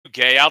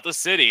Gay Out the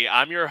City.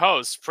 I'm your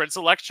host, Prince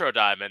Electro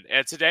Diamond,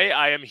 and today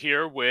I am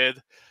here with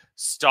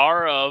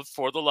star of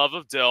For the Love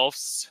of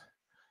DILFS,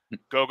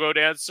 go-go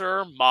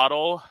dancer,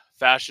 model,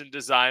 fashion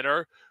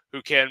designer,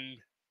 who can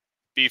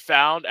be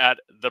found at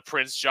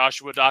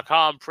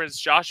theprincejoshua.com. Prince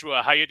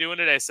Joshua, how you doing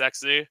today,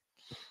 sexy?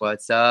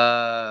 What's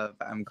up?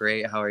 I'm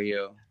great. How are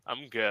you?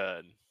 I'm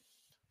good.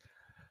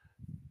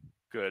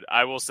 Good.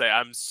 I will say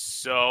I'm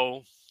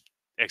so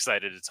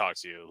excited to talk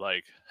to you.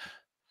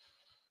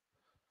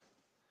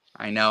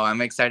 I know.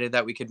 I'm excited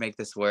that we could make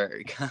this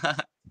work.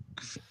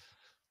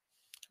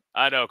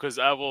 I know, because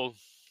I will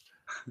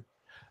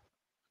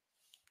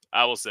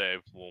say,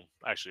 well,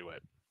 actually, wait.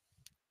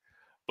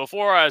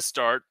 Before I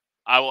start,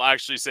 I will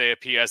actually say a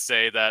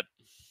PSA that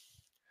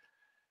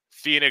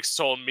Phoenix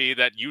told me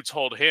that you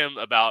told him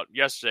about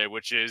yesterday,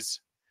 which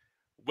is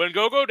when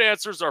go-go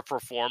dancers are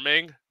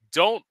performing,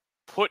 don't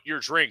put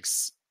your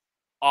drinks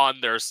on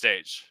their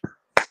stage.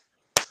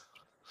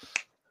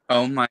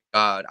 Oh my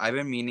God. I've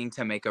been meaning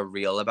to make a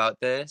reel about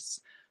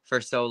this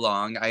for so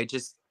long. I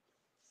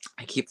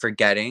keep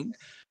forgetting.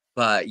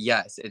 But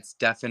yes, it's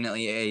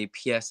definitely a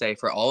PSA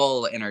for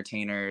all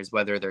entertainers,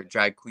 whether they're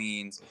drag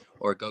queens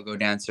or go-go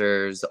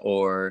dancers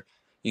or,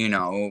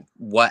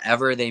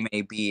 whatever they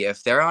may be.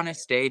 If they're on a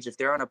stage, if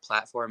they're on a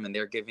platform and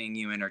they're giving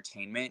you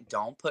entertainment,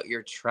 don't put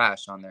your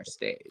trash on their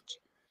stage.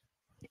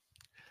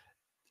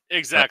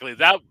 Exactly.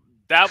 That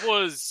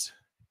was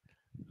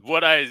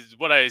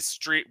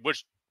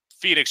which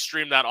Phoenix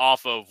streamed that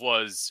off of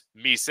was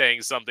me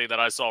saying something that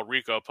I saw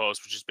Rico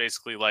post, which is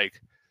basically like,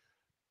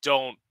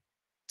 don't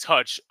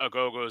touch a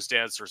go-go's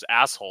dancer's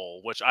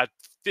asshole, which I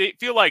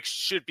feel like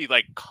should be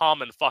like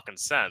common fucking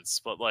sense,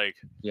 but like,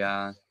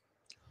 Yeah.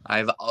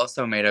 I've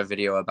also made a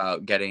video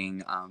about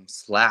getting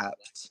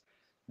slapped.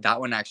 That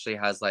one actually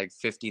has like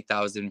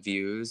 50,000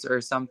 views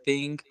or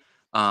something.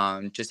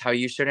 Just how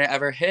you shouldn't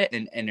ever hit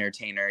an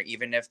entertainer,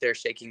 even if they're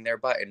shaking their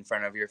butt in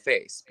front of your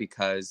face,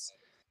 because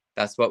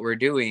that's what we're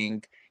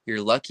doing.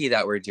 You're lucky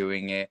that we're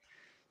doing it.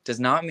 Does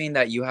not mean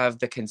that you have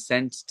the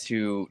consent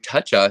to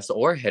touch us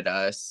or hit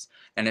us,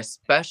 and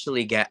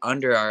especially get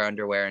under our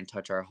underwear and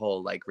touch our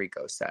hole, like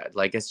Rico said.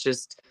 Like, it's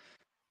just,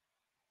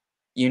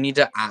 you need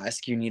to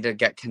ask, you need to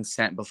get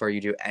consent before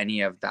you do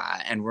any of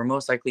that. And we're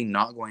most likely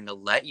not going to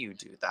let you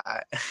do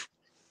that.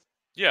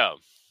 yeah.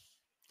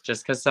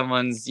 Just because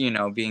someone's,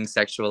 being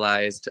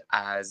sexualized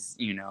as,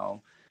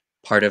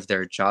 part of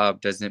their job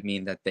doesn't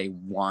mean that they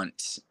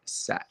want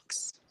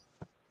sex.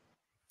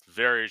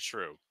 Very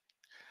true.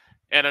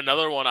 And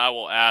another one I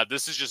will add,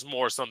 this is just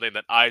more something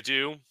that I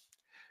do.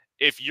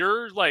 If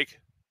you're like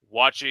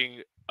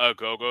watching a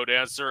go-go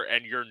dancer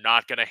and you're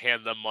not going to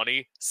hand them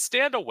money,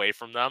 stand away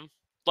from them.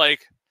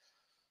 Like,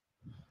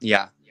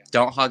 yeah,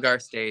 don't hug our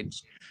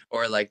stage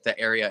or like the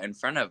area in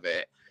front of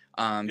it.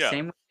 yeah.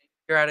 Same if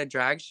you're at a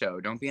drag show,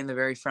 don't be in the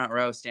very front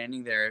row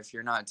standing there if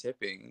you're not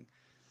tipping.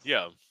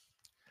 Yeah.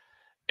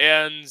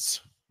 And,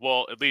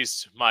 well, at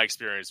least my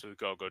experience with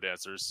go-go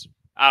dancers,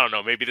 I don't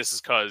know, maybe this is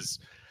because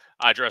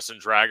I dress in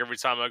drag every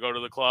time I go to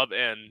the club,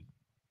 and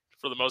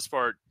for the most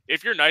part,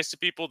 if you're nice to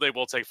people, they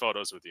will take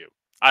photos with you.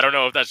 I don't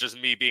know if that's just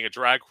me being a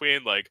drag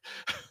queen, like...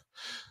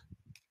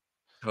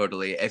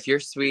 Totally. If you're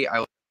sweet, I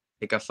will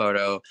take a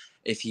photo.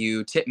 If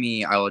you tip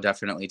me, I will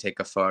definitely take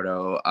a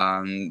photo.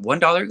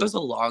 $1 goes a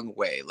long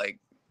way, like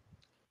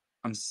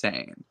I'm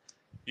saying.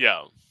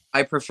 Yeah.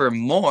 I prefer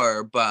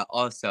more, but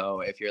also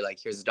if you're like,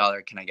 here's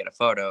 $1, can I get a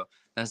photo?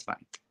 That's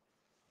fine.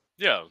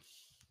 Yeah.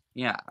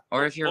 Yeah.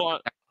 Or if you're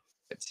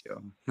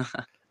too.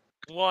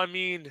 Well, I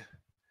mean,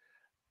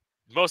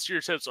 most of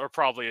your tips are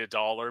probably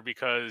 $1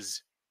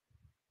 because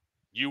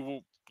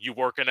you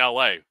work in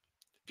LA.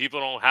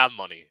 People don't have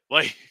money.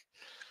 Like,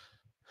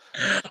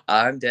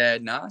 I'm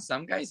dead. Nah,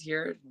 some guys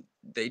here,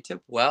 they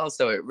tip well.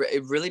 So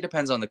it really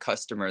depends on the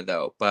customer,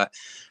 though. But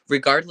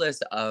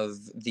regardless of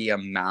the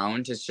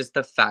amount, it's just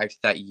the fact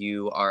that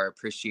you are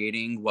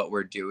appreciating what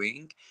we're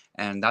doing.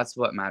 And that's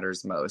what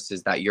matters most,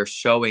 is that you're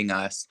showing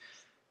us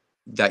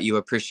that you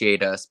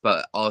appreciate us,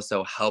 but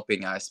also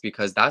helping us,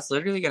 because that's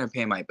literally going to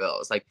pay my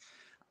bills. Like,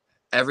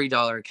 every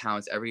dollar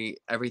counts,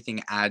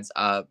 everything adds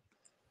up,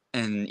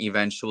 and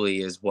eventually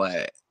is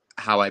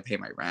how I pay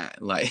my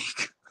rent. Like,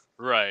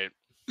 right.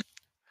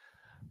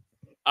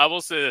 I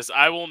will say this.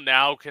 I will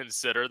now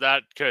consider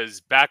that,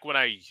 because back when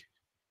I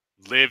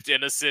lived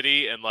in a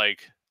city and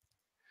like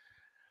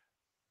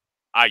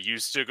I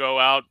used to go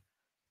out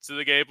to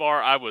the gay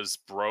bar, I was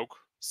broke.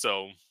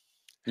 So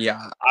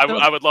yeah,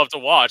 I would love to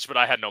watch, but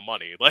I had no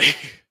money.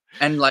 Like,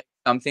 and like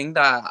something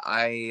that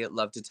I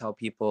love to tell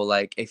people,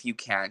 like, if you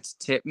can't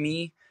tip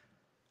me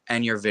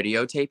and you're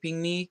videotaping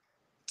me,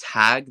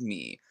 tag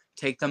me.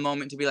 Take the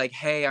moment to be like,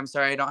 hey, I'm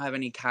sorry, I don't have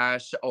any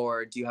cash,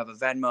 or do you have a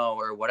Venmo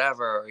or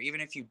whatever? Or even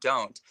if you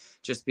don't,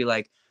 just be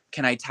like,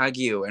 can I tag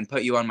you and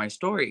put you on my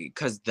story?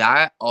 Because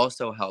that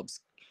also helps,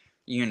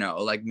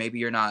 like, maybe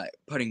you're not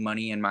putting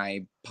money in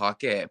my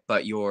pocket,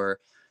 but you're,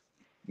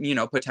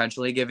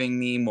 potentially giving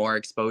me more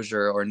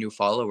exposure or new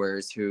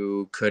followers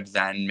who could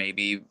then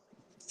maybe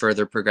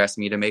further progress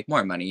me to make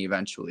more money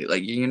eventually.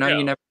 Like, you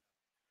yeah. never.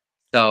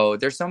 So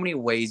there's so many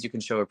ways you can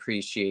show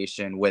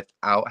appreciation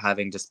without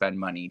having to spend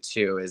money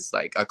too. Is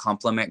like a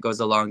compliment goes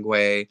a long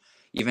way.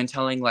 Even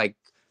telling like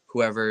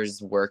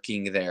whoever's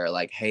working there,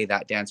 like, hey,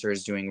 that dancer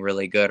is doing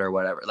really good or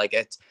whatever. Like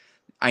it's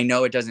I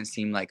know it doesn't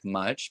seem like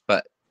much,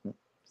 but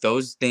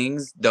those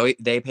things though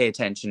they pay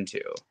attention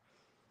to.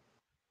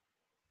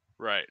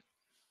 Right.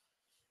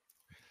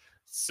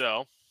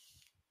 So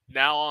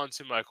now on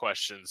to my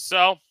question.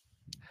 So,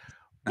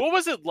 what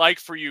was it like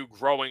for you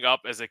growing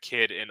up as a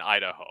kid in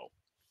Idaho?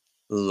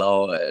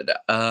 Lord.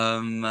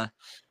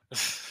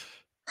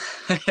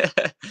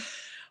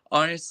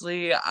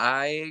 Honestly,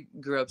 I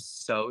grew up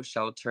so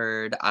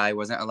sheltered. I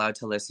wasn't allowed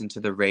to listen to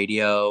the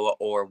radio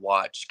or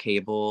watch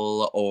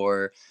cable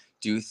or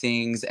do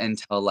things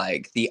until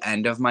like the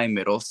end of my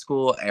middle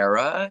school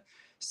era.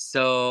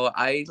 So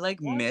I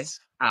like missed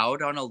What?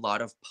 out on a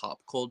lot of pop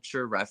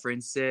culture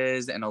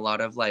references and a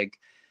lot of like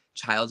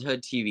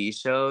childhood TV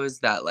shows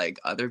that like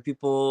other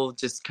people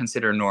just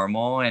consider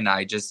normal and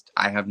I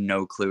have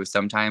no clue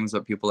sometimes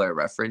what people are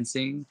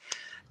referencing.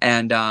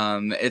 And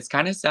it's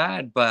kind of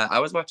sad, but I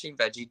was watching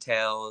Veggie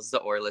Tales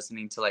or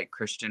listening to like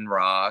Christian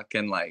rock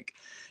and like,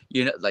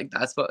 like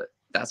that's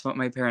what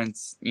my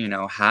parents,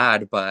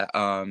 had. But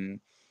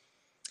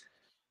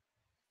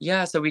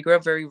yeah, so we grew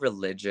up very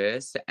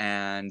religious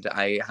and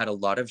I had a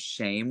lot of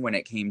shame when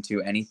it came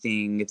to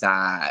anything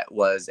that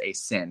was a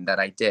sin that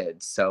I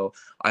did. So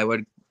I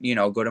would,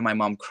 go to my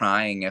mom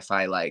crying if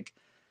I like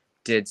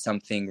did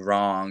something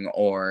wrong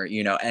or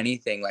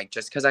anything like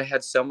just because I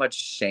had so much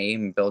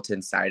shame built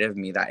inside of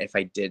me that if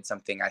I did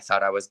something I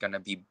thought I was going to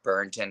be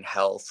burnt in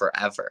hell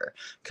forever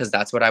because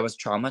that's what I was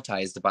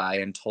traumatized by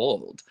and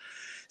told.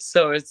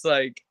 So it's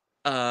like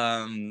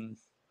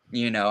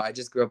I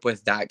just grew up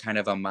with that kind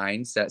of a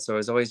mindset, so I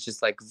was always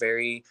just like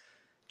very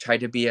try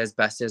to be as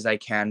best as I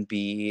can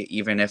be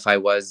even if I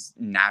was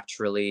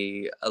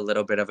naturally a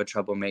little bit of a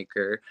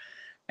troublemaker.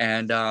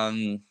 And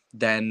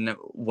then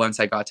once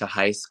I got to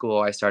high school,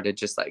 I started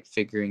just like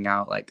figuring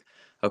out like,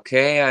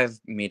 okay, I've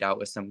made out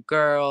with some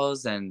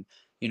girls and,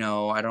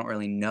 I don't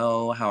really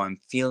know how I'm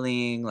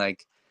feeling,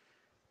 like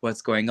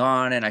what's going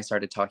on. And I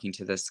started talking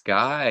to this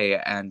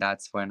guy. And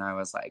that's when I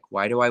was like,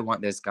 why do I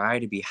want this guy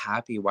to be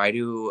happy? Why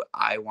do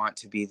I want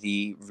to be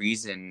the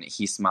reason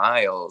he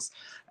smiles?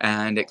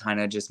 And it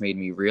kind of just made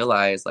me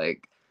realize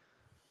like,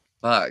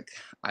 fuck,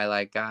 I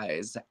like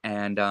guys.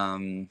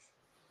 And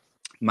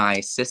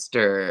my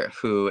sister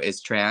who is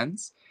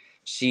trans,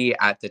 she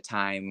at the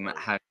time Oh,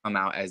 had come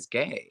out as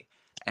gay,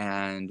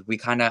 and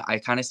I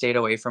kind of stayed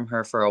away from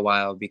her for a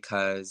while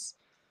because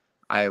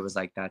I was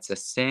like, that's a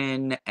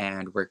sin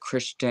and we're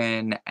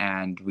Christian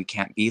and we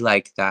can't be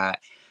like that.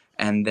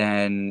 And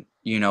then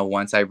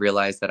once I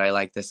realized that I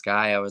like this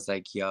guy, I was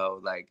like, yo,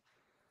 like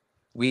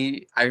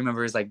I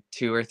remember it was like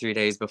 2 or 3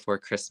 days before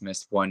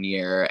Christmas one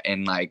year,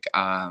 and like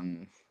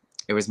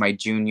it was my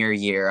junior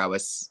year. I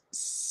was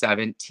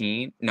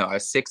 17. No, I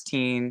was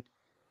 16.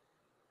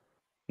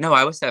 No,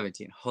 I was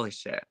 17. Holy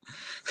shit.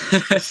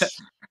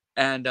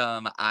 And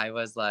I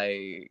was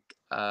like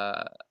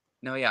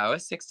no, yeah, I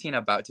was 16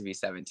 about to be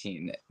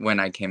 17 when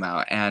I came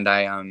out. And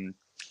I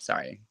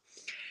sorry.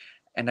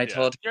 And I yeah,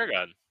 told you're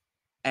good.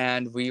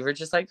 and we were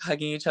just like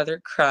hugging each other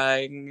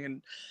crying,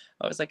 and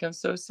I was like, I'm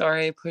so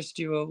sorry I pushed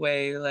you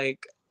away,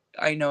 like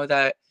I know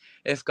that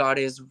if God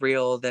is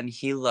real then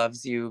he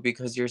loves you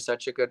because you're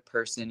such a good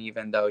person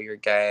even though you're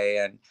gay.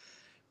 And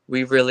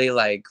we really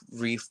like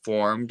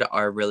reformed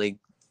our really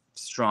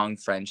strong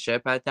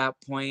friendship at that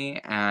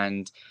point.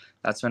 And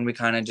that's when we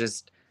kind of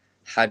just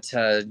had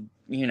to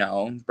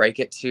break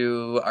it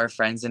to our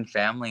friends and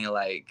family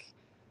like,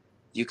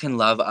 you can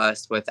love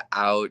us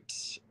without,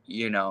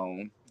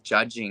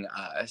 judging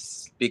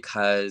us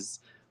because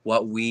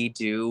what we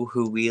do,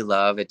 who we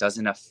love, it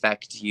doesn't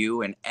affect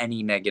you in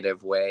any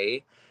negative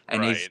way.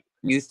 And if Right,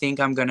 you think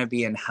I'm going to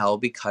be in hell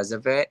because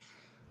of it,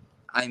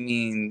 I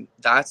mean,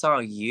 that's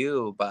all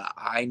you, but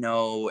I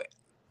know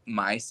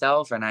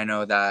myself and I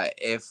know that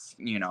if,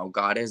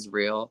 God is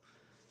real,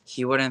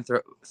 he wouldn't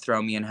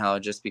throw me in hell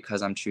just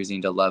because I'm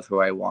choosing to love who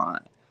I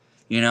want,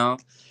 you know?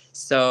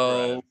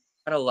 right. So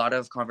had a lot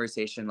of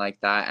conversation like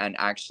that, and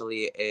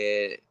actually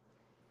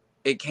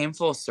it came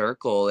full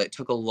circle. It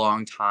took a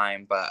long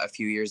time, but a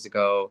few years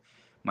ago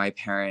my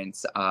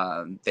parents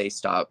they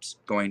stopped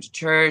going to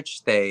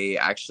church. They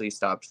actually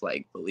stopped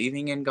like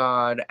believing in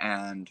God.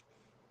 And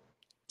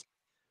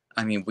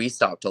I mean, we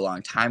stopped a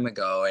long time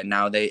ago, and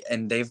now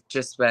they've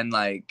just been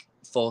like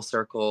full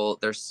circle.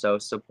 They're so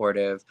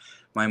supportive.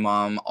 My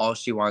mom, all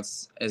she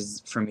wants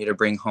is for me to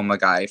bring home a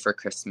guy for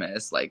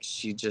Christmas. Like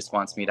she just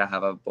wants me to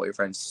have a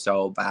boyfriend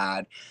so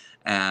bad.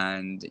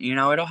 And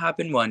it'll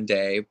happen one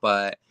day,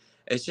 but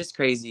it's just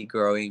crazy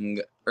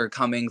growing or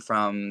coming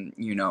from,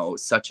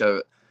 such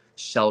a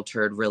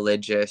sheltered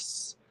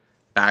religious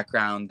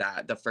background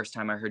that the first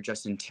time I heard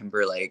Justin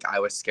Timberlake, I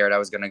was scared I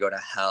was going to go to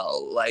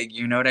hell. Like,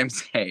 you know what I'm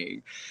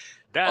saying?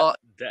 That Oh,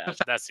 the that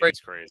fact that seems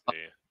crazy.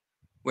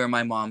 where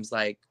my mom's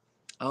like,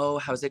 "Oh,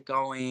 how's it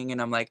going?"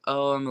 And I'm like,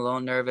 "Oh, I'm a little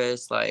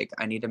nervous. Like,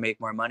 I need to make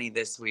more money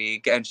this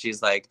week." And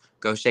she's like,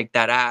 "Go shake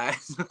that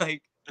ass."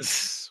 Like,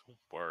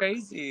 Work.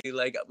 Crazy.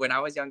 Like when I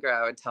was younger,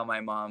 I would tell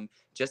my mom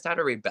just out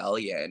of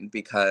rebellion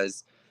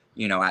because,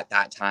 you know, at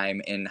that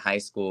time in high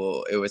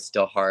school, it was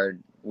still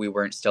hard. We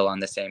weren't still on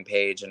the same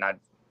page. And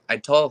I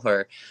told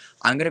her,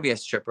 I'm going to be a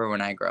stripper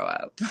when I grow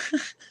up.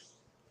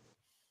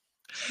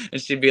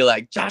 And she'd be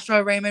like,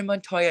 Joshua Raymond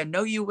Montoya,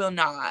 no, you will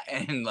not.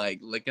 And like,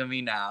 look at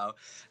me now.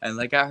 And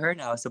look at her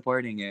now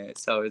supporting it.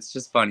 So it's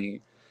just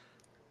funny.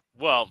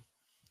 Well,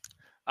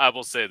 I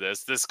will say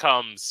this. This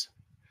comes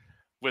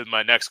with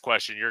my next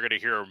question. You're going to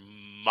hear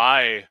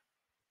my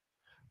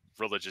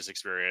religious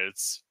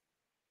experience,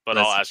 but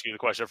I'll Let's ask you the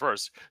question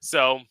first.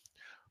 So,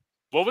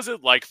 what was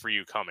it like for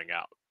you coming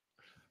out?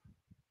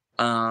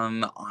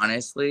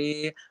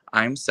 Honestly,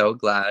 I'm so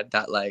glad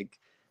that like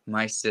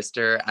my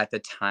sister at the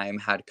time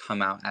had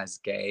come out as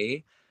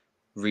gay.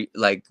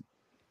 Like,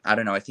 I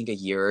don't know, I think a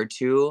year or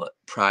two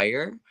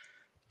prior,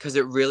 because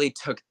it really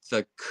took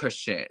the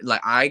cushion.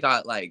 Like, I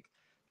got like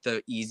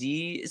the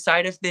easy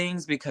side of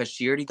things because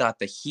she already got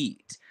the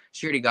heat.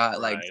 She already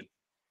got like Right.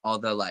 all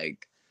the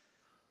like,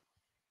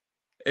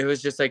 it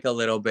was just like a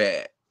little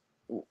bit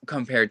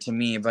compared to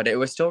me, but it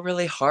was still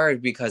really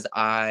hard because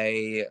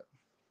I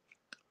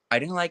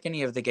didn't like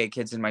any of the gay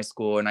kids in my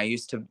school, and I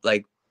used to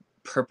like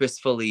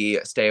purposefully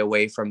stay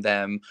away from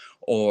them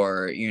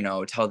or, you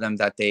know, tell them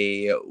that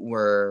they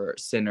were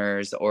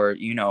sinners or,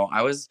 you know,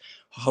 I was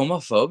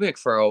homophobic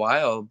for a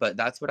while, but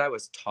that's what I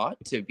was taught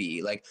to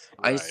be. Like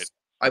Right.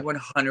 I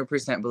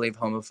 100% believe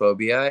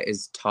homophobia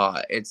is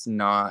taught. It's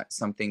not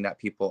something that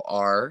people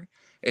are.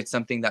 It's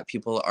something that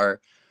people are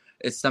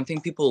it's something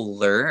people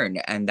learn,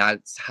 and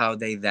that's how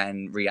they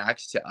then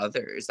react to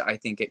others. I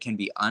think it can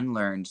be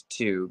unlearned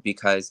too,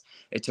 because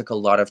it took a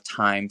lot of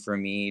time for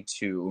me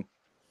to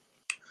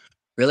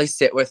really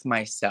sit with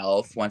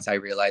myself once I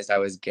realized I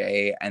was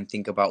gay and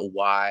think about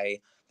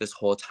why this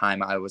whole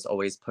time I was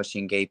always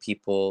pushing gay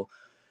people,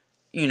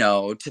 you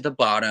know, to the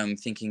bottom,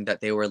 thinking that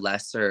they were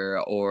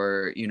lesser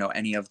or, you know,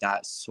 any of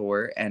that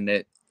sort. And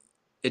it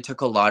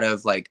took a lot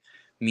of like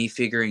me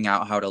figuring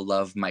out how to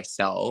love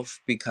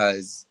myself,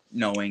 because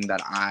knowing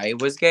that I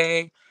was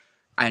gay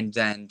and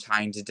then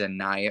trying to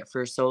deny it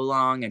for so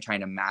long and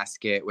trying to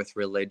mask it with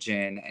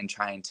religion and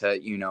trying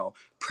to, you know,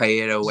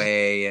 pray it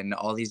away and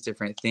all these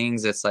different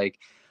things. It's like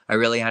I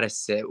really had to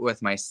sit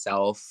with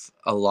myself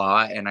a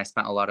lot, and I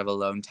spent a lot of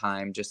alone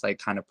time just like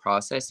kind of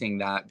processing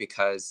that,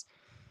 because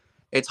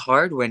it's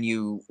hard when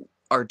you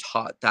are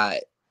taught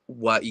that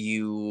what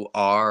you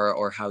are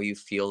or how you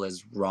feel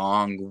is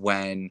wrong,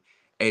 when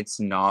it's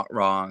not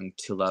wrong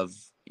to love,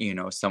 you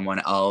know,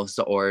 someone else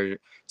or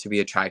to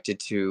be attracted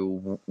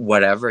to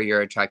whatever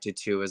you're attracted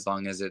to, as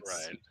long as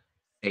it's Right.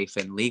 safe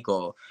and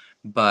legal.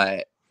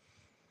 But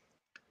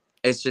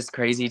it's just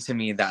crazy to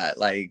me that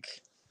like,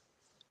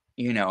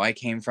 you know, I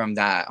came from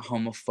that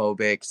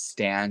homophobic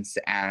stance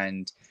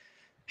and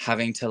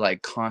having to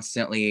like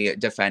constantly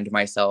defend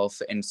myself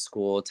in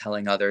school,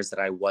 telling others that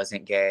I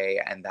wasn't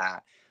gay and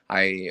that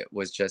I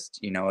was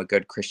just, you know, a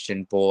good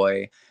Christian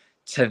boy,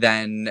 to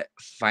then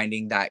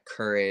finding that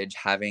courage,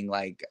 having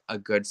like a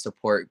good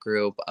support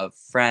group of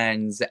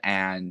friends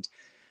and,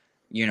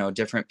 you know,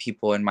 different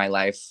people in my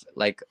life,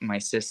 like my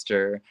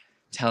sister,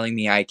 telling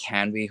me I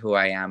can be who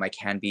I am. I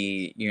can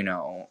be, you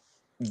know,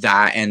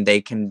 that, and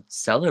they can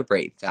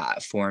celebrate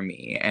that for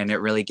me. And it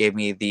really gave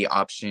me the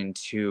option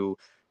to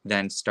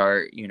then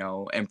start, you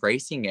know,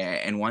 embracing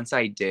it. And once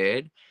I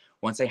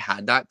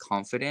had that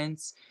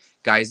confidence,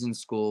 guys in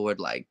school would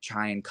like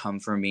try and come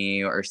for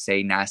me or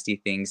say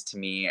nasty things to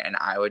me. And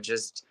I would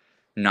just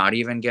not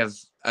even give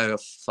a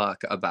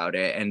fuck about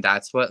it. And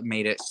that's what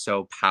made it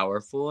so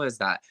powerful, is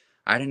that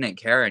I didn't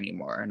care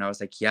anymore. And I was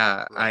like,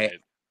 yeah, I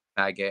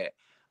Right. faggot.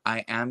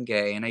 I am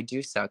gay and I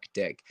do suck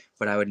dick,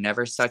 but I would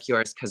never suck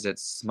yours because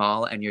it's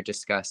small and you're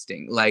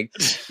disgusting. Like,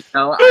 you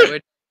know,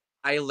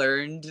 I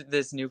learned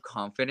this new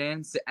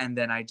confidence, and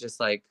then I just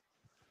like,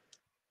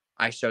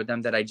 I showed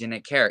them that I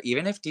didn't care.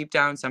 Even if deep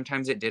down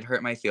sometimes it did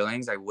hurt my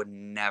feelings, I would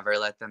never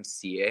let them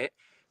see it,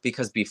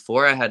 because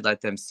before I had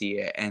let them see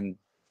it and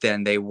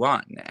then they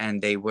won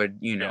and they would,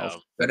 you know, Yeah.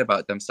 feel good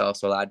about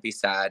themselves. While I'd be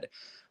sad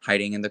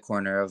hiding in the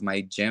corner of my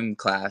gym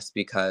class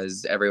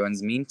because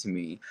everyone's mean to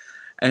me.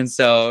 And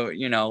so,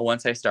 you know,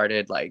 once I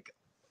started like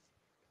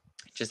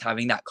just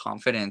having that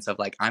confidence of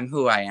like, I'm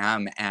who I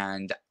am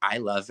and I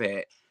love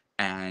it.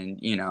 And,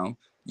 you know,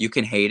 you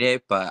can hate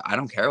it, but I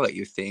don't care what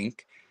you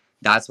think.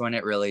 That's when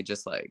it really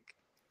just like,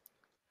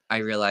 I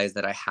realized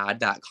that I had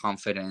that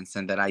confidence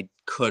and that I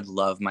could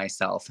love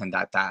myself, and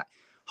that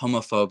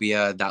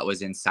homophobia that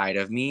was inside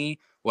of me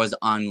was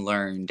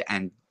unlearned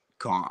and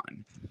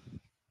gone.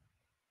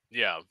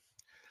 Yeah.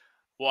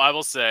 Well, I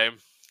will say,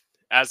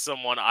 as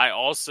someone, I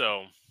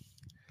also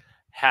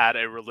had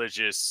a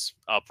religious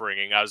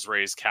upbringing. I was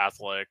raised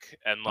Catholic,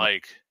 and Uh,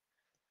 like,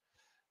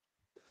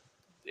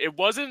 it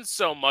wasn't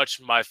so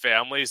much my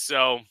family.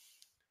 So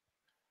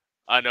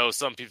I know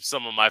some people,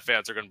 some of my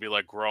fans are going to be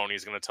like, "Grown,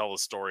 he's going to tell the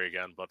story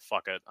again," but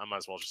fuck it, I might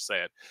as well just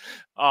say it.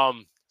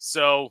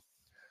 So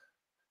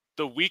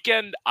the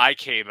weekend I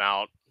came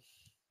out,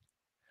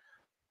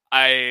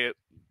 I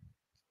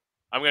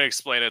I'm going to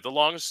explain it. The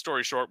long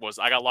story short was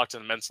I got locked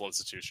in a mental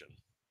institution.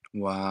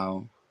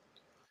 Wow.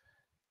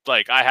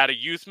 Like, I had a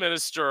youth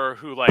minister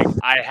who, like,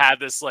 I had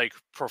this, like,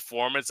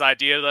 performance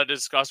idea that I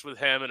discussed with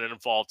him, and it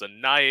involved a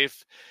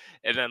knife.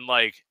 And then,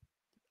 like,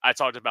 I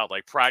talked about,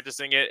 like,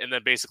 practicing it. And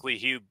then basically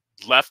he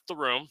left the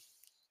room,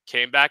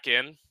 came back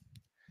in,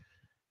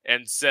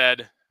 and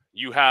said,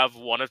 "You have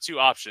one of two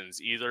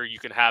options. Either you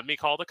can have me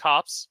call the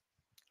cops,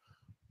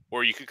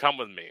 or you can come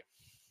with me."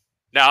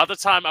 Now, at the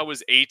time, I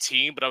was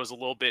 18, but I was a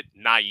little bit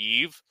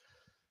naive.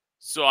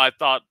 So I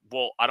thought,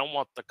 well, I don't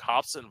want the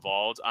cops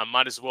involved. I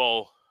might as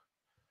well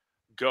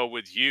go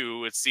with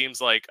you. It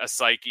seems like a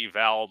psych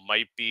eval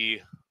might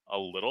be a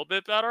little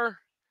bit better.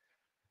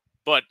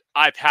 But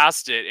I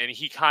passed it, and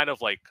he kind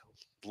of like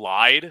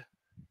lied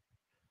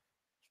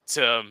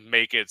to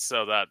make it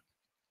so that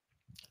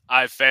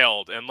I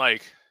failed. And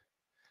like,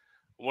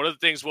 one of the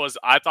things was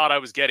I thought I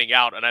was getting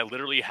out, and I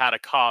literally had a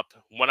cop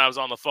when I was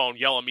on the phone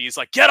yell at me. He's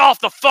like, "Get off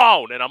the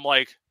phone!" And I'm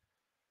like,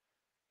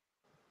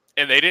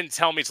 and they didn't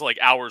tell me till like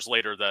hours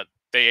later that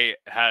they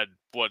had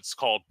what's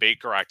called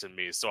Baker Act in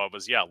me. So I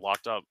was,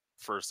 locked up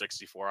for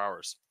 64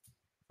 hours.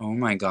 Oh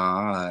my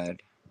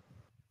God.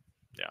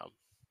 Yeah.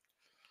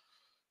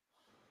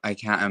 I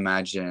can't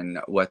imagine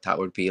what that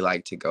would be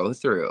like to go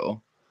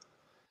through.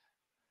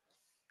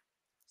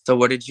 So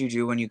what did you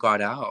do when you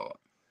got out?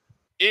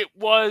 It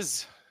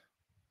was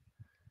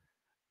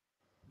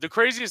the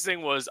craziest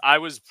thing was I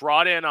was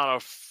brought in on a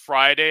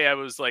Friday. I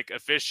was like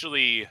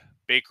officially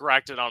Baker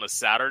Acted on a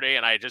Saturday,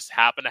 and I just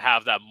happened to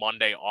have that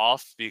Monday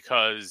off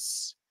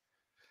because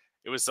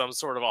it was some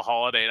sort of a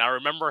holiday. And I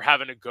remember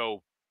having to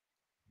go,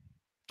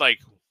 like,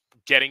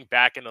 getting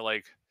back into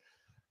like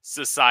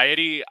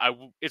society.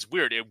 It's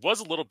weird. It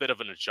was a little bit of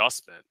an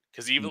adjustment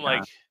because even Yeah.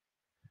 like,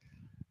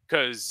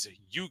 because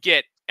you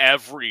get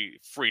every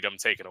freedom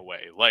taken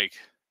away. Like,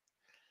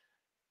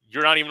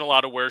 you're not even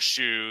allowed to wear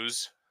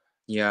shoes.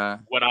 Yeah.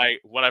 When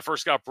I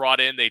first got brought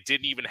in, they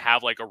didn't even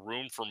have like a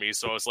room for me,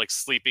 so I was like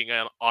sleeping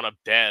on a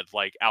bed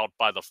like out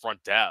by the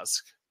front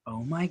desk.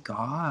 Oh my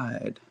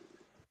God.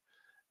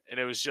 And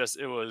it was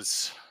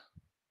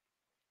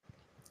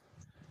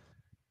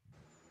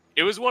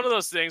one of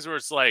those things where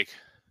it's like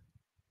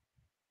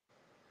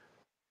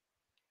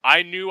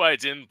I knew I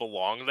didn't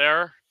belong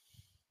there,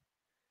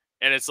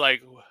 and it's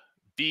like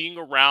being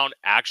around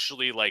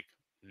actually like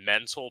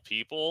mental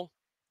people.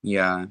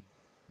 Yeah.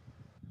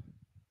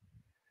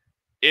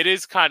 It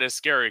is kind of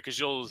scary because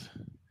you'll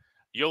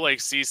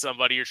like see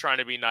somebody, you're trying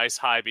to be nice,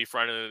 hi, be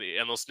friendly,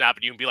 and they'll snap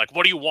at you and be like,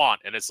 "What do you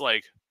want?" And it's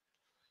like,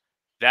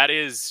 that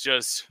is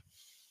just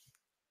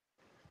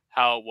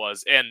how it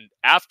was. And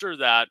after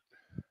that,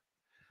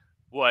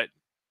 what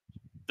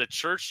the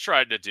church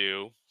tried to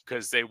do,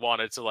 because they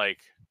wanted to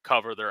like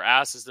cover their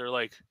asses, they're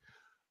like,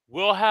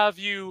 "We'll have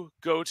you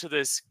go to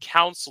this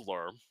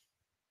counselor."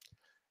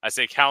 I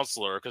say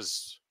counselor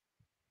because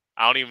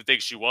I don't even think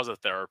she was a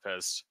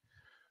therapist,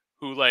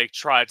 who like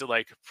tried to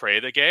like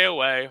pray the gay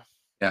away.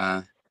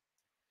 Yeah.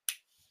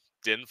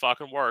 Didn't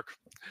fucking work.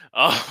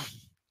 Um,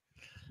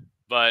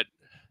 but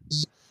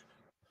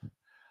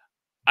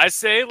I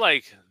say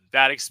like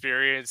that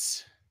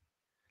experience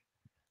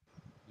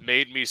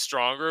made me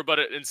stronger, but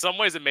in some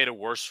ways it made it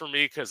worse for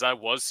me because I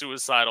was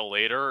suicidal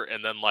later,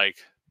 and then like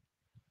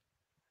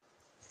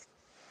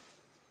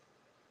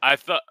I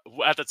thought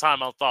at the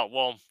time I thought,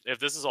 well, if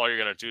this is all you're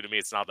gonna do to me,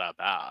 it's not that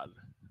bad.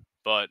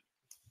 But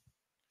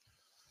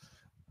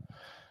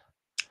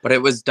But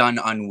it was done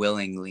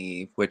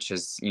unwillingly, which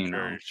is,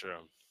 very true.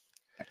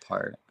 that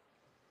part.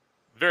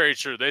 Very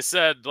true. They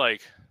said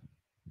like,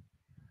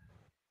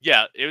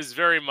 yeah, it was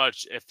very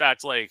much. In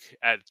fact, like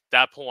at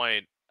that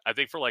point, I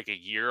think for like a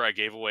year, I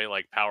gave away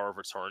like power of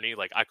attorney.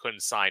 Like I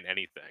couldn't sign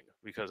anything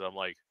because I'm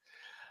like,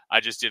 I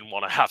just didn't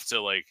want to have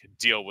to like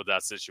deal with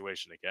that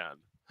situation again.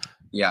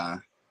 Yeah.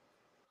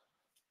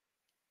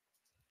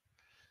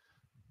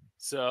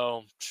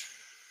 So,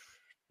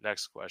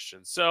 next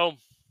question. So,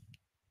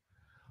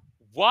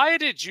 why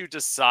did you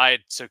decide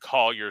to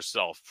call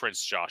yourself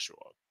Prince Joshua?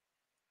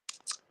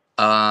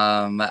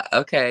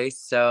 Okay,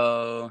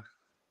 so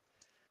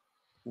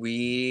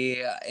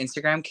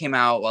Instagram came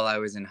out while I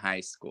was in high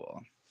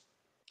school.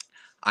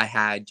 I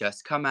had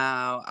just come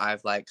out.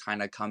 I've like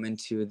kind of come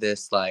into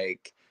this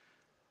like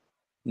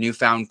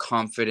newfound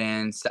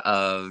confidence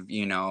of,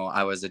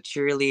 I was a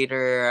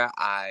cheerleader.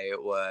 I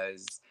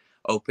was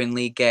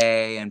openly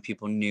gay and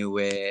people knew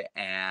it.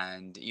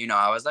 And,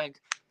 I was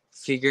like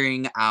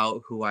figuring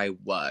out who I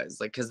was.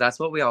 Like, because that's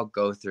what we all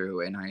go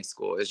through in high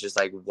school. It's just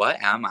like,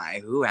 what am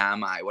I? Who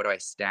am I? What do I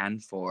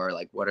stand for?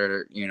 Like, what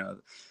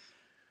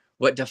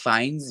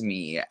defines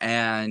me.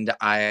 And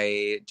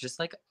I just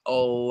like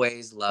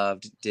always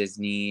loved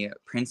Disney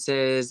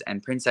princes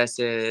and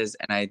princesses,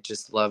 and I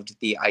just loved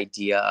the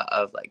idea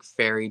of like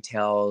fairy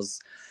tales.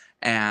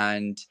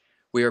 And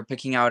we were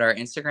picking out our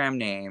Instagram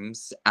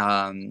names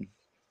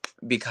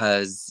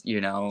because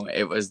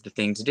it was the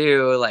thing to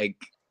do. Like,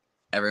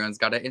 everyone's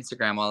got an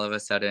Instagram all of a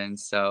sudden.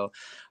 So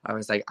I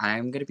was like,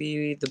 I'm going to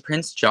be the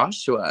Prince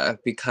Joshua,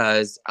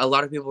 because a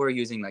lot of people were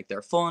using like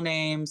their full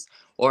names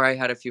Or I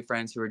had a few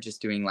friends who were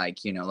just doing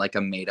like, you know, like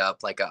a made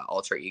up, like a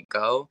alter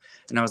ego.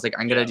 And I was like,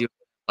 I'm going to do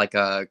like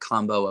a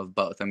combo of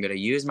both. I'm going to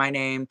use my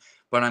name,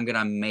 but I'm going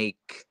to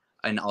make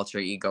an alter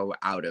ego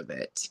out of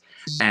it.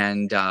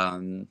 And,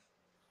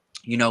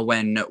 you know,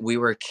 when we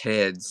were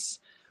kids,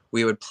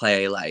 we would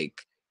play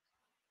like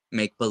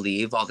make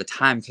believe all the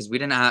time because we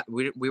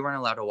weren't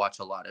allowed to watch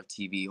a lot of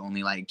TV,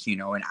 only like, you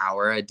know, an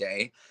hour a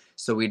day.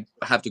 So we'd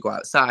have to go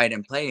outside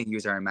and play and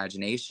use our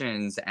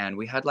imaginations. And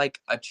we had like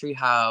a tree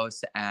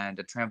house and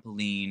a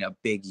trampoline, a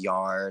big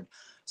yard.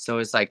 So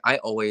it's like I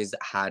always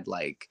had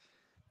like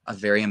a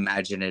very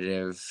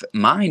imaginative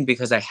mind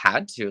because I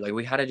had to. Like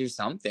we had to do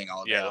something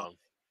all day. Yeah.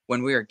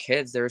 When we were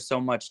kids, there was so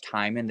much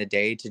time in the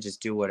day to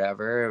just do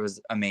whatever. It was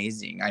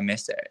amazing. I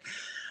miss it.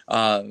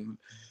 Um,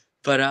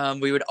 but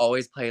we would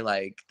always play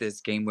like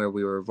this game where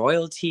we were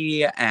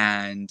royalty,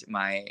 and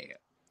my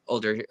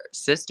older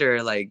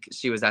sister, like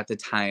she was at the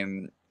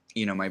time,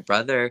 you know, my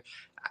brother,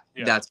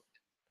 Yeah. that's,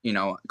 you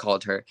know,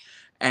 called her.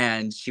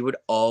 And she would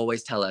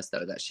always tell us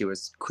though that she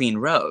was Queen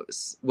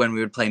Rose when we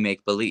would play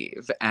make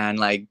believe. And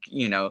like,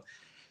 you know,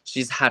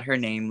 she's had her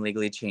name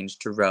legally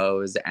changed to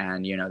Rose,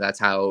 and you know, that's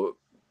how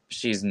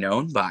she's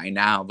known by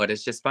now. But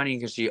it's just funny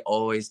because she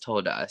always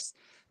told us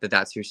that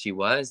that's who she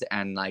was,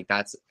 and like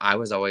that's I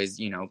was always,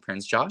 you know,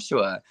 Prince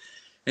Joshua.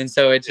 And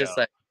so it's just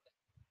Yeah. like,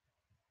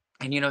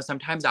 and you know,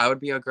 sometimes I would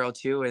be a girl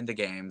too in the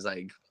games,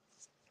 like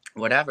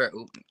whatever.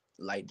 Ooh,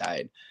 light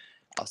died.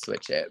 I'll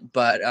switch it.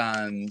 But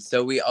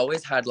so we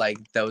always had like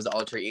those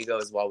alter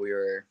egos while we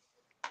were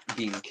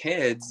being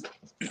kids.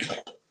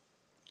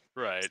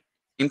 Right.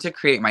 To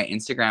create my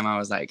Instagram, I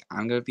was like,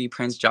 I'm gonna be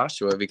Prince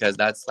Joshua because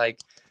that's like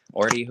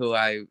already who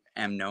I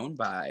am known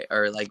by,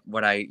 or like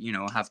what I, you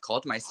know, have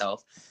called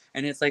myself.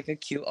 And it's like a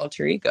cute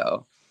alter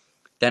ego.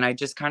 Then I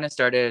just kind of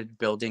started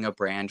building a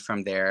brand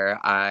from there.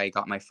 I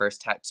got my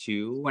first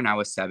tattoo when I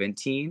was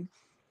 17,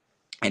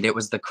 and it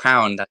was the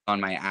crown that's on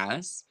my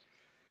ass.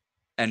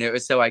 And it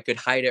was so I could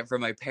hide it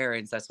from my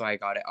parents. That's why I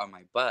got it on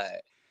my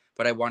butt.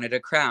 But I wanted a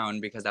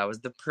crown because I was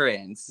the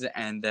prince.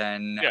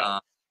 Yeah.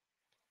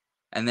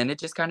 And then it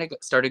just kind of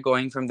started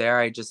going from there.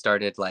 I just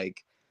started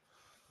like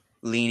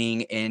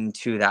leaning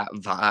into that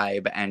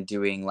vibe and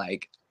doing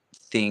like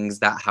things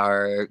that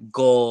are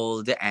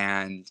gold,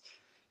 and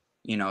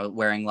you know,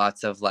 wearing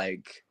lots of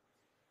like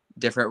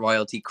different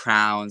royalty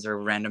crowns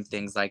or random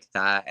things like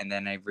that. And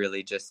then I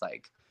really just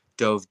like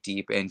dove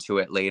deep into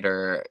it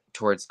later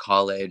towards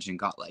college and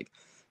got like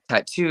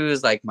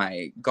tattoos like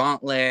my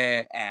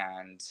gauntlet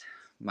and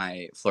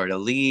my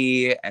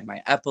fleur-de-lis and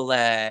my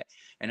epaulette.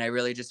 And I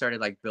really just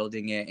started like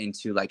building it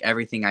into like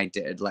everything I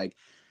did. Like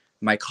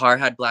my car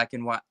had black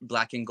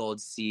and gold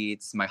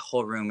seats. My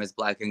whole room is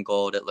black and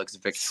gold. It looks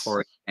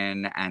Victorian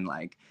and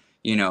like,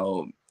 you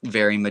know,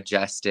 very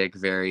majestic,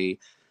 very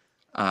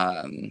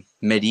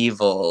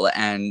medieval.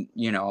 And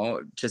you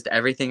know, just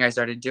everything I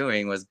started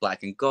doing was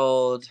black and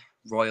gold,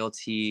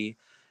 royalty.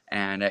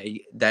 And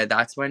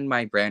that's when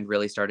my brand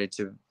really started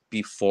to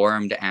be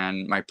formed,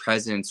 and my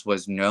presence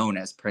was known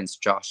as Prince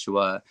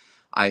Joshua.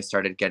 I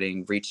started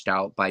getting reached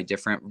out by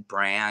different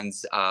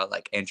brands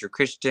like Andrew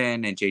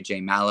Christian and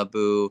JJ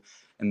Malibu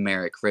and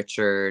Merrick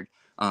Richard,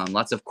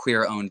 lots of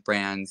queer owned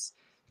brands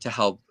to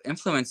help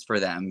influence for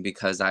them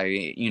because I,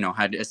 you know,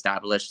 had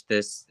established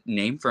this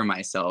name for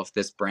myself,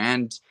 this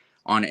brand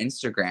on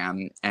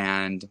Instagram.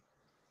 And it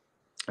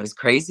was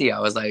crazy. I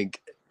was like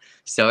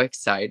so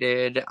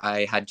excited.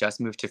 I had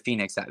just moved to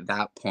Phoenix at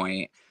that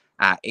point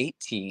at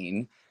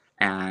 18,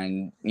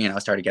 and you know,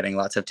 started getting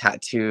lots of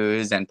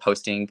tattoos and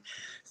posting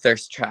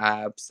thirst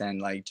traps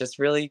and like just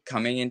really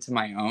coming into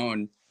my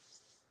own,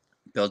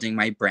 building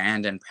my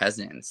brand and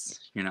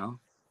presence, you know.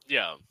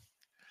 Yeah.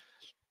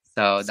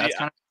 So See, that's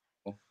kind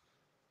of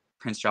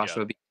Prince yeah.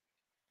 Joshua.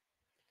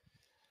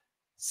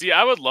 See,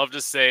 I would love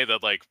to say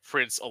that like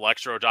Prince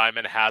Electro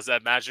Diamond has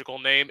that magical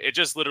name. It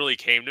just literally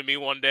came to me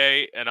one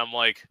day, and I'm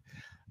like,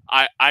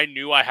 I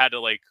knew I had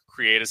to like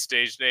create a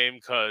stage name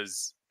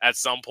because at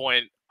some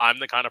point I'm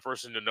the kind of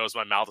person who knows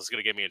my mouth is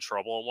going to get me in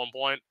trouble at one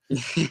point.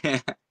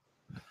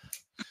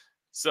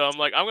 So I'm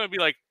like, I'm going to be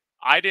like,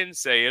 I didn't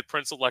say it.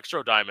 Prince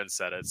Electro Diamond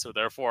said it, so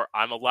therefore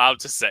I'm allowed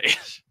to say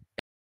it.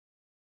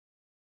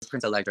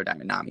 Prince Electro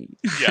Diamond, not me.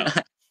 Yeah.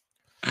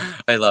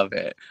 I love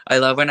it. I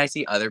love when I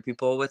see other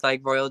people with like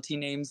royalty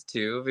names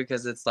too,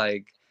 because it's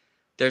like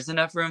there's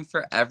enough room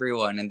for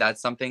everyone. And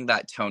that's something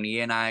that Tony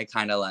and I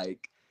kind of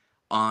like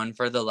on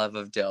For the Love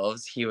of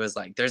DILFS. He was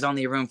like, there's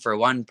only room for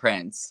one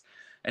prince.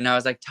 And I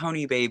was like,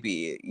 Tony,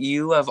 baby,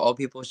 you of all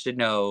people should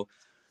know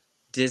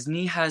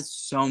Disney has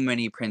so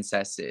many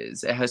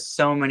princesses. It has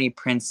so many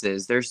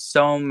princes. There's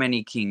so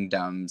many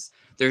kingdoms.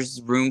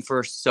 There's room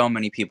for so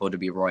many people to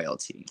be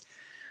royalty.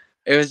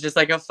 It was just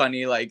like a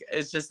funny, like,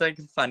 it's just like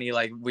funny,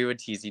 like, we would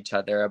tease each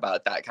other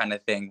about that kind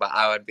of thing. But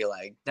I would be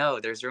like, no,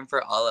 there's room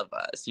for all of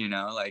us, you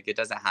know? Like, it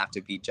doesn't have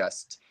to be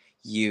just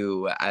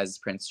you as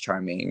Prince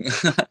Charming.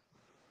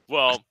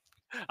 Well,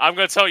 I'm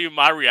going to tell you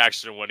my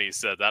reaction when he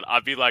said that.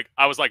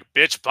 I was like,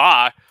 bitch,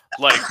 bye.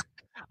 Like,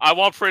 I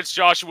want Prince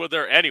Joshua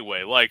there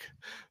anyway. Like,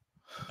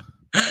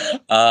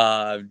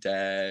 I'm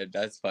dead.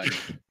 That's funny.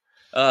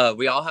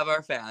 We all have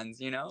our fans,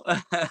 you know?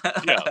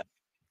 Yeah.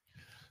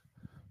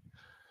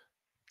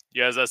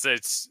 Yeah, as I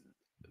said,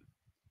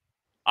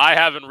 I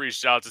haven't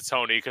reached out to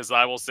Tony because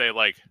I will say,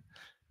 like,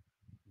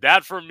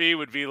 that for me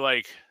would be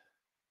like,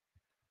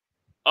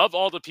 of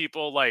all the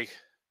people, like,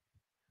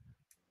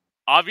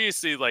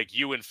 obviously, like,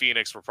 you and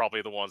Phoenix were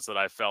probably the ones that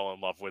I fell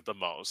in love with the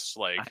most.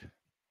 Like,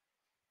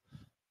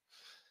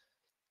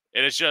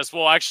 and it's just,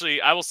 well,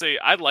 actually, I will say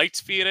I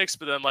liked Phoenix,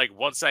 but then, like,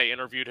 once I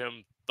interviewed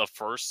him the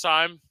first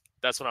time,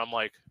 that's when I'm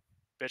like,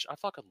 bitch, I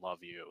fucking love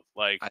you.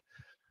 Like, I,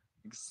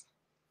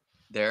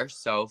 they're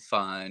so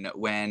fun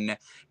when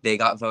they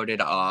got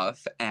voted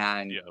off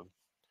and yeah,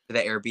 the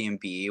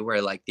Airbnb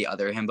where like the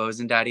other himbos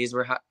and daddies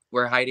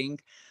were hiding.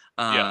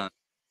 yeah, Um,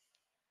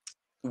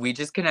 we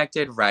just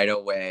connected right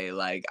away.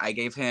 Like I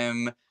gave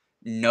him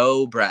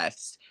no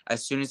breaths.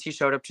 As soon as he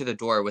showed up to the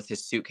door with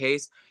his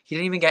suitcase, he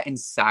didn't even get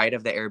inside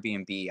of the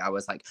Airbnb. I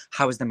was like,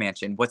 "How is the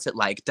mansion? What's it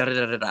like?" Da da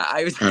da da da.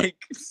 I was like,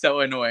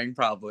 so annoying,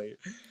 probably.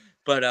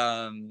 But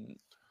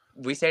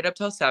we stayed up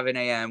till 7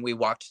 a.m. We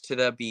walked to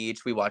the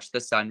beach. We watched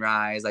the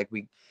sunrise. Like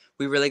we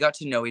really got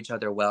to know each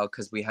other well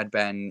because we had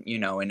been, you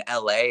know, in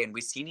LA and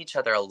we've seen each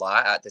other a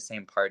lot at the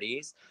same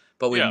parties,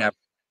 but we've yeah. never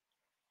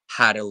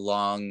had a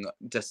long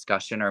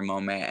discussion or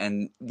moment,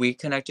 and we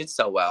connected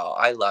so well.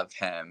 I love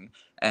him.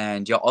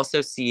 And you'll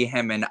also see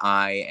him and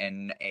I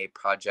in a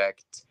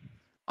project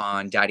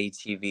on Daddy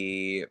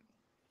TV,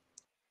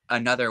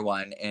 another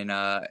one in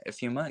a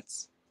few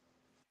months.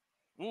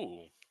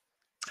 Ooh.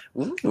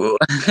 Ooh.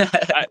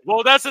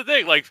 Well, that's the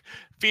thing. Like,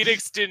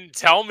 Phoenix didn't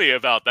tell me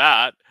about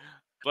that.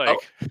 Oh. Like,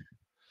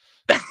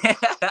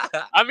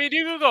 I mean,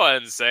 you can go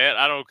ahead and say it.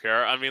 I don't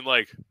care. I mean,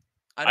 like,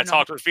 I I don't know how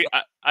talked with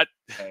I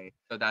to,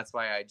 so that's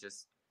why I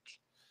just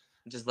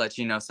let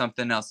you know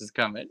something else is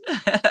coming.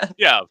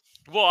 yeah.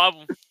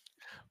 Well,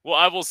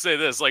 I will say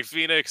this. Like,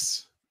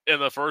 Phoenix in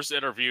the first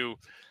interview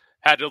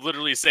had to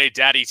literally say,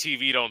 "Daddy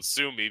TV, don't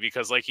sue me,"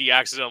 because like he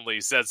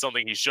accidentally said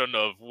something he shouldn't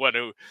have when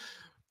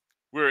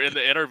we were in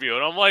the interview,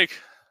 and I'm like,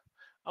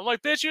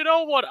 bitch, you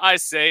know what I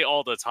say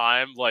all the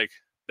time? Like,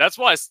 that's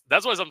why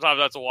sometimes I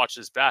have to watch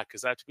this back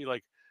because I have to be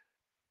like,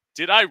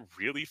 did I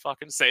really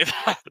fucking say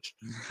that?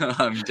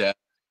 I'm dead.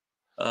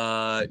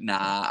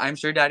 Nah, I'm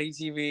sure Daddy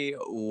TV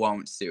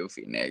won't sue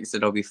Phoenix.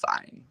 It'll be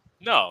fine.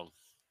 No.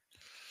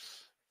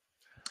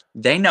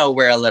 They know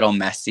we're a little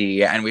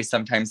messy and we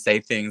sometimes say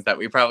things that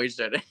we probably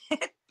shouldn't.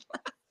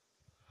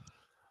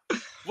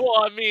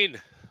 Well, I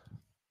mean,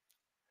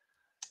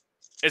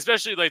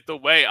 especially like the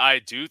way I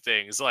do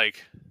things,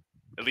 like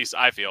at least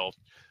I feel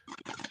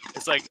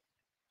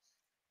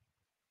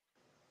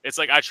it's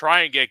like I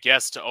try and get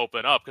guests to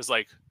open up because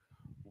like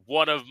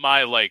one of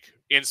my like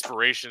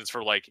inspirations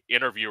for like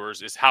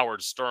interviewers is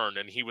Howard Stern,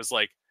 and he was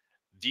like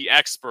the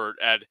expert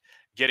at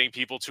getting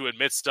people to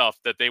admit stuff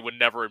that they would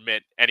never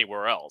admit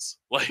anywhere else.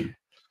 Like,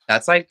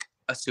 That's like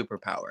a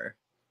superpower.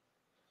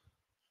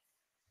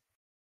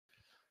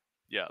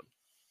 yeah,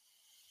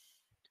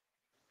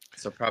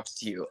 So props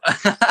to you.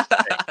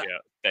 thank you,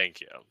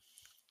 thank you.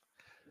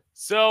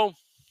 So,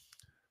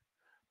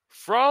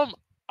 from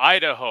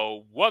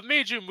Idaho, what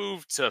made you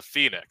move to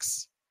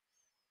Phoenix?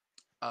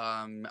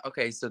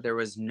 Okay, so there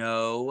was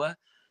no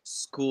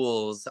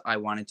schools I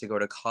wanted to go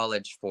to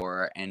college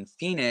for in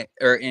Phoenix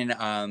or in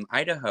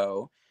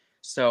Idaho.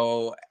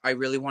 So I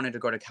really wanted to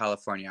go to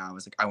California. I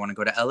was like, I want to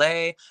go to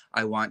LA.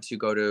 I want to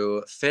go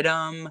to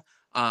FITM.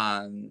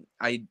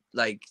 I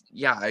like,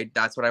 yeah,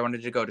 that's what I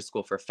wanted to go to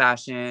school for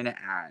fashion,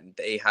 and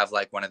they have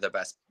like one of the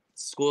best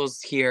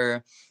schools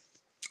here.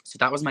 So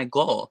that was my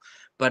goal.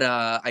 But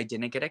I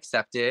didn't get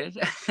accepted.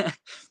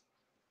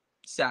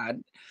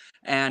 Sad.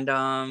 And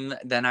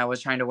then I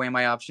was trying to weigh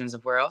my options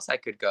of where else I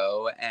could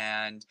go,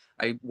 and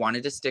I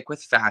wanted to stick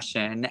with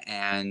fashion.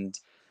 And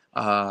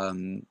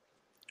um,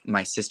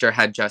 my sister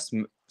had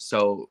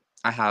so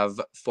I have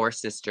four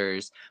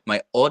sisters.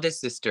 My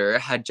oldest sister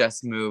had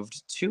just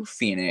moved to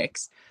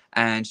Phoenix,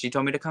 and she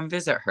told me to come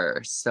visit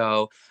her.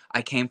 So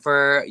I came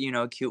for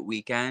a cute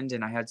weekend,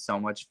 and I had so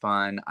much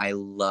fun. I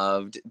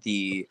loved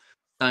the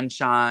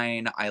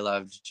sunshine. I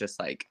loved just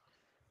like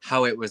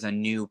how it was a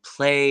new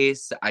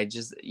place. I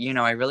just,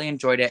 I really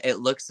enjoyed it. It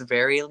looks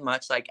very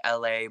much like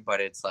LA, but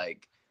it's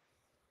like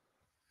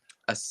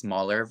a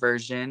smaller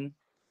version.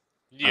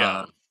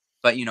 Yeah, Uh,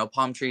 but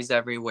palm trees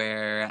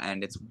everywhere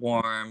and it's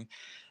warm.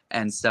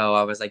 And so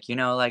I was like,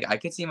 like I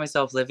could see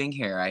myself living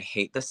here. I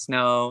hate the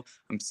snow.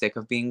 I'm sick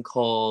of being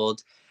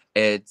cold.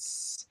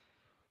 It's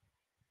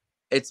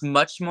it's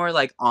much more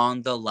like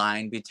on the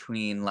line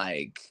between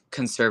like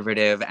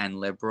conservative and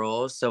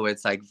liberal. So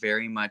it's like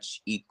very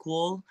much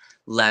equal,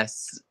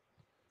 less.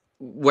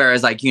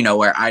 Whereas, like,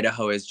 where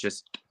Idaho is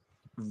just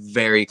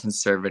very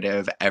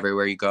conservative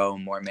everywhere you go,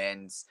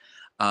 Mormons.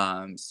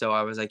 So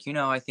I was like,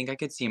 I think I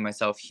could see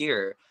myself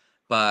here.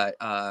 But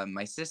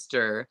my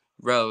sister,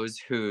 Rose,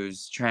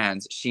 who's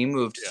trans, she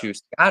moved yeah, to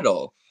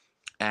Seattle.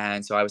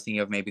 And so I was thinking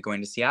of maybe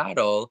going to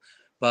Seattle.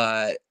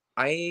 But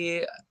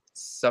I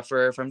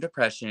suffer from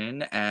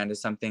depression, and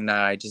it's something that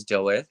I just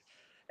deal with.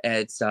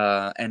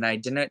 And I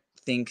didn't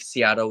think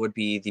Seattle would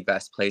be the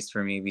best place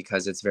for me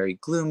because it's very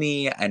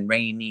gloomy and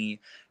rainy.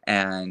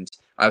 And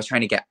I was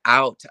trying to get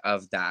out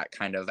of that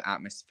kind of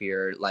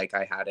atmosphere like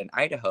I had in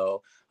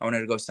Idaho. I wanted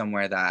to go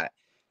somewhere that,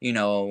 you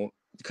know,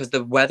 because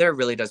the weather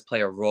really does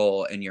play a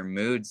role in your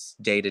moods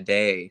day to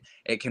day.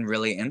 It can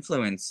really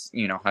influence,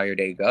 you know, how your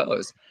day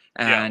goes.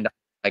 Yeah. And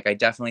like, I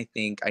definitely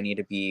think I need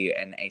to be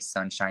in a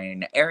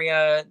sunshine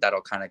area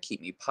that'll kind of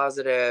keep me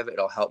positive.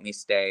 It'll help me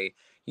stay,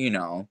 you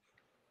know,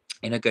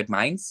 in a good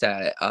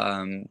mindset,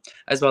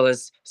 as well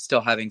as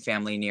still having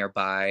family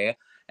nearby.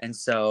 And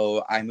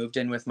so I moved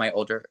in with my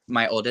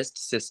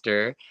oldest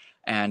sister,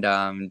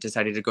 and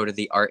decided to go to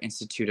the Art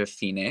Institute of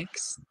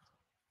Phoenix.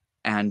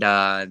 And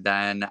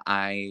then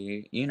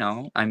I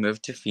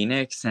moved to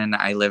Phoenix, and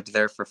I lived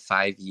there for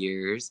 5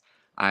 years.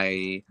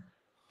 I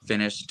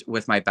finished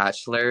with my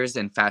bachelor's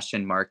in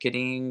fashion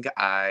marketing.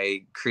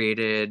 I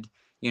created,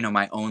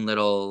 my own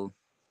little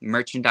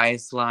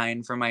merchandise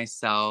line for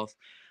myself.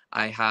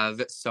 I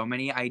have so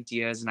many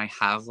ideas, and I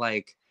have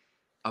like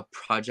a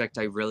project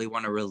I really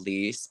want to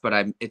release,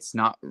 but it's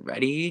not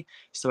ready,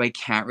 so I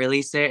can't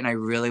release it, and I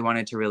really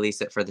wanted to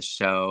release it for the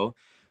show.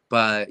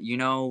 But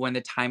when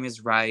the time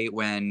is right,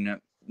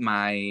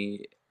 my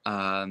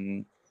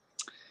um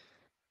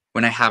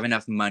when I have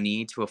enough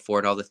money to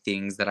afford all the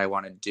things that I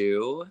want to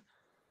do,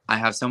 I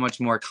have so much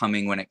more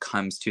coming when it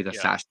comes to the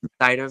Yeah. fashion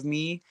side of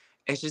me.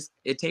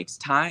 It takes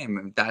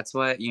time. That's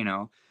what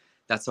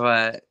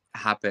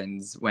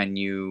happens when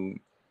you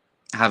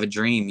have a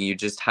dream. You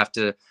just have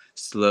to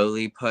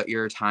slowly put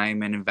your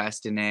time and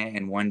invest in it,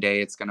 and one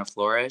day it's going to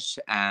flourish.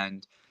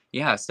 And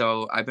yeah,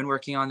 so I've been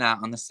working on that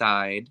on the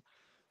side,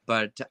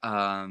 but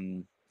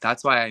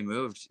that's why I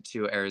moved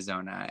to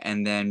Arizona.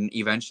 And then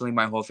eventually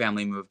my whole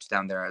family moved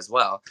down there as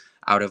well,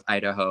 out of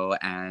Idaho.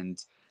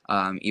 And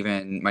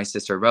even my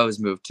sister Rose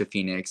moved to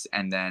Phoenix.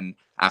 And then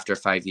after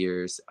 5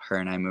 years, her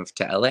and I moved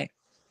to LA.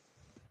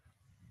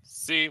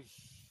 See,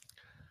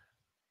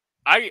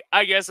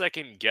 I guess I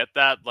can get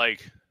that.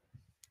 Like,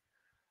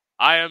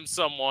 I am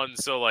someone,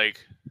 so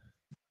like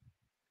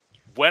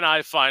when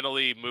I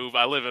finally move,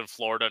 I live in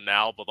Florida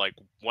now, but like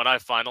when I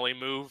finally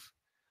move,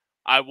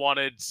 I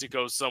wanted to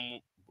go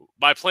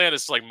my plan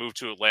is to like move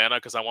to Atlanta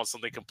because I want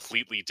something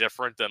completely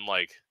different than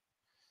like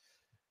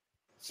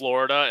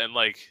Florida. And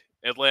like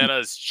Atlanta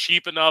is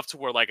cheap enough to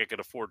where like I could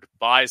afford to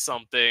buy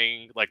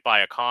something, like buy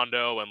a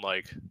condo, and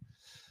like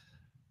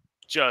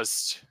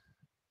just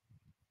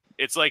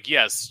it's like,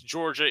 yes,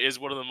 Georgia is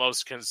one of the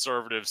most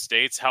conservative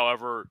states.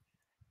 However,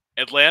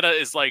 Atlanta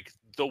is like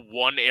the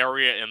one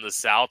area in the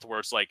South where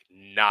it's like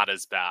not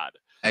as bad.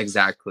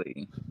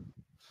 Exactly.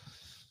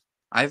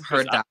 I've Because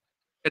heard that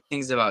good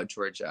things about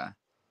Georgia.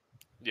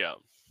 yeah,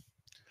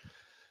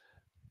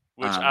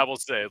 which Um, I will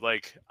say,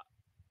 like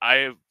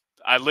I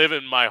I live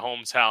in my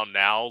hometown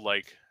now.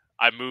 Like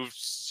I moved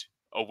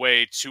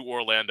away to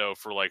Orlando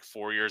for like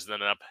 4 years, and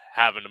then ended up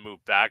having to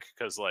move back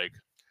because like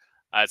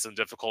I had some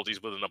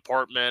difficulties with an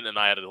apartment, and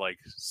I had to like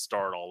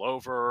start all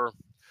over.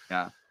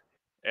 yeah.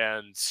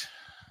 And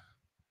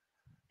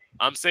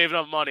I'm saving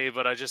up money,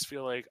 but I just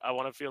feel like I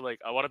want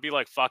to be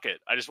like, fuck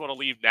it. I just want to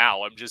leave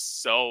now. I'm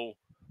just so.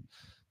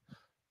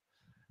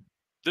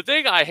 The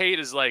thing I hate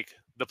is like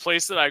the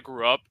place that I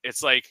grew up.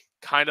 It's like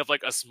kind of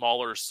like a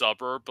smaller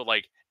suburb, but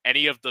like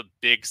any of the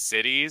big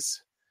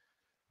cities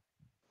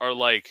are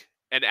like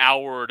an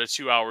hour to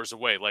 2 hours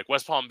away. Like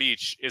West Palm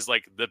Beach is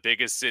like the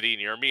biggest city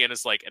near me, and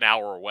it's like an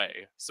hour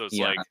away. So it's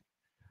Yeah. like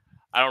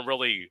I don't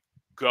really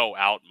go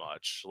out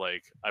much.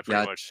 Like I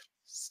pretty Yeah. much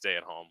stay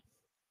at home.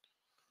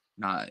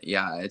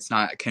 It's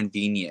not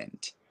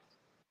convenient.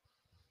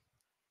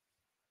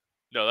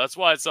 No, that's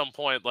why at some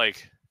point,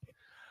 like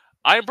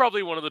I'm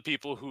probably one of the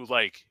people who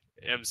like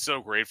am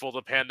so grateful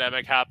the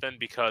pandemic happened,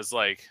 because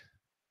like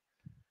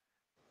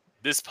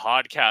this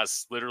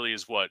podcast literally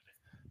is what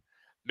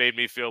made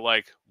me feel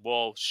like,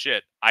 well,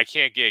 shit, I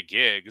can't get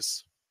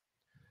gigs.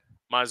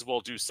 Might as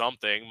well do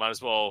something. Might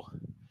as well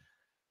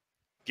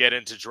get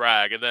into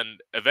drag. And then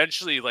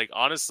eventually, like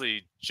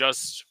honestly,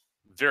 just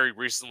very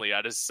recently,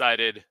 I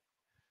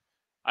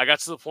got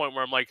to the point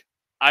where I'm like,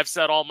 I've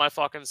said all my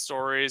fucking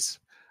stories.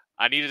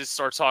 I needed to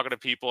start talking to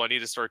people. I need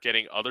to start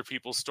getting other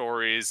people's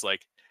stories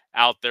like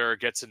out there,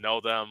 get to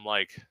know them.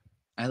 Like,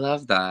 I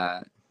love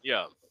that.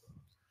 yeah.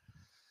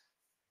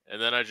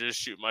 And then I just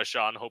shoot my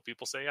shot and hope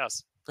people say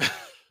yes.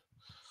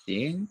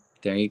 See?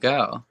 There you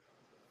go.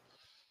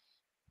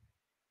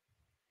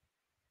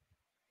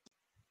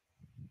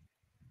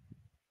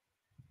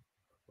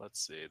 Let's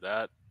see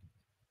that.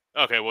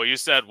 Okay, well, you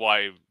said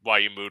why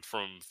you moved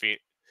from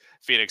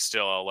Phoenix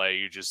to LA.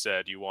 You just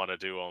said you want to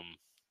do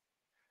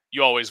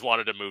you always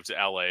wanted to move to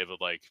LA,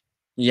 but like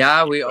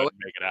Yeah, you we always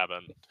couldn't make it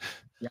happen.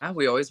 yeah,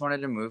 we always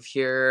wanted to move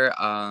here.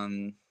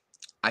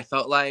 I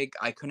felt like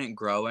I couldn't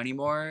grow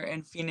anymore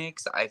in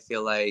Phoenix. I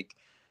feel like,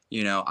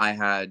 I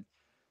had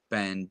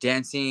been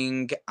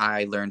dancing,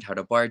 I learned how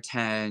to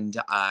bartend,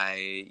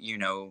 I,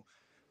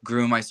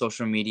 grew my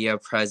social media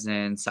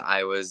presence.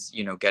 I was,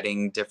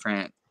 getting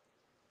different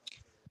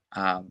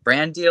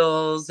brand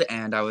deals,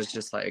 and I was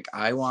just like,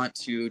 I want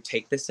to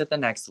take this to the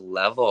next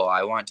level.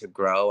 I want to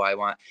grow. I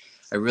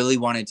really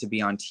wanted to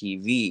be on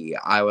TV.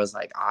 I was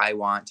like, I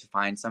want to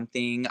find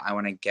something. I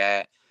want to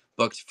get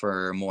booked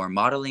for more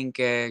modeling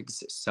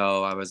gigs.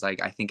 So I was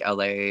like, I think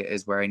LA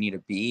is where I need to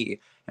be.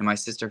 And my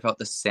sister felt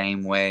the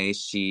same way.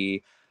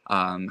 She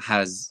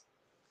has,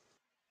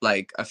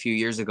 like, a few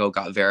years ago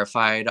got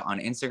verified on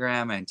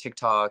Instagram and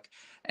TikTok,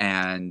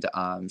 and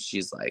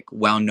she's like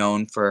well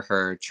known for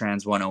her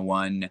Trans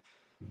 101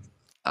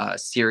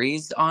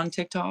 series on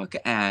TikTok,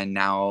 and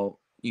now,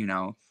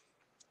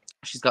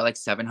 she's got like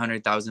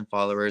 700,000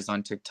 followers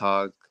on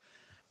TikTok.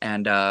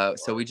 And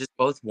so we just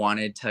both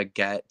wanted to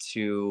get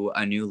to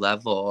a new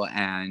level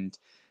and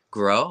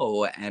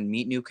grow and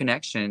meet new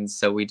connections.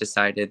 So we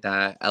decided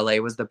that LA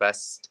was the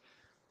best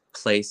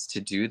place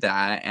to do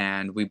that.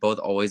 And we both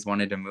always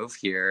wanted to move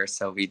here.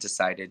 So we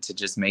decided to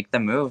just make the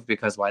move,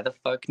 because why the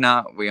fuck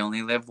not? We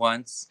only live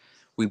once.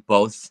 We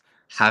both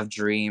have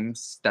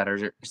dreams that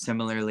are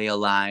similarly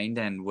aligned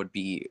and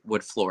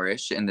would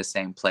flourish in the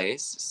same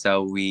place.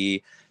 So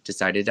we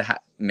decided to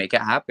make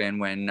it happen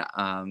when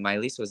my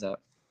lease was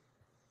up.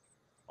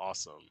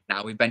 Awesome.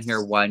 Now we've been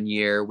here 1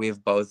 year.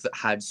 We've both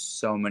had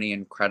so many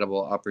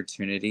incredible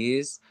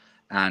opportunities,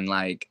 and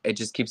like it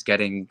just keeps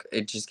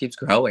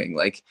growing.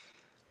 Like,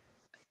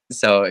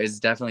 so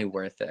it's definitely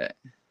worth it.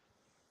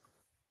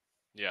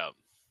 Yeah.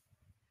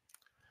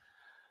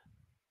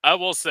 I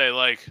will say,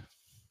 like,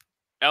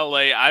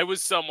 LA, I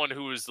was someone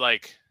who was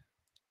like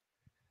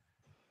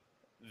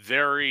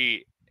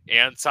very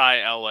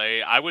anti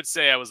LA. I would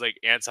say I was like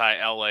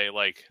anti LA,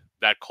 like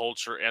that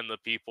culture and the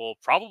people,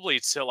 probably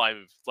till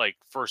I like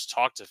first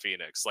talked to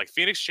Phoenix. Like,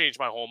 Phoenix changed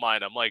my whole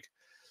mind. I'm like,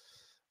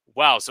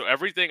 wow, so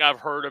everything I've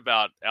heard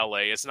about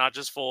LA, it's not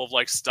just full of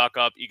like stuck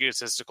up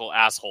egotistical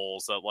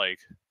assholes that like.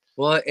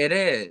 Well, it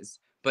is,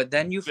 but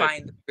then you That,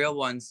 find the real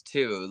ones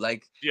too.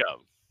 Like, yeah.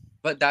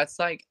 but that's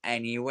like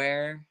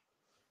anywhere.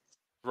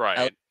 LA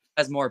Right.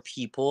 has more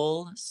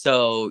people,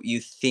 so you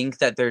think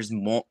that there's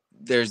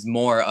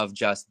more of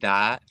just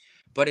that,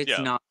 but it's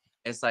Yeah. not.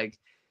 It's like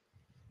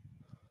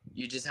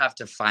you just have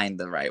to find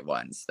the right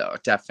ones, though.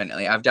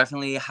 Definitely, I've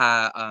definitely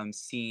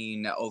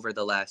seen over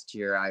the last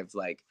year, I've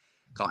like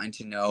gotten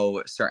to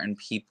know certain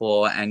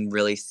people and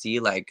really see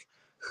like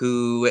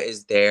who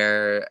is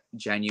there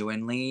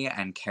genuinely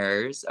and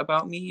cares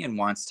about me and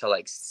wants to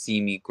like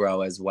see me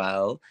grow as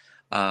well.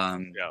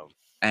 Yeah.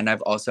 And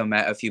I've also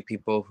met a few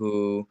people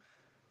who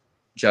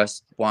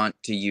just want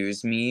to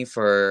use me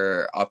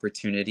for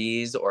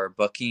opportunities or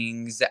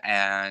bookings,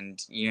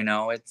 and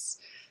it's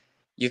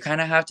you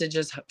kind of have to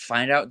just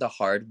find out the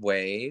hard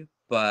way.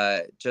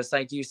 But just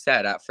like you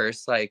said at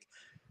first, like,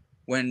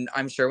 when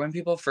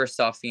people first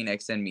saw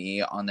Phoenix and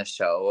me on the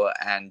show,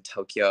 and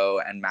Tokyo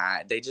and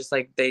Matt, they just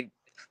like they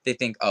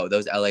think, oh,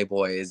 those LA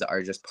boys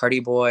are just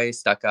party boys,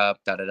 stuck up,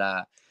 da da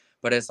da.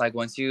 But it's like,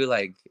 once you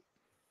like,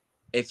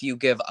 if you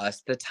give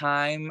us the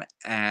time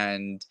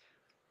and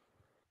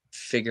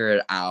figure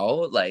it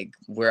out, like,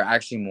 we're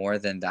actually more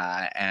than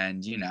that.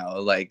 And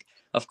like,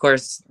 of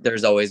course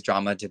there's always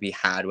drama to be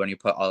had when you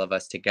put all of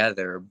us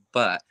together,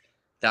 but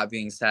that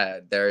being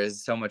said, there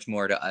is so much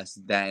more to us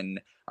than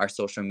our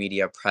social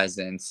media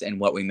presence and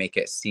what we make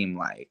it seem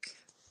like.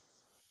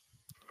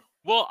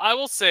 Well, I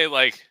will say,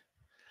 like,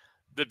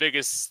 the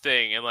biggest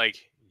thing, and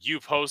like you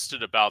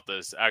posted about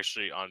this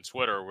actually on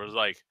Twitter, was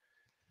like,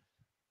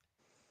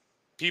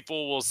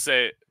 people will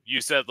say,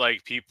 you said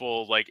like,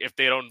 people like, if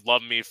they don't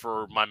love me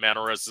for my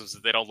mannerisms,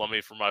 if they don't love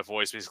me for my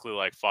voice, basically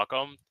like fuck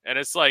them. And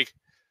it's like,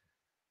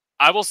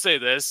 I will say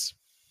this,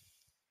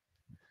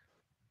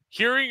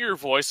 hearing your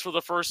voice for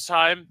the first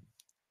time,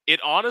 it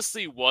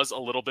honestly was a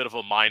little bit of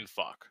a mind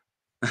fuck.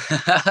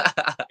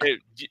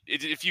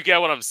 If you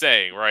get what I'm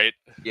saying, right?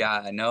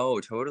 Yeah,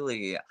 no,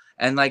 totally.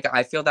 And like,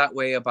 I feel that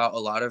way about a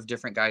lot of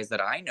different guys that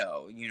I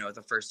know.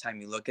 The first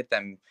time you look at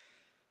them,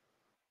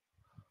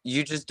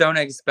 you just don't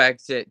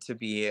expect it to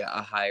be a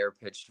higher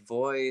pitched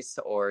voice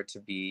or to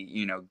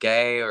be,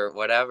 gay or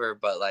whatever.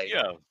 But like,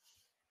 Yeah.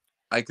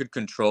 I could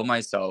control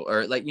myself,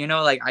 or like,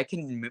 like, I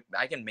can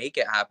make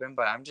it happen,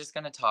 but I'm just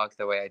gonna talk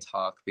the way I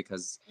talk,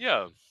 because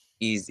Yeah.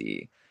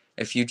 easy.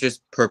 If you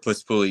just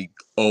purposefully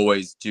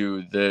always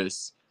do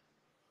this,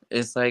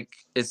 it's like,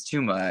 it's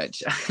too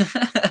much.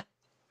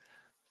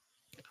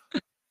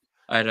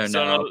 I don't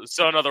know.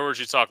 So in other words,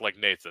 you talk like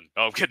Nathan.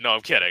 Oh, I'm kidding. No,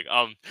 I'm kidding.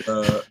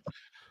 Uh,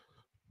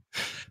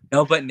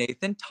 no, but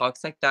Nathan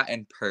talks like that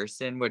in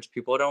person, which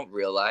people don't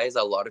realize.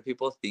 A lot of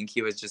people think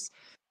he was just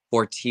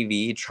for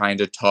TV trying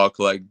to talk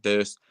like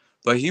this,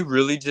 but he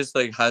really just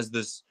like has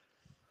this.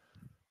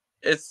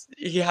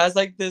 He has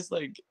like this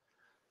like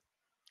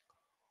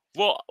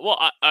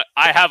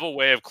I have a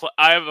way of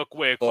I have a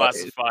way of voice.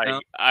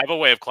 classifying. I have a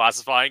way of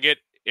classifying it.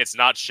 It's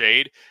not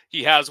shade.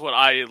 He has what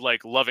I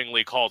like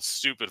lovingly called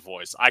stupid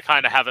voice. I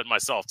kind of have it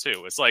myself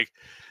too. It's like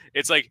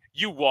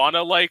you want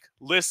to like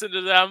listen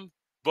to them,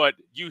 but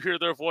you hear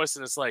their voice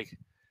and it's like,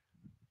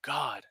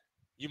 God,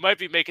 you might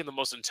be making the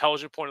most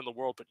intelligent point in the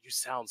world, but you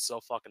sound so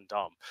fucking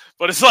dumb.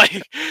 But it's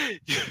like,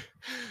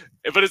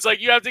 but it's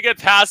like you have to get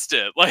past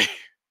it. Like,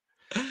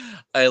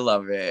 I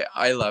love it.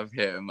 I love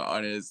him,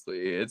 honestly.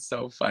 It's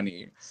so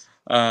funny.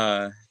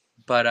 But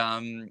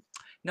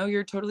no,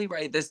 you're totally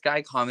right. This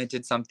guy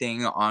commented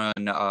something on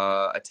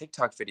a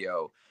TikTok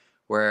video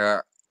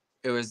where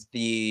it was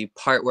the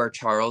part where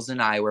Charles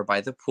and I were by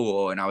the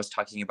pool and I was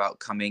talking about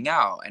coming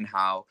out and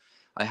how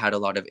I had a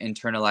lot of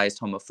internalized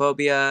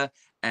homophobia.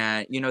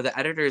 And the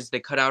editors, they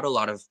cut out a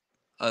lot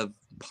of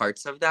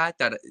parts of that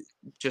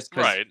just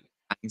because right?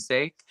 time's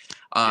sake.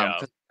 Yeah,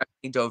 Because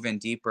I dove in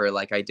deeper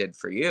like I did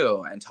for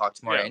you and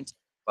talked more yeah, into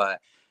it, but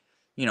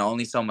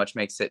only so much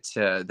makes it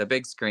to the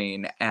big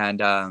screen.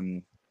 And I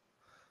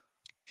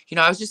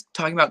was just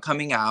talking about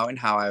coming out and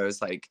how I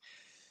was like,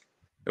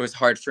 it was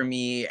hard for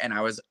me and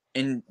I was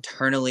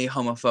internally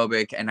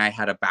homophobic and I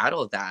had to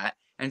battle that.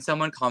 And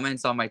someone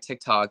comments on my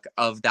TikTok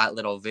of that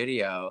little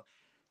video,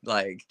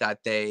 like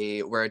that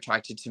they were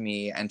attracted to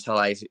me until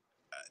I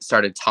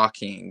started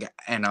talking.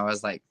 And I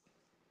was like,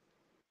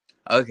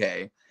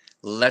 okay,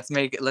 let's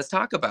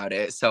talk about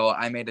it. So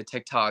I made a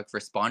TikTok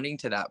responding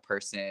to that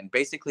person,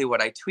 basically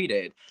what I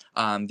tweeted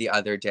the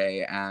other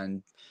day,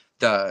 and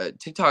the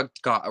TikTok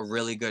got a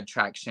really good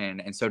traction,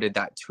 and so did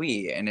that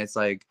tweet. And it's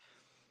like,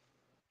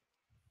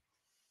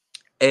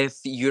 if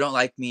you don't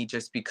like me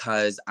just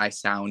because I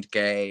sound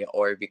gay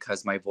or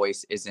because my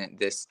voice isn't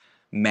this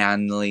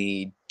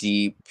manly,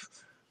 deep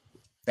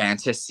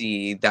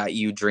fantasy that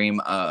you dream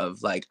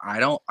of, like, I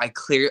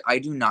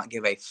do not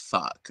give a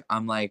fuck.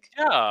 I'm like,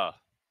 yeah,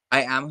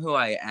 I am who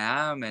I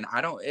am, and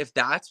I don't if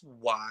that's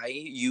why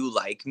you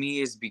like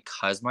me is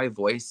because my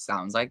voice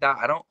sounds like that,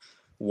 I don't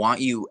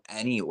want you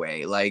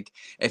anyway. Like,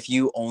 if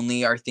you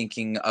only are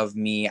thinking of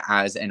me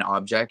as an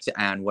object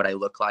and what I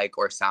look like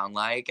or sound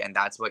like, and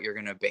that's what you're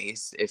gonna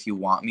base if you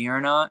want me or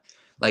not,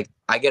 like,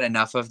 I get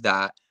enough of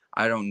that.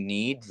 I don't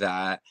need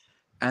that.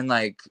 And,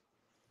 like,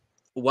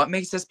 what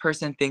makes this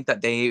person think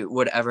that they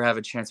would ever have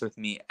a chance with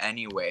me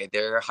anyway?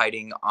 They're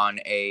hiding on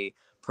a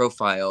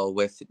profile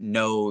with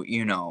no,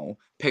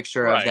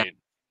 picture of that right,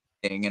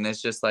 thing. And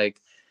it's just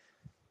like,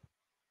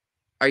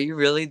 are you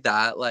really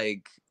that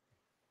like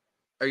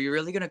are you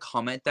really gonna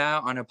comment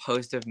that on a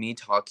post of me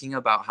talking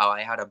about how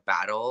I had to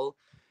battle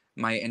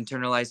my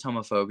internalized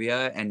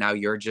homophobia and now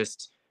you're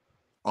just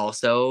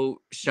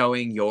also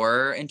showing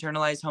your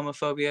internalized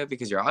homophobia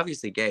because you're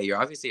obviously gay,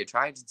 you're obviously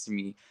attracted to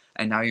me,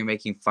 and now you're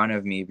making fun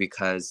of me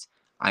because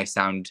I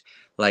sound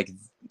like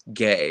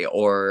gay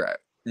or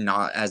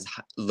not as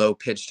low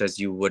pitched as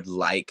you would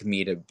like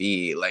me to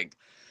be. Like,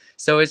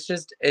 so it's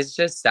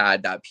just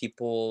sad that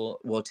people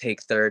will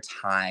take their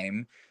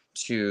time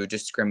to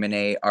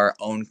discriminate our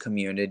own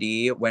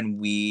community when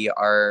we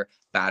are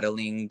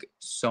battling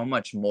so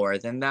much more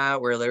than that.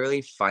 We're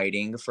literally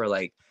fighting for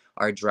like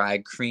our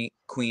drag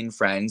queen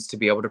friends to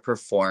be able to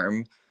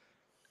perform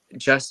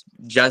just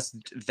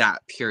that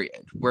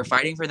period. We're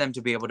fighting for them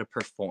to be able to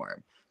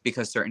perform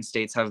because certain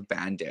states have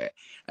banned it.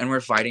 And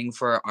we're fighting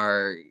for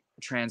our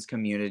trans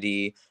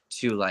community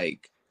to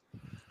like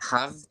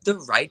have the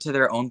right to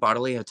their own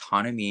bodily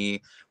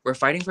autonomy. We're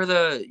fighting for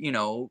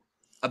the,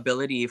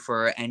 ability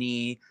for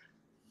any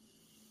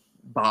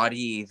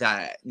body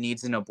that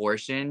needs an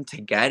abortion to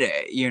get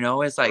it.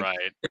 It's like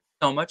right, there's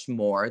so much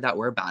more that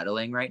we're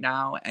battling right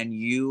now, and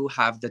you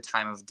have the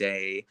time of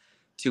day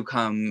to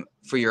come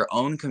for your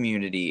own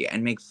community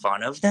and make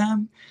fun of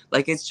them.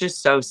 Like, it's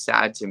just so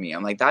sad to me.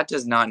 I'm like, that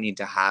does not need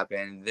to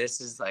happen. This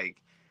is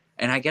like,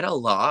 and I get a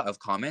lot of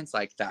comments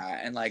like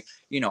that, and like,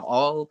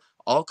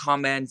 all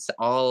comments,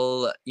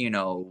 all,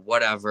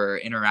 whatever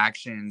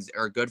interactions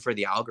are good for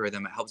the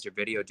algorithm. It helps your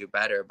video do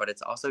better, but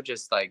it's also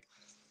just like,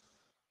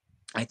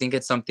 I think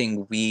it's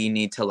something we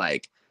need to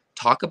like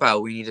talk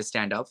about. We need to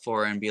stand up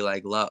for and be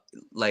like,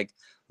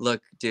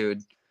 look,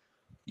 dude,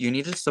 you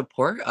need to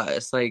support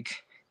us.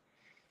 Like,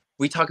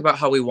 we talk about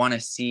how we want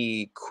to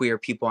see queer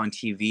people on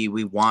TV.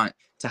 We want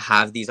to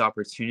have these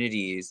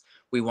opportunities.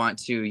 We want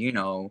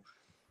to,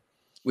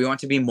 we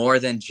want to be more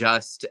than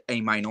just a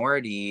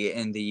minority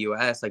in the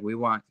US. Like, we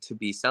want to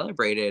be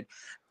celebrated.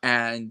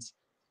 And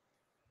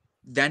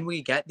then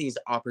we get these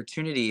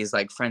opportunities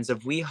like Friends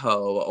of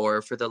WeHo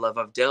or For the Love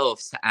of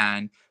DILFs,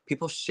 and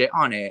people shit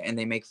on it and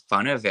they make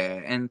fun of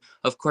it. And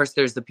of course,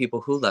 there's the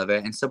people who love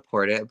it and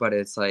support it, but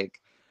it's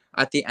like,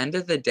 at the end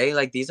of the day,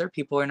 like, these are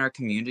people in our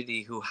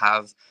community who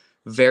have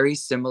very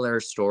similar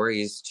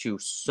stories to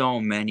so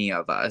many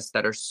of us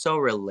that are so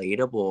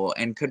relatable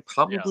and could yeah,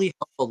 probably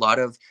help a lot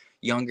of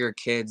younger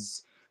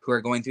kids who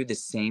are going through the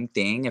same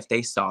thing. If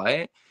they saw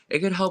it, it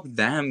could help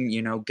them,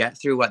 get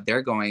through what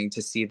they're going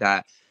to see,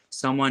 that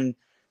someone,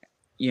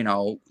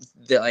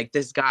 like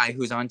this guy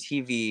who's on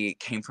TV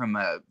came from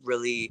a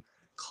really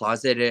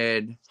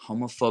closeted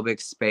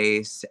homophobic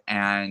space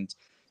and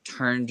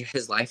turned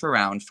his life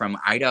around from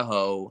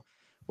Idaho,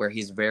 where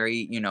he's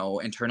very,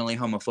 internally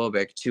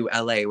homophobic, to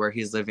LA, where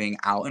he's living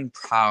out and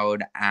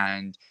proud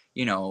and,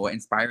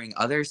 inspiring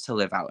others to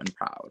live out and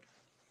proud.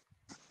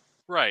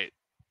 right.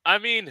 I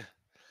mean,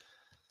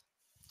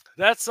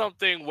 that's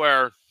something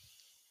where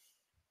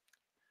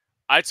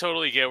I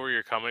totally get where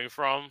you're coming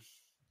from.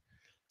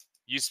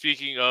 You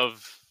speaking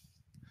of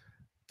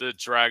the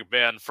drag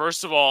ban,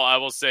 first of all, I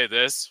will say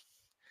this.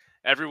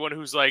 Everyone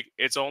who's like,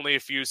 it's only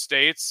a few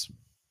states,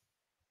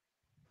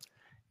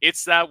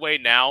 it's that way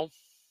now.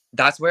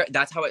 That's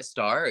how it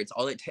starts.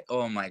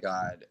 Oh my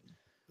god.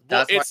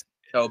 Well, That's why it's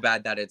so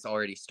bad that it's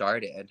already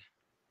started.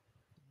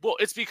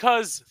 it's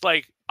because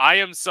like I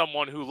am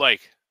someone who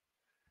like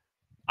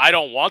I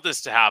don't want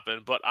this to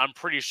happen, but I'm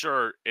pretty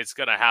sure it's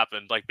gonna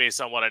happen. Like based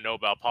on what I know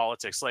about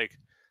politics, like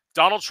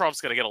Donald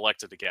Trump's gonna get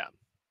elected again.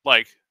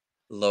 Like,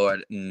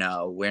 Lord,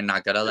 no, we're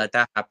not gonna let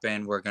that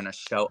happen. We're gonna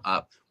show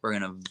up. We're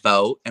gonna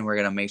vote, and we're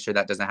gonna make sure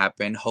that doesn't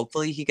happen.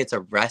 Hopefully, he gets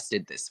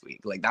arrested this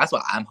week. Like that's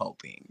what I'm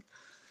hoping.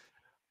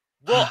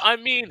 well, I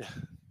mean,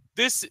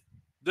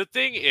 the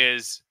thing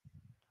is,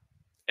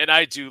 and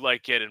I do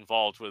like get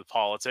involved with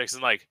politics,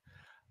 and like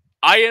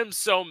I am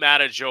so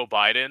mad at Joe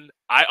Biden.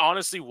 I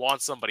honestly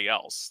want somebody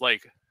else.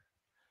 Like,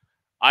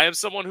 I am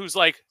someone who's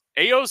like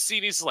AOC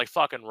needs to like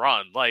fucking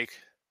run. Like,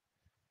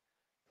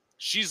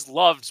 she's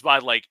loved by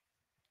like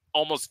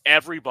almost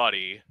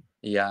everybody.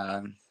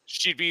 Yeah,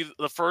 She'd be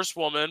the first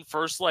woman,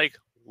 first like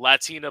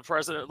Latina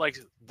president. Like,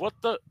 what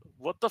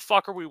the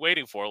fuck are we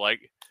waiting for?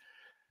 Like,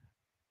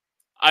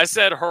 I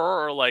said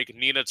her or like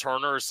Nina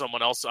Turner or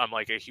someone else I'm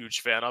like a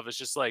huge fan of. It's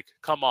just like,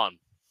 come on.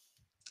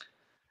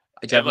 I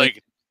And definitely,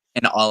 like,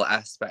 in all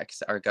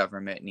aspects, our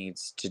government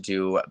needs to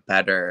do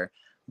better.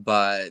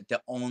 But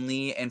the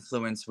only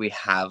influence we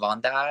have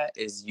on that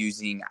is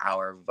using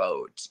our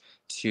vote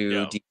to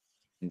yeah,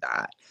 determine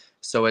that.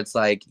 So it's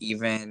like,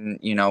 even,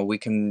 we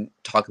can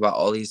talk about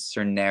all these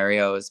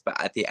scenarios, but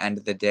at the end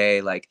of the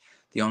day, like,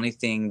 the only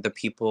thing the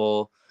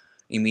people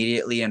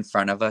immediately in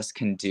front of us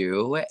can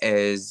do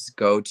is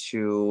go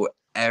to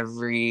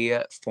every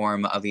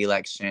form of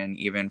election,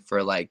 even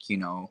for like,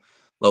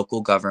 local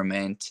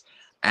government,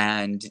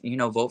 and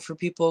vote for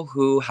people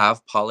who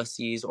have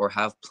policies or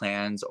have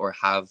plans or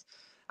have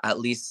at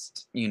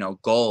least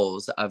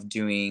goals of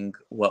doing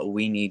what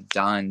we need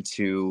done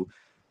to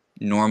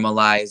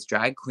normalize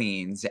drag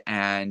queens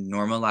and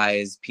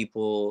normalize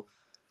people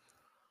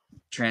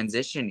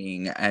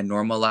transitioning and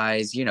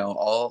normalize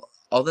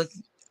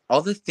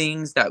all the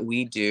things that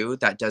we do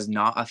that does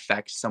not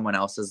affect someone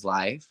else's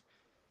life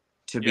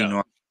to be yeah,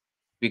 normal,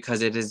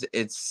 because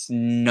it's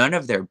none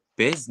of their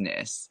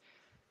business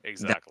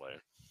exactly.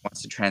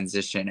 wants to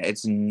transition.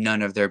 It's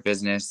none of their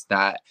business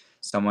that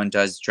someone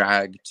does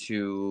drag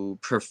to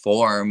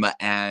perform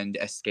and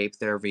escape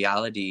their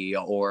reality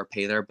or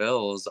pay their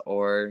bills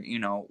or,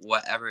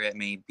 whatever it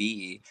may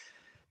be.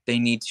 They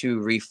need to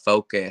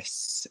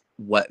refocus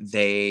what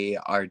they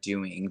are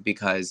doing,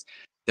 because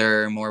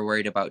they're more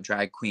worried about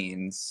drag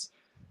queens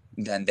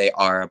than they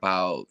are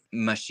about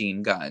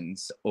machine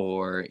guns,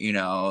 or,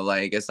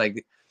 like, it's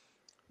like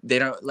they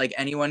don't, like,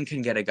 anyone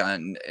can get a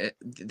gun.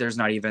 There's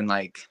not even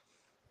like,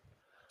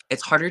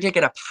 it's harder to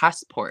get a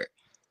passport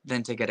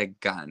than to get a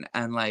gun.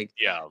 And like,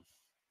 Yeah,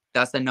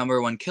 that's the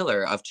number one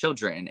killer of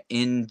children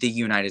in the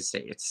United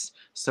States.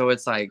 So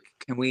it's like,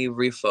 can we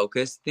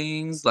refocus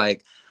things?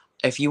 Like,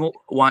 if you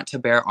want to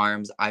bear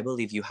arms, I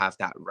believe you have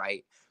that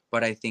right.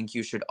 But I think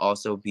you should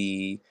also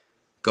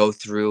go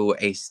through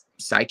a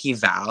psyche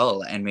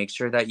val and make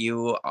sure that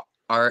you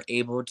are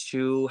able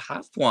to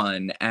have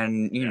one,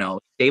 and yeah,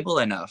 stable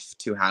enough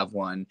to have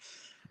one,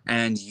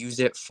 and use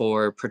it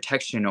for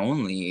protection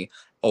only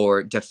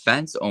or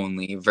defense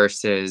only,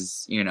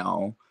 versus,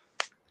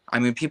 I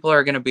mean, people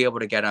are going to be able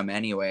to get them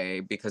anyway,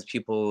 because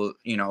people,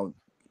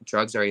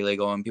 drugs are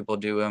illegal and people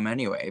do them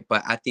anyway.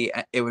 But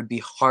it would be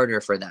harder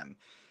for them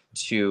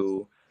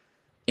to,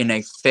 in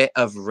a fit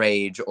of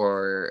rage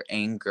or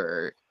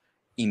anger,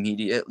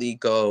 immediately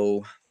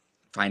go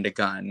find a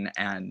gun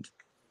and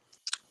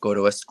go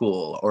to a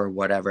school or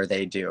whatever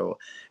they do.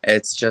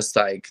 It's just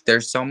like,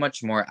 there's so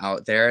much more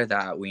out there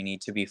that we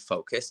need to be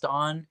focused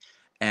on.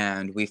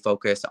 And we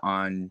focus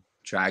on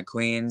drag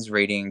queens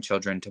reading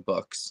children to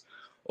books,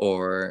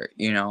 or,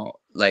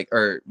 like,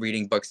 or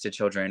reading books to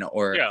children,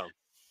 yeah.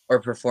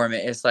 or performing.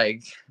 It's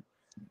like,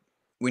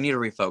 we need to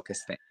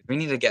refocus things. We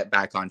need to get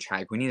back on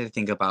track. We need to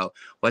think about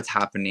what's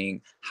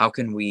happening. How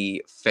can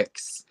we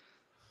fix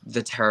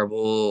the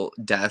terrible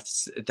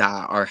deaths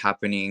that are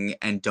happening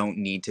and don't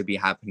need to be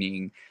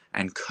happening,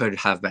 and could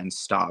have been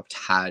stopped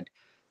had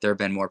there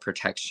been more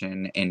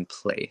protection in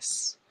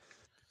place.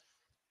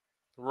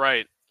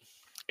 Right.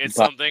 But It's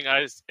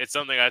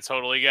something I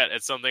totally get.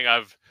 It's something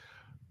I've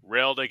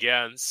railed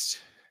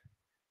against.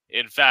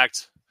 In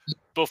fact,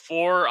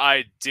 before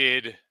I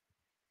did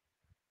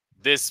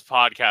this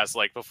podcast,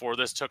 like before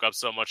this took up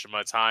so much of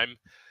my time,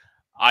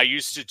 I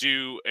used to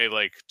do a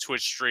like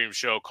Twitch stream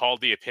show called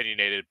The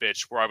Opinionated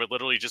Bitch, where I would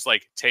literally just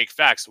like take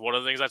facts. One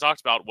of the things I talked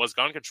about was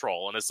gun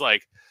control, and it's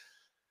like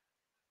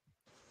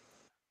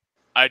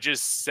I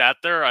just sat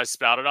there, I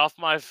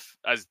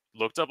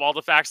looked up all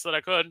the facts that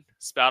I could,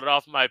 spouted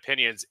off my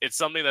opinions. It's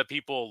something that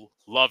people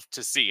love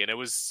to see, and it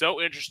was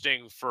so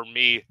interesting for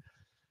me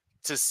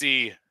to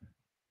see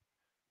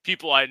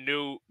people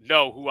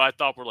know who I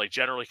thought were like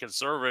generally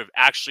conservative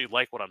actually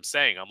like what I'm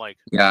saying. I'm like,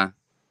 yeah,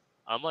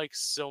 I'm like,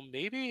 so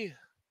maybe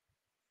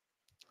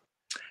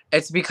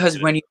It's is because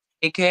it? when you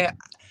take it,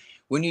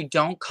 when you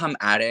don't come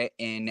at it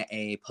in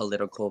a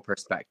political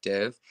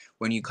perspective,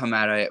 when you come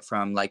at it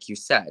from, like you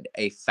said,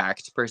 a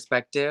fact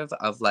perspective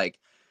of like,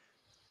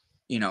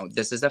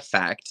 this is a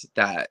fact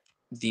that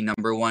the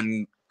number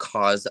one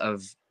cause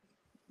of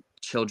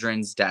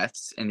children's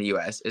deaths in the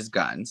US is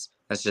guns.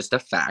 That's just a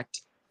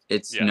fact.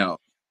 It's Yeah, no,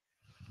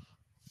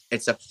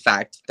 it's a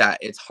fact that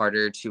it's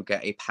harder to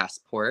get a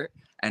passport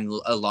and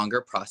a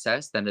longer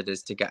process than it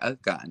is to get a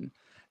gun.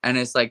 And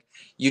it's like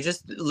you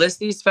just list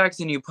these facts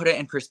and you put it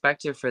in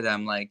perspective for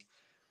them. Like,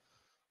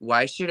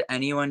 why should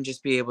anyone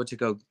just be able to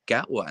go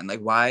get one? Like,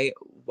 why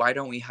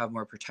don't we have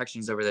more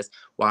protections over this?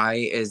 Why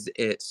is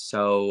it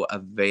so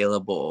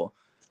available?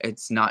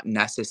 It's not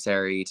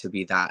necessary to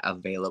be that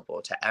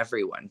available to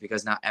everyone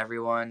because not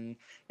everyone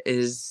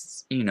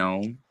is,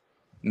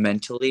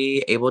 mentally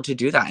able to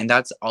do that. And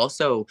that's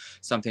also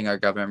something our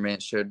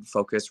government should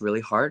focus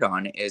really hard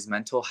on is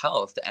mental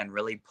health and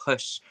really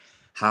push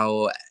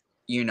how,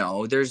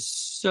 there's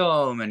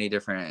so many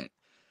different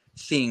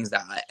things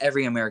that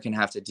every American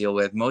have to deal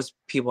with. Most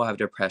people have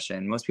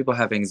depression, most people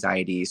have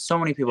anxiety, so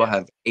many people yeah,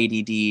 have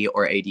ADD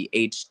or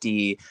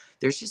ADHD.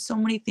 There's just so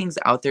many things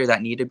out there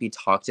that need to be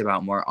talked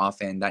about more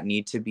often, that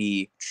need to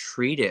be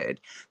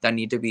treated, that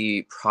need to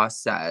be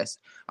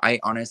processed. I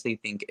honestly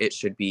think it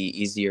should be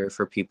easier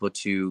for people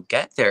to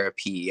get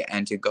therapy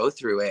and to go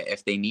through it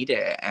if they need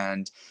it,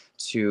 and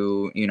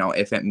to,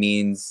 if it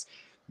means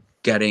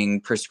getting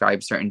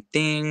prescribed certain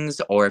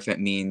things, or if it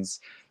means,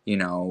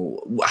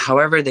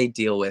 however they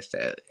deal with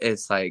it.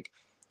 It's like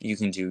you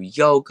can do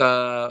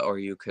yoga, or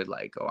you could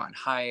like go on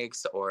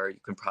hikes, or you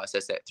can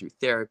process it through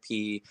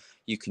therapy.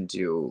 You can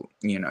do,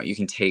 you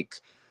can take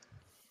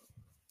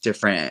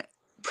different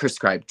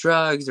prescribed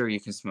drugs, or you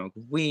can smoke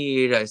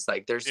weed. It's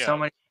like there's so yeah,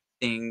 many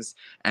things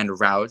and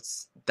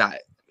routes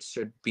that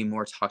should be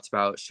more talked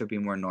about, should be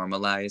more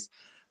normalized,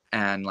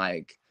 and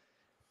like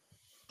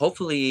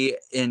hopefully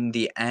in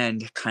the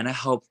end kind of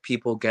help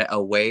people get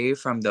away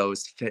from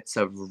those fits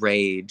of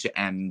rage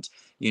and,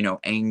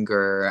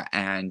 anger.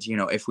 And,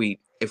 if we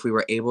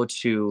were able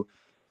to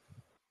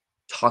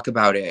talk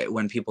about it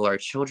when people are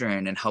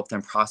children and help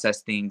them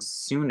process things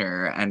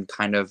sooner and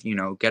kind of,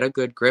 get a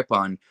good grip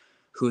on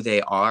who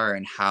they are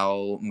and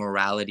how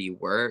morality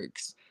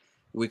works,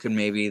 we could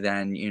maybe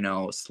then,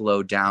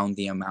 slow down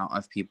the amount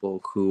of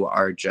people who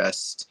are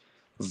just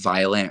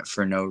violent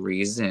for no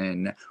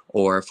reason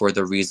or for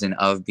the reason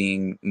of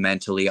being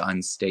mentally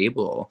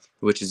unstable,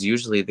 which is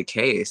usually the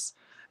case.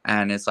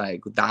 And it's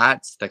like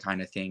that's the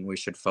kind of thing we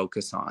should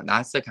focus on.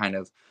 That's the kind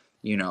of,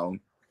 you know,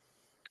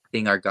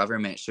 thing our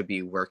government should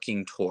be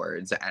working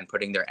towards and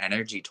putting their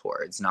energy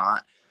towards,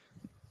 not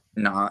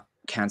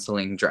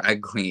canceling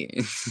drag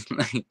queens.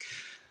 Like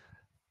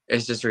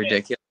it's just yeah,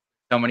 ridiculous.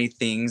 So many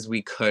things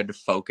we could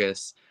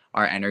focus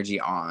our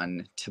energy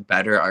on to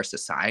better our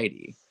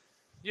society.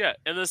 yeah.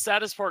 And the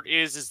saddest part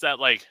is that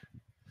like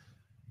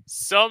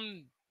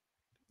some,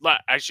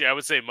 actually, I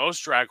would say most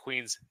drag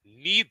queens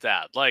need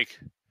that. Like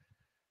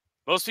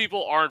most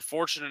people aren't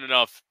fortunate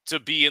enough to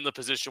be in the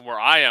position where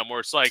I am,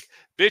 where it's like,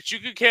 bitch, you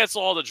can cancel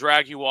all the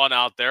drag you want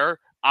out there.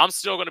 I'm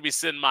still going to be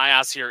sitting my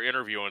ass here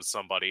interviewing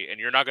somebody, and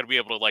you're not going to be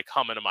able to like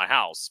come into my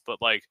house.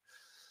 But like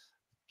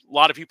a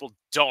lot of people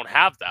don't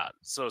have that,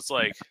 so it's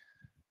like,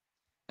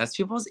 That's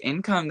people's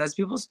income, that's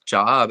people's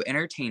job. yeah,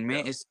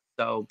 Entertainment is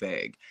so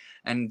big.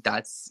 And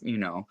that's,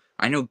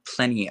 I know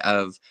plenty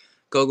of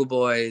go-go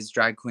boys,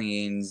 drag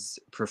queens,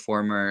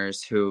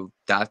 performers who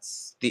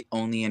that's the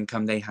only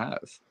income they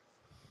have.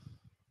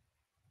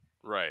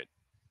 right.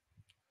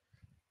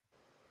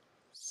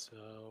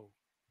 So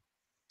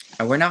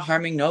And we're not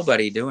harming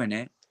nobody doing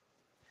it.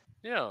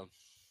 yeah,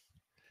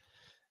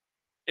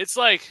 it's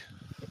like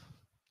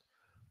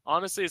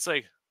honestly, it's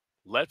like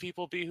let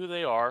people be who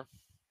they are.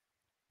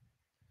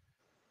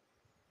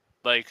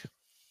 Like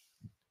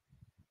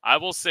I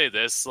will say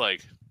this,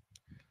 like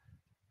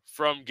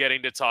from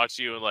getting to talk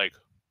to you and like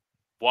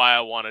why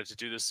I wanted to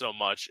do this so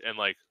much and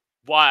like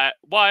why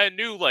I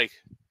knew like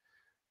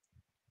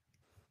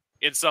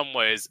in some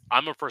ways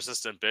I'm a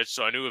persistent bitch,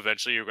 so I knew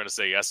eventually you were going to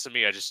say yes to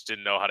me. I just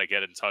didn't know how to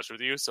get in touch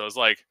with you. So it's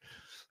like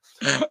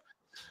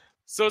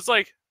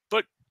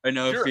but I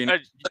know you're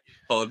Phoenix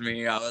told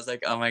me, I was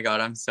like, oh my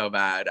God, I'm so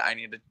bad. I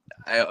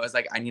was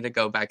like, I need to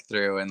go back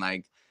through and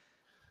like,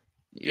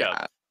 yeah.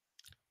 yeah.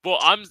 Well,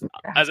 I'm It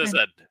as I happened.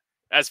 said,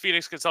 as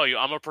Phoenix can tell you,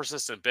 I'm a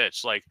persistent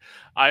bitch. Like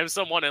I am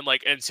someone and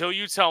like until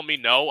you tell me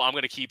no, I'm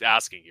going to keep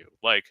asking you.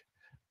 Like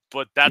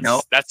but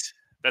No, that's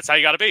how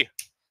you got to be.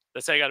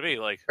 That's how you got to be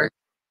like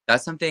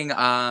that's something,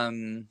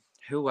 I'm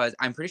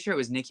pretty sure it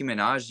was Nicki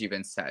Minaj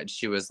even said.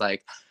 She was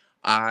like,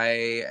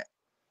 I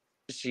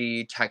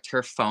she checked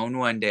her phone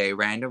one day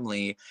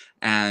randomly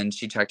and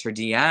she checked her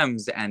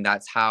DMs, and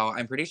that's how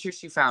I'm pretty sure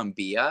she found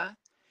Bia.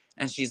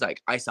 And she's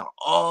like, I saw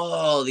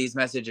all these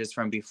messages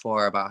from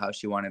before about how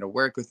she wanted to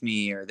work with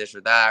me or this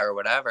or that or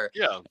whatever.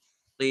 yeah.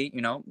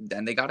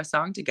 Then they got a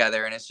song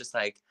together, and it's just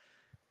like,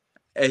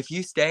 if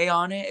you stay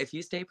on it, if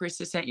you stay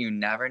persistent, you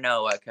never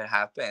know what could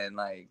happen.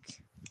 Like,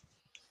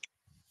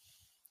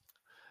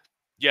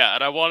 Yeah,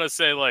 and I want to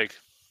say like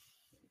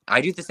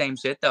I do the same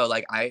shit though.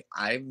 Like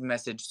I've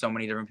messaged so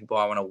many different people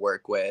I want to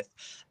work with,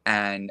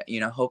 and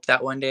hope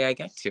that one day I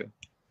get to.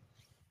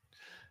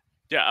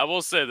 yeah, I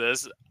will say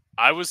this.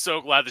 I was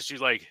so glad that you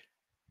like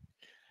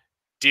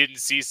didn't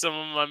see some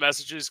of my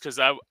messages because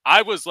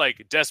I was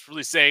like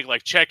desperately saying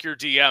like check your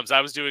DMs.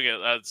 I was doing it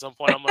at some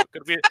point. I'm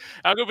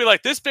gonna be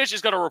like this bitch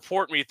is gonna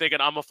report me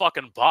thinking I'm a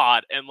fucking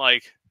bot and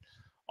like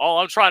all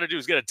I'm trying to do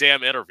is get a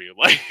damn interview.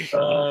 Like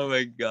Oh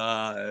my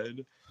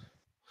god.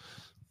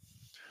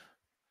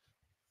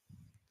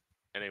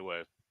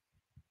 anyway.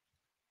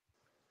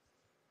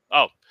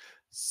 Oh,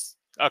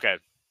 okay.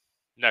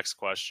 Next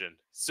question.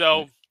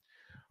 So,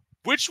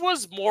 which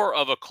was more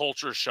of a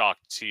culture shock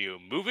to you,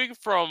 moving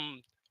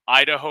from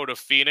Idaho to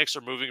Phoenix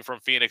or moving from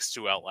Phoenix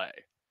to LA?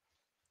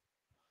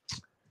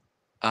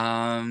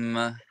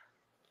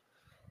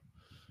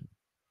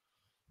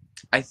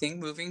 I think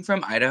moving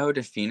from Idaho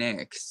to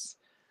Phoenix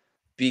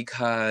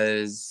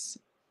because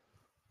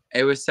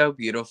it was so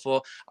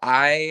beautiful.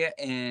 I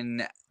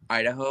in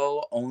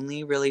Idaho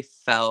only really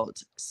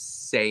felt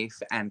safe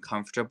and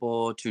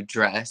comfortable to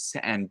dress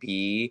and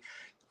be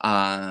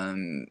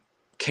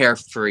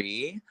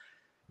carefree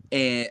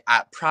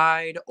at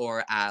Pride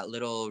or at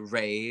little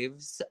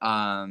raves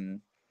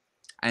and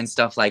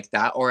stuff like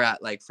that, or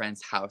at like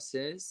friends'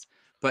 houses,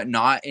 but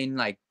not in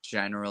like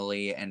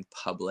generally in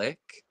public.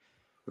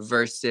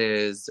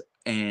 Versus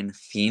in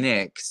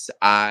Phoenix,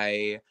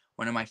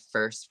 one of my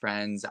first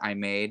friends I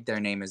made, their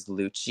name is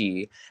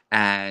Lucci,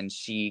 and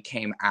she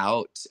came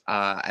out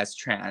as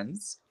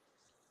trans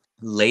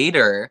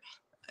later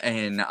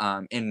in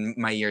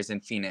my years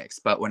in Phoenix.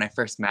 But when I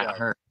first met Yeah.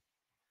 her,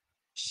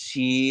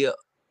 she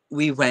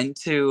we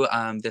went to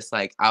this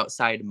like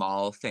outside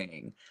mall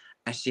thing,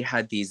 and she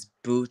had these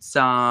boots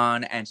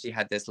on, and she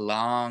had this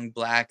long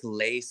black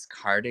lace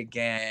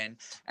cardigan,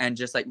 and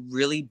just like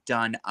really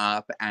done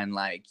up and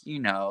like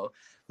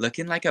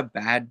looking like a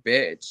bad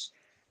bitch.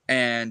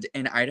 And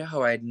in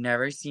Idaho I'd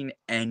never seen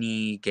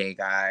any gay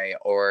guy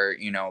or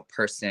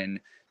person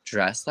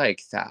dressed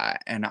like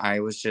that, and I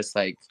was just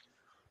like,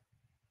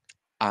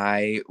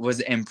 I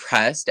was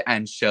impressed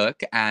and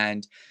shook,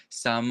 and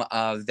some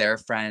of their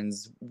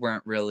friends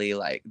weren't really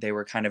like, they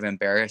were kind of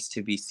embarrassed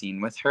to be seen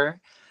with her.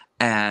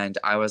 And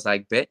I was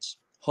like, bitch,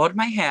 hold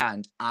my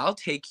hand. I'll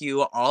take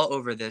you all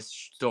over this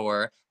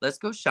store. Let's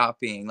go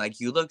shopping. Like,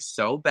 you look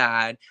so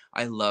bad.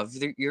 I love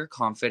your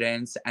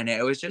confidence. And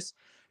it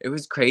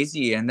was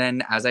crazy. And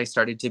then as I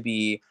started to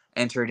be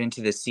entered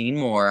into the scene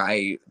more,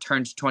 I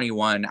turned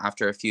 21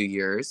 after a few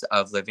years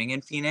of living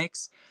in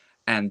Phoenix.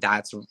 And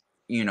that's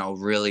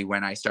really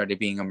when I started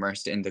being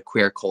immersed in the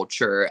queer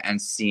culture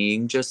and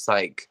seeing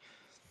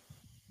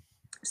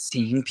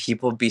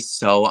people be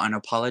so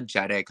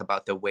unapologetic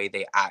about the way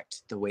they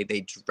act, the way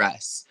they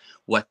dress,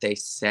 what they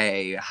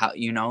say, how,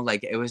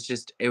 like it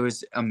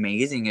was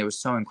amazing. It was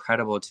so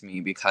incredible to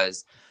me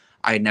because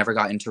I had never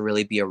gotten to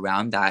really be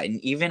around that. And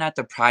even at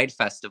the Pride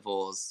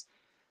festivals,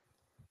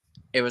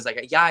 it was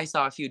like, yeah, I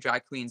saw a few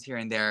drag queens here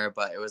and there,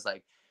 but it was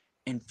like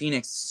in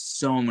Phoenix,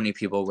 so many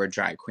people were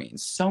drag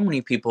queens. So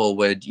many people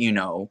would,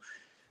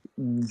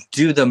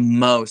 do the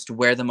most,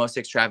 wear the most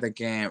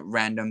extravagant,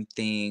 random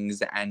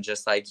things, and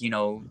just like,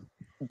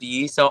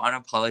 be so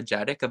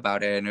unapologetic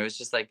about it. And it was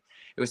just like,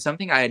 it was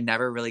something I had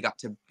never really got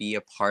to be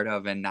a part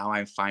of. And now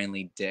I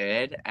finally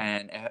did.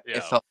 And it Yeah.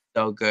 felt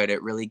so good.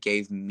 It really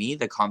gave me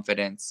the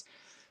confidence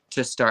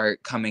to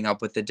start coming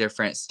up with the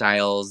different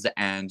styles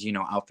and,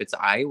 outfits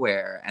I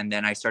wear. And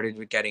then I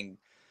started getting,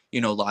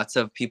 lots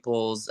of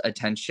people's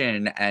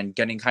attention and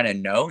getting kind of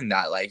known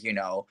that, like,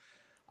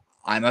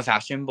 I'm a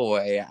fashion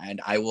boy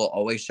and I will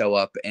always show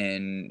up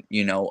in,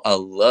 a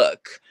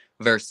look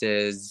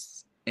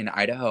versus in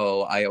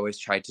Idaho, I always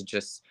tried to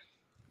just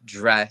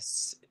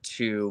dress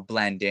to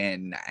blend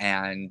in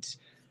and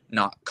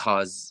not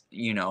cause,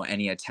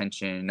 any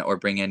attention or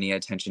bring any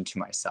attention to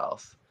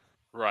myself.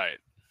 Right.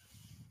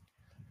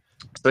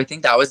 So I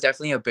think that was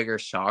definitely a bigger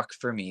shock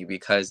for me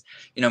because,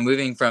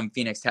 moving from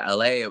Phoenix to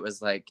LA, it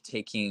was like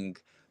taking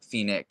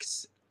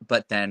Phoenix,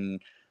 but then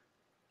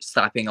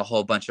slapping a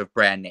whole bunch of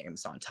brand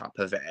names on top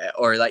of it,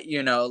 or like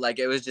like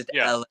it was just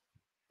Yeah.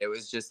 it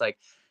was just like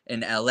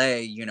in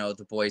LA,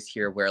 the boys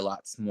here wear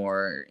lots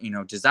more,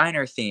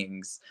 designer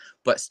things,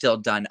 but still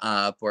done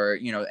up, or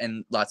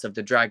and lots of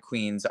the drag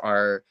queens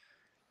are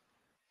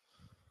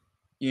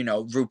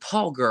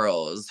RuPaul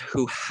girls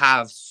who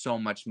have so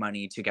much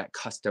money to get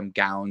custom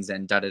gowns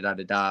and da da da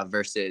da da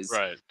versus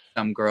Right.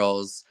 some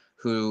girls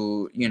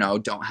who,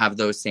 don't have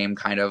those same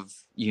kind of,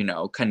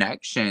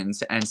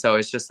 connections. And so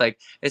it's just like,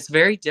 it's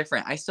very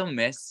different. I still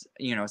miss,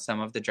 some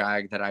of the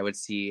drag that I would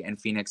see in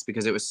Phoenix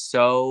because it was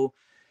so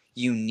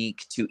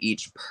unique to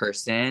each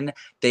person.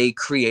 They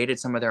created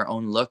some of their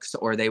own looks,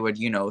 or they would,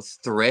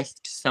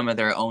 thrift some of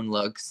their own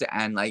looks.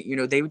 And like,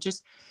 they would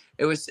just,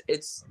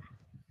 it's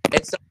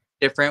so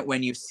different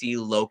when you see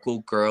local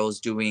girls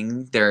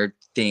doing their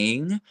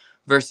thing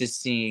versus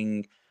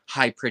seeing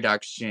high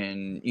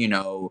production,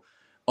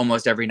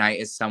 almost every night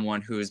is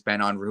someone who's been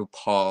on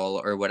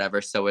RuPaul or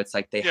whatever. So it's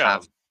like they Yeah.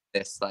 have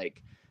this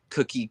like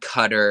cookie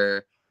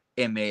cutter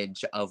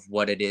image of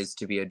what it is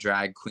to be a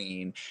drag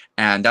queen.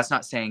 And that's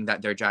not saying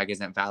that their drag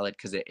isn't valid,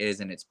 because it is,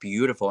 and it's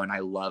beautiful and I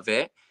love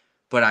it.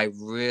 But I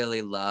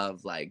really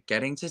love like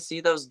getting to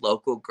see those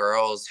local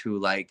girls who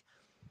like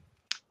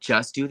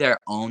just do their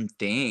own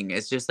thing.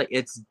 It's just like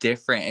it's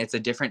different. It's a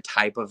different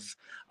type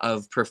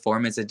of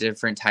performance, a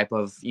different type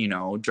of,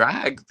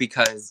 drag,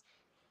 because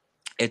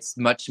it's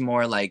much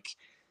more like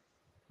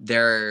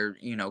their,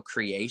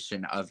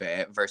 creation of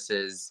it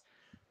versus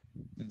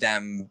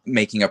them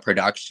making a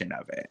production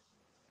of it.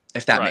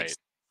 If that makes Right.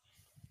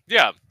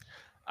 Yeah.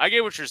 I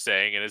get what you're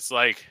saying, and it's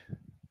like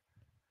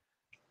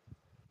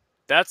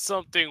that's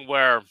something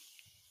where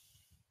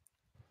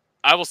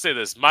I will say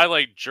this, my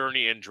like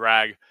journey in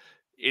drag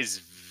is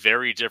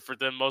very different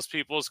than most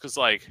people's, because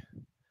like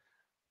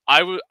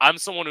I'm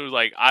someone who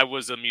like I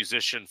was a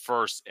musician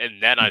first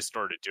and then I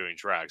started doing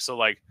drag. So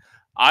like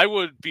I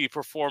would be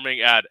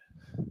performing at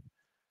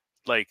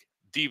like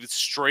the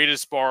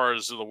straightest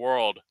bars of the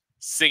world,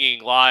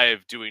 singing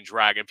live, doing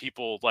drag, and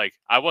people like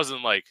I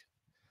wasn't like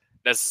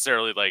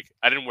necessarily like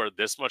I didn't wear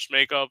this much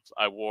makeup.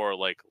 I wore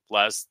like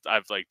less.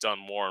 I've like done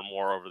more and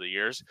more over the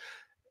years.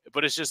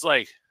 But it's just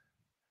like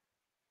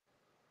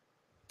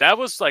that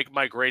was like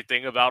my great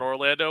thing about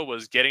Orlando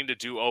was getting to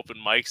do open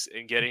mics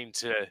and getting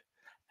to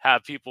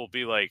have people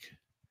be like,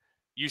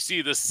 you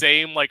see the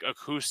same like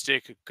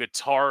acoustic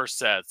guitar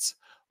sets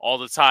all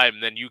the time.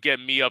 And then you get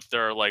me up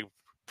there like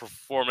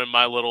performing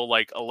my little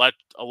like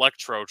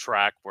electro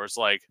track where it's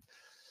like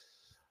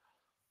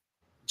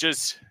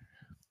just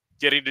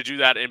getting to do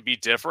that and be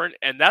different.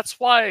 And that's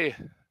why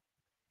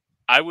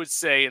I would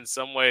say in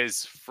some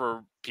ways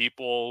for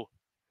people,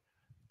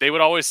 they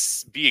would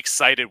always be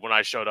excited when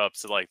I showed up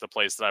to like the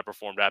place that I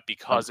performed at of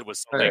because it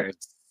was something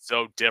course.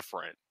 so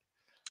different.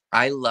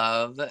 I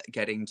love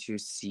getting to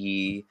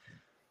see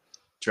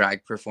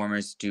drag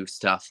performers do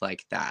stuff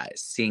like that,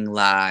 sing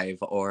live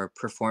or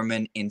perform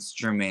an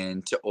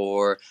instrument,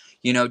 or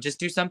just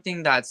do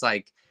something that's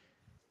like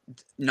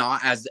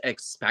not as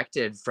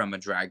expected from a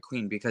drag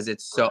queen, because Right.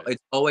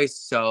 it's always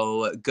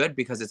so good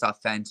because it's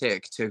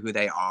authentic to who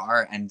they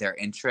are and their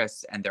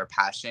interests and their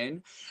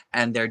passion,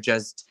 and they're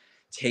just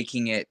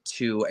taking it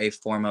to a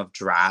form of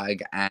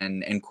drag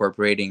and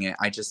incorporating it.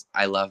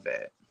 I love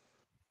it.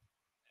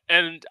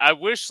 And I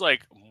wish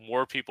like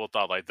more people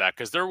thought like that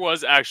because there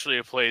was actually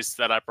a place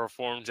that I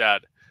performed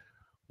at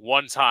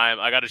one time.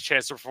 I got a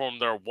chance to perform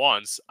there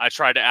once. I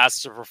tried to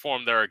ask to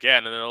perform there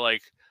again, and they're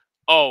like,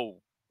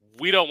 "Oh,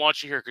 we don't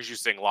want you here because you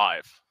sing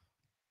live."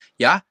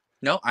 Yeah,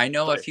 no, I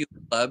know a Like, few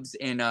clubs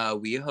in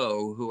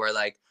WeHo who are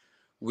like,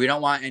 we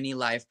don't want any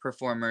live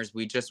performers.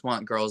 We just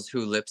want girls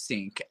who lip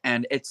sync,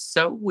 and it's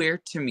so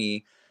weird to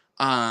me.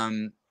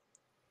 Um,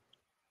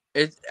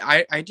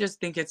 I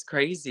just think it's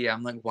crazy.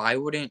 I'm like, why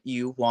wouldn't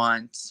you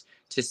want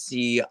to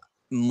see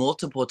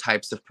multiple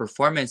types of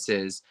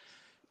performances?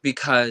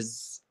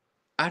 Because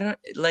I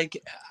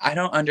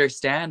don't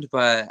understand,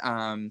 but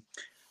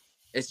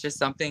it's just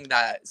something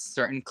that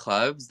certain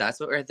clubs, that's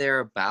what they're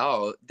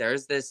about.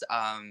 There's this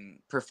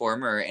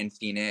performer in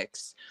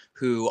Phoenix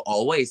who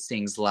always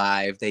sings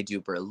live. They do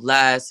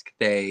burlesque,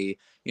 they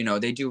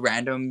do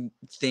random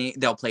thing,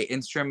 they'll play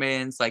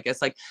instruments. Like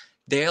it's like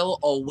they'll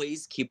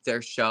always keep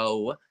their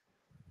show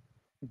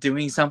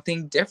doing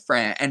something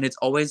different, and it's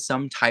always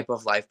some type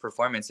of live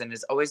performance, and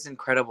it's always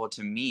incredible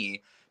to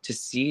me to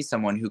see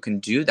someone who can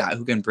do that,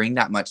 who can bring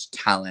that much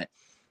talent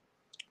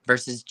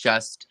versus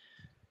just,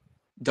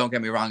 don't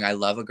get me wrong, I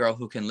love a girl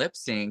who can lip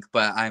sync,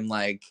 but I'm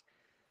like,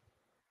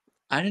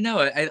 I don't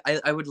know.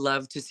 I would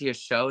love to see a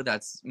show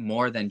that's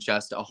more than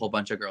just a whole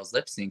bunch of girls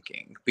lip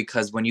syncing,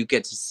 because when you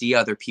get to see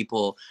other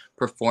people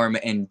perform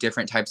in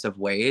different types of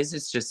ways,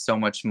 it's just so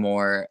much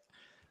more,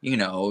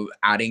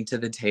 adding to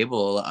the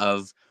table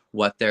of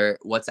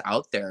what's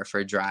out there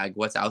for drag,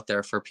 what's out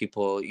there for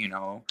people, and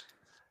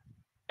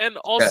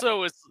that-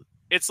 also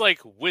it's like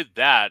with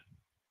that,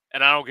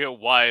 and I don't get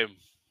why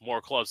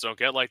more clubs don't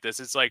get like this.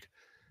 It's like,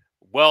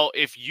 well,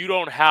 if you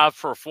don't have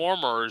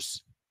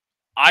performers,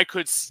 I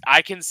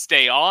can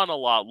stay on a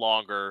lot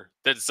longer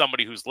than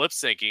somebody who's lip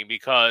syncing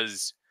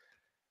because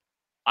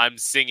I'm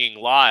singing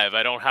live.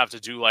 I don't have to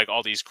do like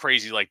all these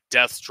crazy like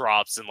death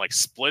drops and like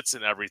splits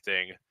and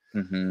everything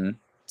Mhm.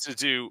 to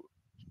do.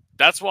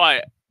 That's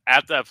why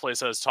at that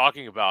place I was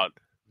talking about,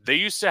 they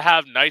used to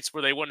have nights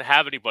where they wouldn't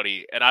have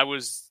anybody, and I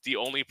was the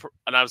only,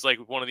 and I was like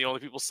one of the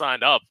only people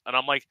signed up, and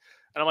I'm like,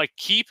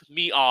 keep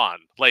me on,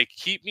 like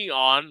keep me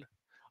on.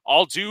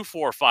 I'll do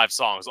 4 or 5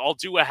 songs. I'll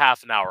do a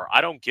half an hour.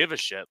 I don't give a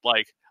shit.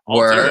 Like I'll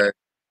do it. Were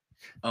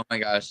Oh my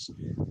gosh,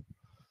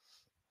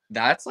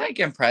 that's like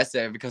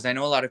impressive, because I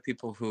know a lot of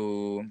people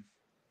who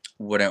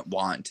wouldn't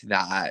want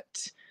that,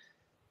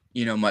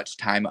 much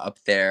time up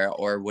there,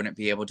 or wouldn't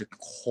be able to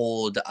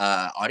hold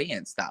a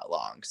audience that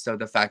long. So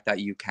the fact that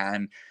you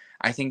can,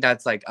 I think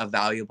that's like a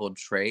valuable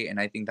trait, and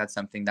I think that's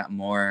something that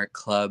more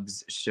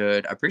clubs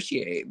should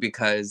appreciate,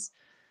 because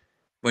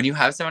when you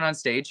have someone on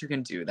stage who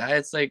can do that,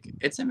 it's like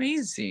it's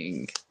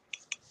amazing.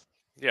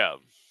 Yeah.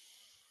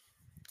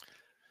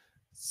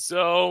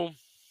 So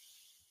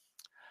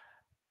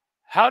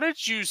How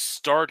did you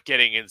start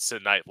getting into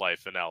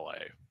nightlife in LA?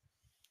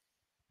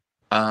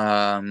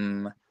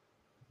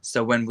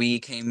 So when we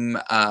came,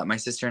 my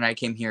sister and I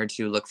came here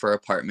to look for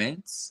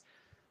apartments.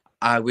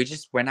 We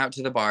just went out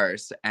to the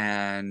bars,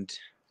 and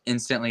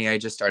instantly I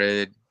just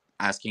started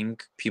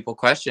asking people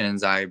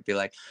questions. I'd be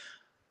like,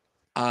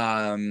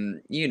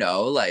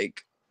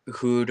 like,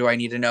 who do I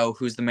need to know?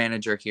 Who's the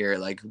manager here?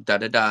 Like, da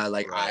da da.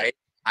 Like, Right.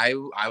 I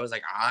was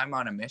like, I'm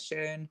on a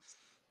mission.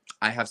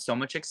 I have so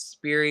much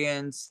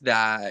experience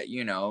that,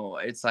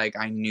 it's like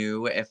I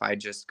knew if I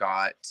just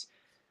got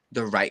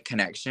the right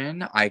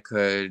connection, I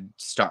could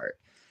start.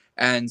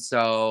 And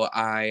so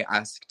I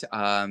asked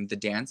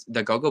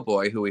the Gogo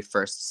boy who we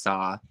first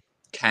saw,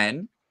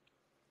 Ken,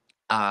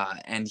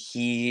 and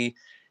he,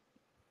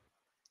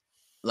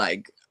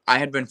 like, I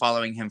had been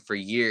following him for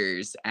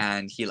years,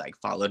 and he like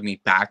followed me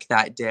back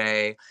that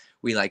day.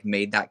 We like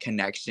made that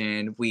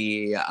connection.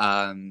 We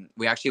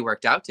actually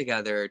worked out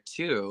together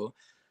too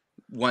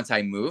once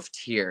I moved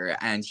here,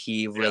 and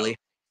he Yeah. really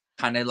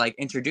kind of like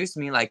introduced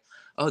me like,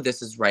 oh,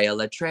 this is Rhea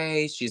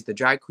Latre. She's the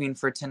drag queen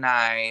for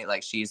tonight.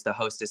 Like, she's the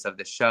hostess of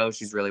the show.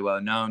 She's really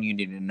well known. You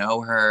need to know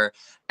her.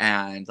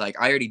 And like,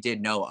 I already did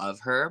know of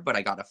her, but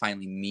I got to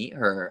finally meet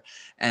her.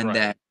 And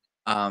Right.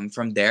 then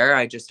from there,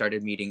 I just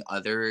started meeting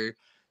other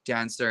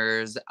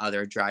dancers,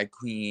 other drag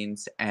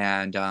queens,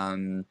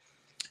 and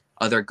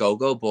other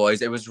go-go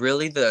boys. It was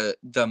really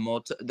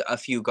a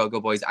few go-go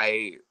boys.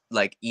 I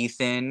like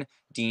Ethan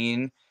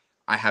Dean.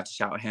 I have to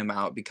shout him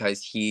out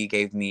because he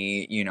gave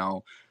me,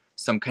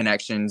 some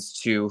connections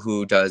to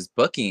who does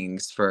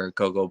bookings for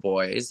go-go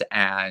boys,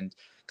 and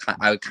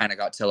I kind of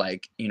got to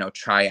like,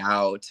 try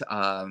out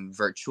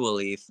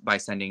virtually by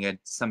sending it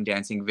some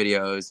dancing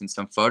videos and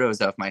some photos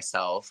of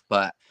myself.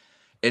 But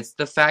it's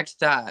the fact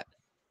that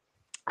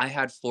I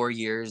had 4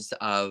 years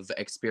of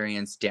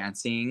experience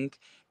dancing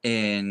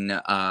in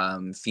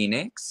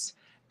Phoenix,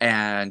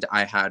 and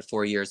I had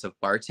 4 years of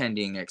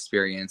bartending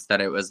experience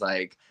that it was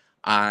like,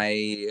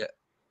 I,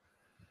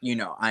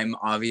 I'm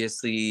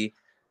obviously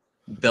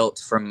built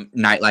from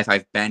nightlife.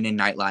 I've been in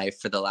nightlife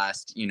for the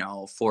last,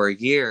 4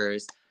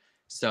 years.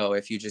 So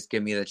if you just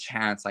give me the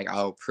chance, like,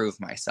 I'll prove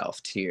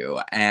myself to you.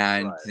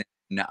 And Right.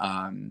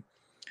 then,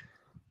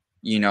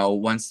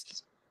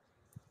 once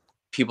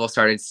people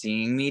started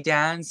seeing me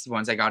dance,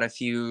 once I got a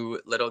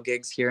few little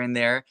gigs here and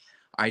there,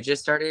 I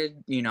just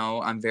started,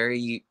 I'm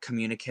very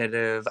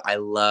communicative. I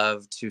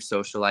love to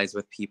socialize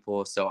with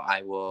people. So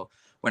I will,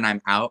 when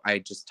I'm out, I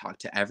just talk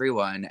to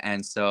everyone.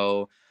 And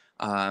so,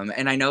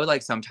 and I know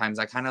like sometimes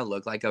I kind of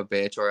look like a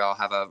bitch, or I'll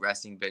have a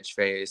resting bitch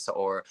face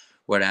or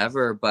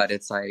whatever, but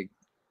it's like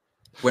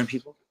when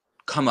people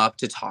come up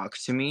to talk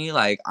to me,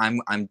 like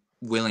I'm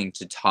willing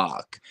to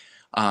talk.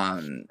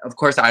 Of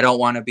course, I don't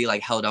want to be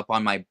like held up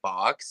on my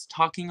box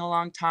talking a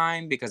long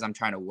time because I'm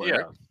trying to work,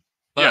 Yeah.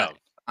 but Yeah.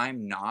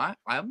 I'm not.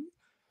 I'm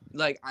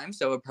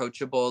so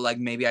approachable. Like,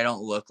 maybe I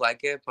don't look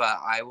like it, but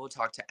I will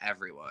talk to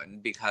everyone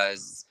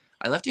because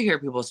I love to hear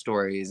people's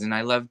stories, and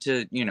I love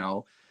to,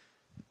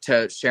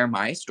 to share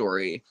my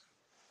story.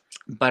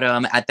 But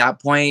at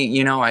that point,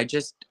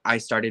 I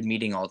started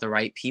meeting all the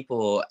right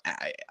people.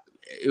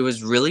 It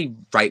was really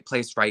right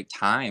place, right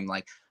time.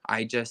 Like,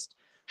 I just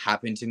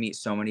happened to meet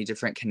so many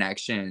different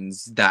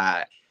connections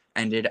that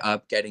ended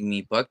up getting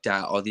me booked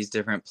at all these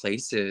different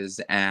places.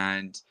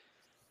 And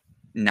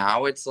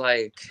now it's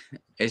like,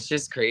 it's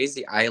just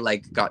crazy. I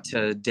like got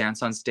to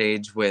dance on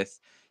stage with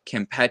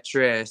Kim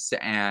Petras,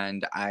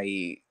 and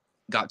I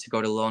got to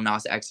go to Lil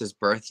Nas X's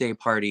birthday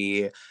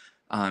party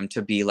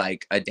to be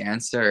like a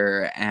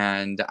dancer,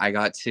 and I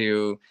got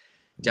to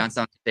dance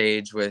on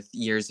stage with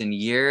Years and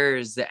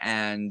Years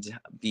and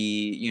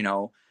be,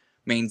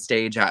 main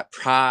stage at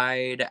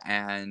Pride.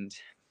 And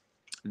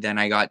then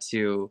I got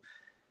to,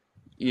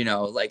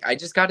 like, I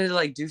just got to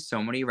like do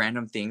so many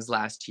random things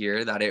last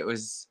year that it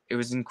was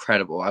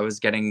incredible. I was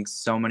getting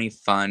so many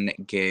fun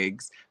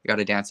gigs. I got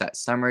to dance at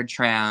Summer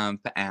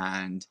Tramp,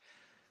 and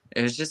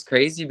it was just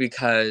crazy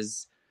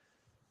because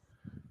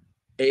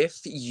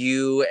if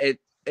you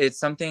it's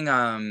something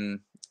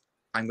I'm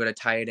going to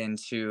tie it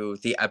into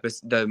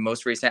the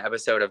most recent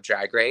episode of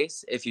Drag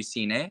Race, if you've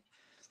seen it,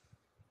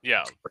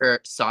 Yeah.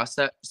 where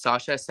Sasha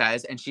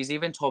says, and she's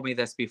even told me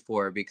this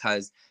before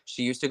because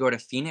she used to go to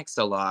Phoenix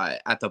a lot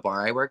at the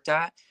bar I worked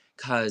at,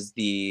 because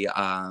the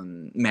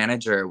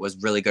manager was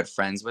really good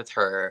friends with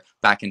her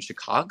back in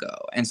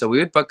Chicago. And so we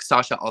would book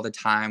Sasha all the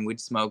time.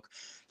 We'd smoke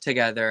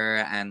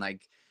together, and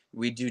like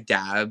we'd do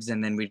dabs,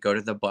 and then we'd go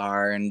to the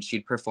bar and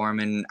she'd perform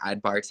and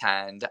I'd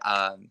bartend.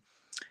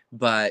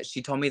 But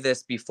she told me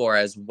this before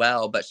as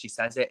well, but she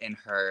says it in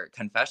her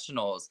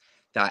confessionals,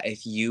 that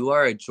if you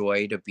are a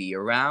joy to be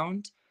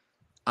around,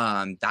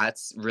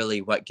 that's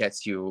really what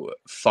gets you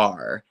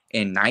far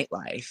in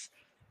nightlife.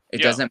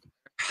 It Yeah. doesn't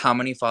matter how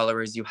many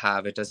followers you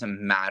have. It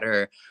doesn't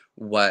matter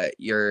what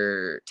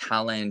your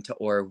talent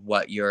or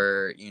what you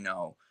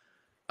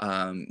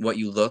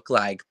look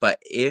like. But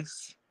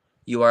if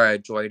you are a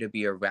joy to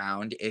be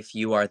around, if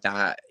you are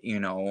that,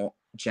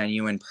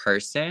 genuine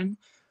person,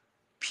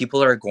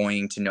 people are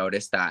going to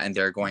notice that and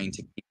they're going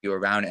to keep you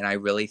around. And I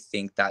really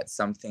think that's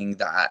something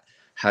that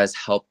has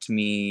helped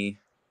me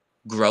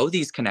grow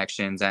these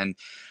connections and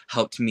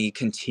helped me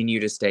continue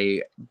to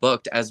stay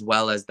booked, as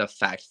well as the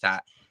fact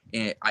that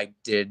I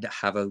did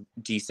have a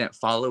decent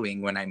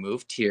following when I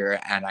moved here,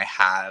 and I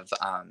have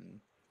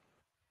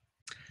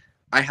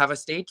a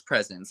stage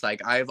presence.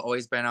 Like, I've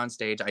always been on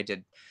stage. I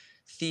did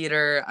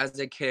theater as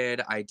a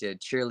kid. I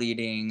did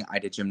cheerleading. I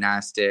did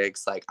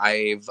gymnastics. Like,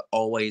 I've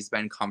always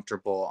been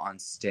comfortable on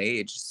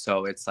stage.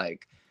 So it's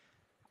like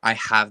I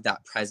have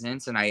that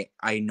presence, and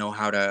I know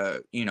how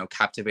to,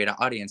 captivate an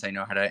audience. I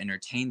know how to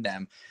entertain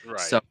them. Right.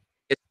 So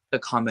it's the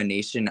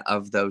combination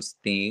of those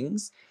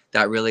things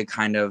that really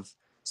kind of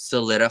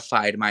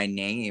solidified my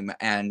name.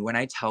 And when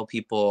I tell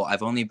people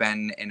I've only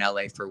been in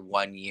LA for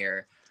 1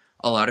 year,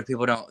 a lot of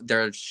people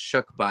they're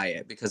shook by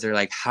it, because they're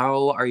like,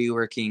 how are you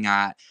working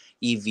at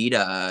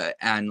Evita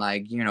and,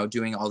 like,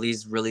 doing all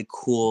these really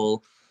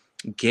cool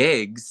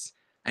gigs,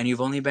 and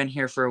you've only been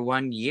here for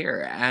 1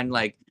 year? And,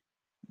 like,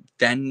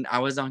 then I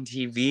was on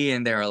TV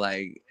and they were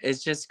like,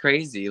 it's just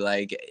crazy.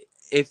 Like,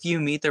 if you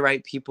meet the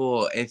right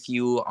people, if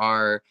you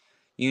are,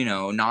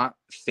 not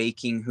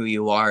faking who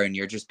you are and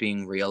you're just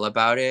being real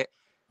about it,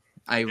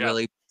 I Yeah.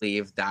 really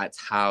believe that's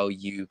how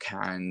you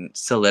can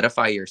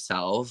solidify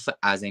yourself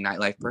as a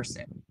nightlife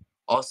person.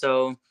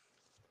 Also,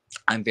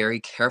 I'm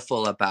very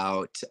careful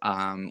about,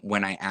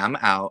 when I am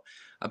out,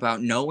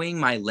 about knowing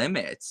my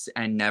limits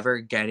and never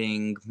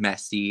getting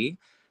messy,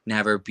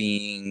 never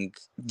being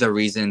the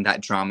reason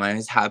that drama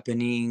is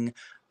happening.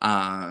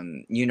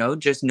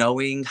 Just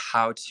knowing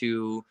how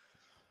to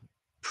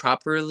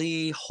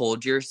properly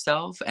hold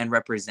yourself and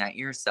represent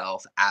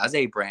yourself as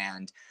a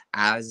brand,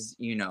 as,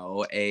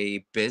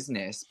 a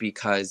business.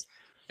 Because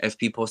if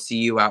people see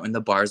you out in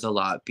the bars a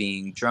lot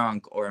being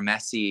drunk or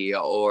messy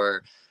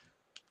or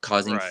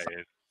causing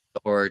Right.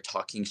 or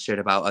talking shit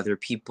about other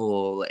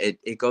people,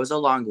 it goes a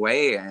long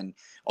way. And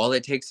all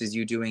it takes is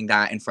you doing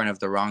that in front of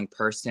the wrong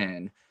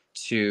person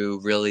to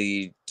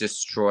really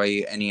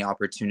destroy any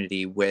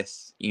opportunity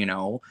with,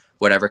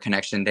 whatever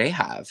connection they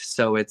have.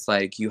 So it's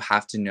like, you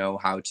have to know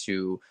how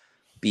to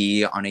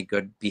be on a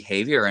good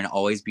behavior and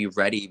always be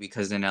ready,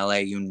 because in LA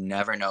you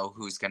never know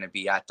who's going to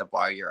be at the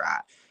bar you're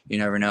at. You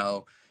never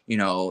know,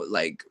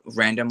 like,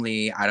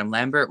 randomly Adam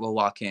Lambert will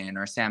walk in,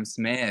 or Sam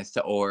Smith,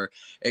 or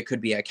it could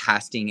be a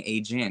casting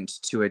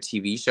agent to a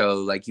TV show.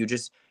 Like, you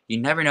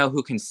never know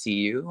who can see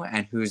you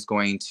and who's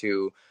going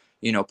to,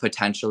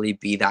 potentially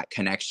be that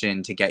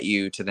connection to get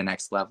you to the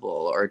next level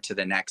or to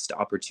the next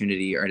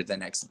opportunity or to the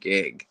next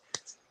gig.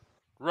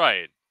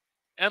 Right.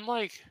 And,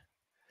 like,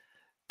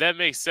 that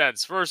makes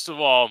sense. First of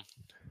all,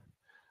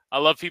 I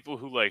love people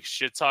who, like,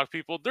 shit talk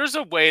people. There's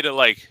a way to,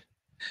 like,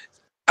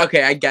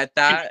 Okay, I get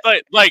that.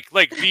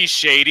 like be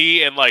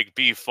shady and, like,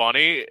 be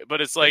funny, but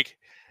it's like,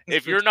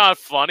 if you're not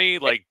funny,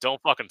 like, don't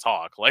fucking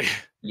talk. Like,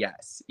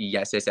 Yes,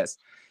 yes, yes, yes.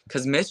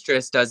 Because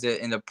Mistress does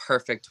it in the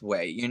perfect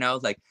way,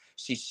 like,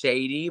 she's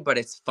shady, but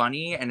it's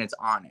funny and it's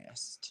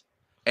honest.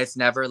 It's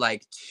never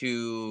like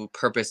to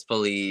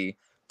purposefully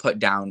put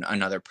down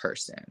another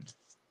person.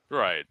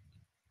 right.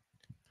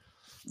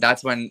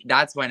 That's when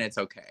it's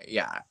okay.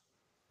 Yeah.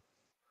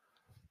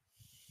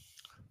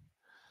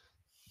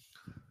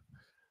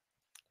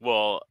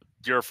 Well,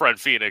 your friend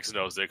Phoenix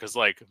knows it, because,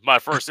 like, my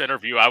first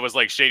interview, I was,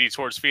 like, shady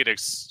towards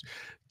Phoenix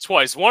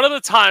twice. One of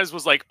the times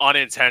was, like,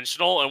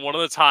 unintentional, and one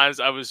of the times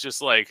I was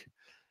just like,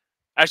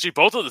 actually,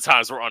 both of the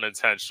times were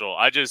unintentional.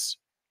 I guess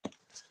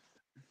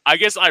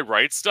I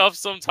write stuff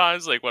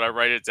sometimes, like, when I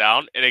write it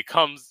down, and it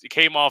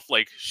came off,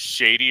 like,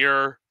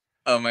 shadier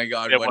Oh my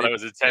God, than what what I did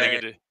was you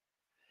intending say? it to.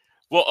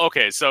 Well,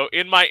 okay, so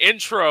in my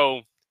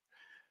intro,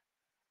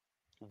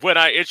 when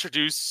I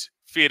introduced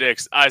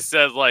Phoenix, I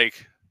said,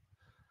 like,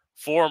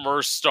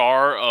 former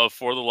star of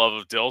For the Love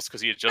of DILFS,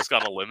 because he had just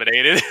gotten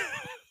eliminated.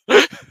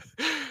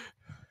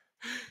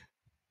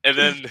 And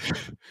then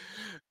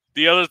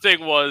the other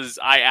thing was,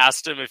 I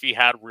asked him if he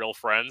had real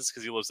friends,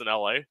 because he lives in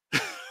LA.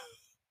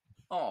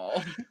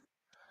 Oh,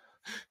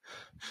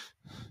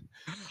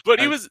 But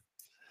he was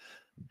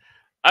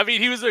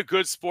a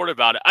good sport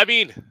about it. I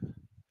mean,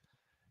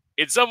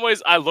 in some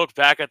ways, I look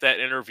back at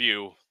that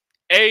interview.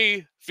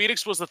 A,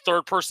 Phoenix was the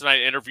third person I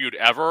interviewed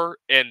ever,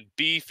 and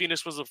B,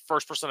 Phoenix was the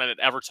first person I had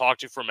ever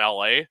talked to from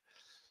LA.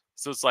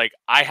 So it's like,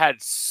 I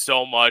had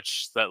so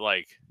much that,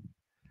 like,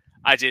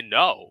 I didn't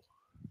know.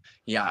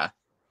 yeah.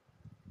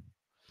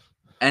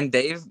 And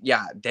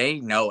they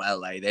know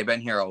LA. They've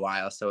been here a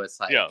while, so it's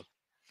Yeah. like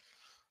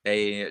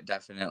they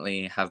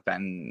definitely have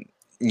been,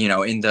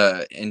 in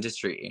the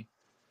industry.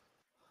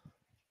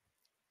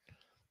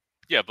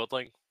 Yeah, but,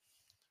 like,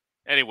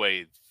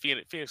 anyway,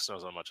 Phoenix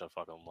knows how much I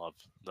fucking love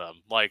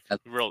them. Like, I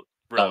love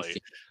really.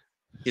 Phoenix.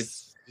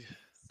 He's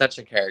such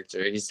a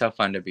character. He's so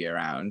fun to be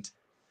around.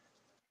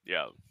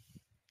 Yeah.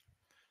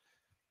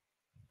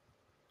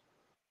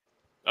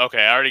 Okay,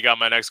 I already got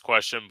my next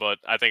question, but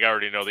I think I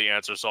already know the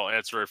answer, so I'll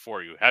answer it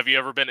for you. Have you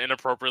ever been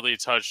inappropriately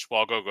touched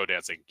while go-go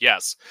dancing?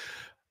 Yes.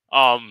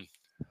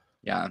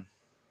 Yeah.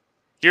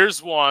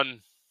 Here's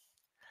one.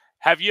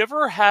 Have you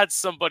ever had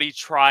somebody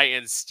try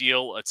and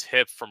steal a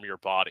tip from your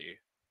body?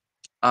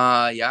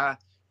 Yeah.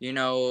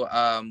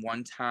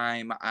 One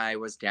time I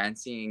was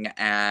dancing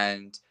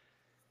and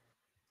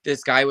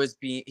this guy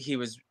he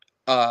was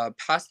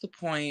past the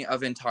point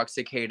of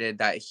intoxicated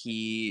that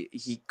he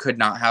could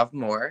not have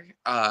more.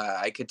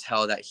 I could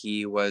tell that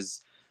he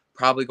was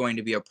probably going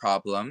to be a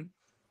problem.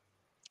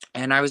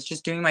 And I was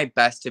just doing my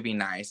best to be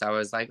nice. I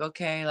was like,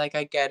 okay, like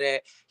I get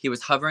it. He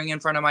was hovering in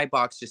front of my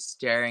box, just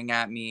staring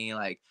at me,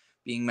 like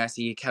being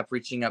messy. He kept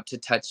reaching up to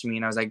touch me.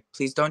 And I was like,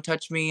 please don't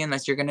touch me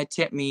unless you're gonna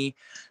tip me.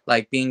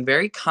 Like being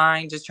very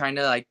kind, just trying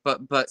to like,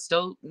 but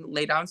still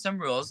lay down some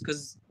rules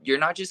because you're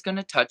not just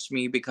gonna touch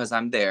me because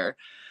I'm there.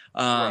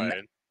 Um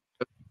Right.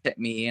 Tip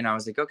me. And I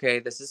was like, okay,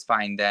 this is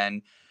fine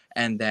then.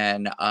 And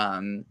then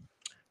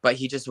but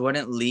he just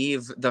wouldn't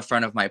leave the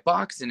front of my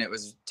box and it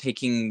was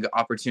taking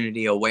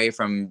opportunity away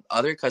from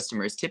other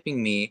customers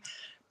tipping me.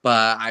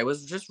 But I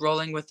was just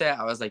rolling with it.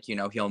 I was like,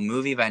 he'll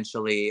move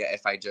eventually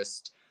if I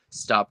just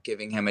stop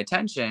giving him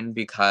attention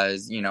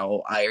because, I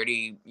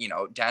already,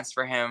 danced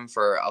for him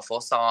for a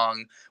full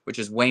song, which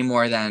is way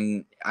more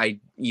than I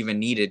even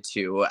needed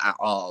to at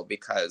all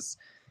because,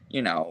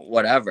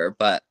 whatever.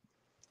 But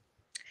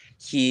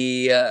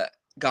he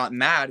got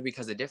mad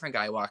because a different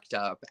guy walked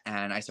up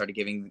and I started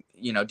giving,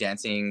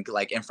 dancing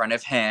like in front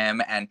of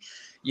him and,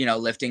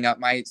 lifting up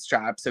my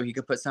strap so he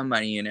could put some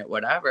money in it,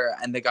 whatever.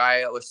 And the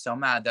guy was so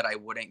mad that I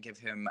wouldn't give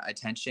him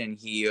attention.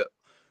 He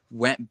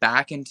went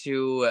back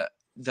into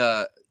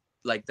the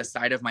the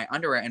side of my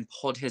underwear and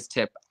pulled his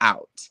tip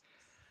out.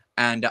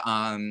 And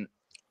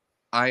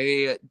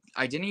I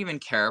didn't even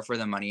care for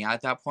the money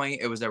at that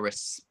point. It was a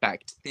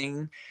respect thing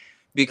Right.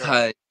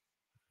 because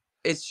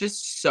it's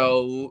just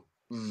so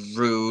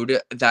rude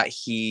that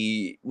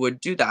he would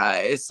do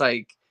that. It's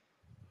like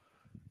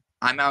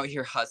I'm out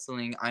here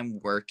hustling,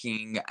 I'm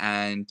working,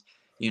 and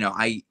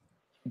I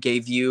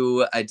gave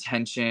you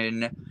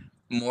attention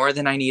more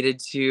than I needed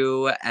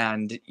to,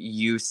 and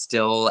you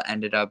still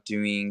ended up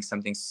doing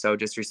something so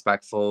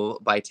disrespectful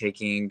by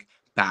taking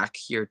back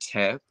your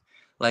tip.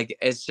 Like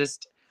it's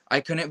just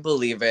I couldn't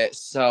believe it.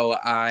 So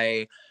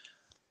I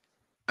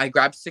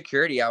grabbed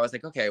security. I was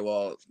like, okay,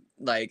 well,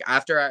 like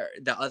after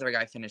the other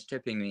guy finished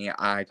tipping me,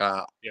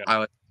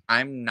 Yeah.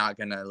 I'm not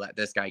gonna let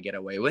this guy get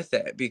away with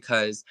it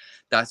because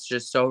that's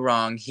just so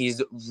wrong.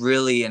 He's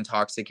really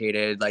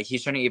intoxicated. Like he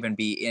shouldn't even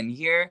be in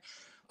here.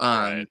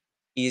 Right. Um,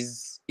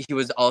 he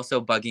was also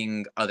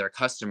bugging other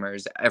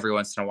customers. Every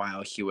once in a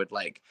while, he would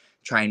like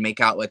try and make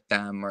out with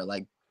them or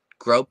like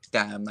grope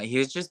them. Like he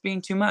was just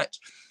being too much.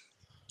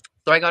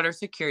 So I got our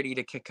security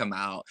to kick him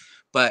out.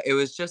 But it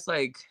was just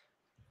like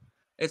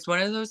it's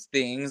one of those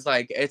things,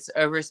 like, it's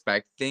a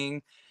respect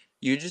thing.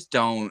 You just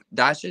don't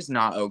that's just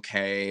not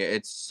okay.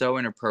 It's so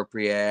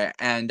inappropriate,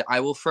 and I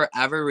will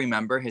forever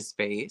remember his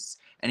face,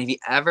 and if he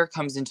ever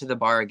comes into the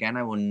bar again,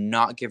 I will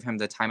not give him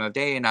the time of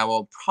day, and I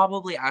will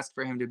probably ask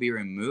for him to be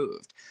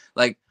removed.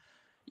 Like,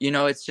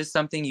 it's just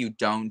something you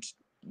don't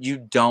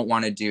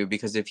wanna do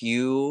because if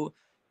you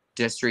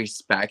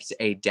disrespect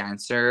a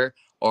dancer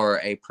or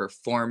a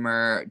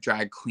performer,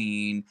 drag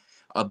queen,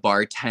 a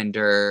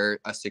bartender,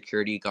 a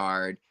security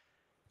guard,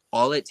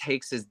 all it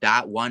takes is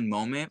that one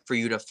moment for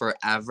you to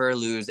forever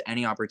lose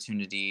any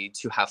opportunity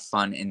to have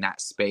fun in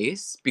that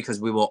space because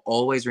we will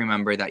always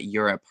remember that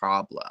you're a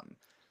problem.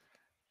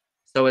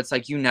 So it's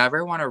like you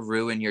never want to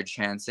ruin your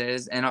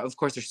chances. And of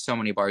course, there's so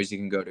many bars you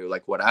can go to,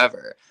 like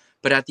whatever.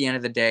 But at the end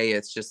of the day,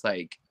 it's just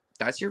like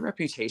that's your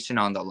reputation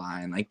on the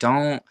line. Like,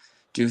 don't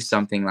do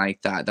something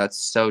like that. That's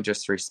so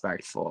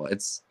disrespectful.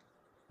 It's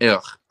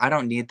ugh. I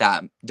don't need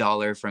that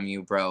dollar from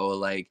you, bro.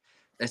 Like,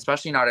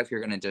 especially not if you're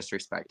gonna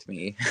disrespect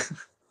me.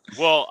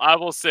 Well, I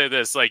will say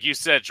this, like you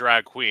said,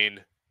 drag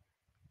queen,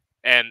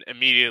 and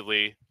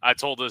immediately I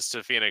told this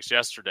to Phoenix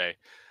yesterday.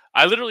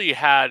 I literally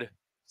had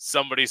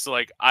somebody, so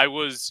like I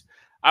was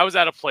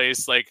at a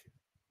place, like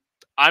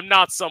I'm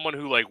not someone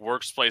who like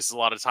works places a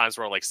lot of times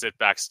where I like sit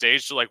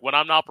backstage. So like when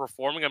I'm not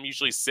performing, I'm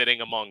usually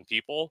sitting among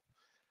people.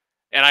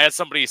 And I had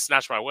somebody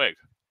snatch my wig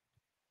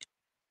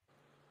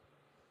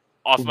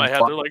off my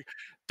head.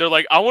 They're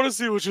like, I want to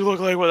see what you look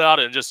like without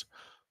it.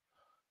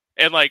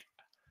 And like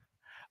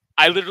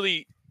I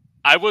literally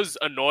I was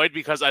annoyed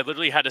because I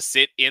literally had to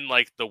sit in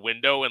like the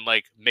window and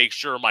like make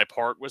sure my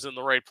part was in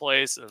the right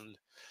place. And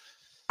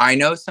I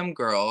know some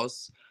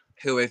girls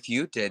who, if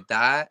you did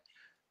that,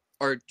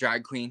 or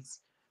drag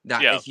queens,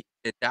 that yeah, if you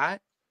did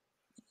that,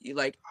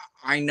 like,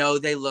 I know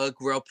they look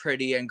real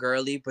pretty and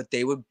girly, but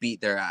they would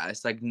beat their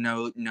ass. Like,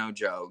 no, no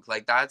joke.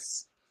 Like, I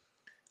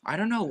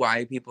don't know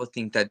why people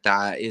think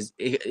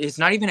it's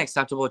not even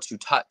acceptable to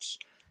touch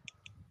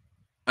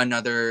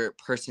another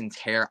person's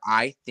hair.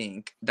 I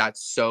think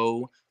that's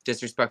so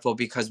disrespectful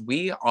because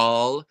we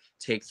all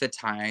take the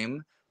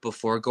time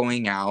before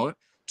going out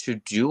to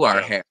do our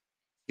yeah, hair,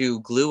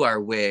 to glue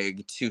our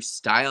wig, to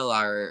style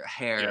our yeah,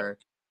 hair,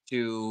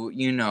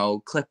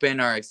 to, clip in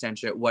our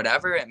extension,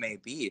 whatever it may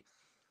be.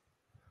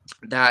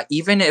 That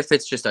even if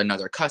it's just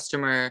another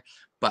customer,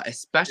 but yeah,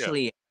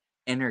 especially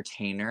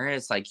entertainer,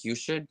 it's like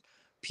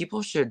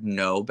people should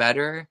know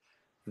better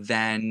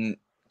than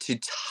to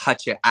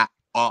touch it at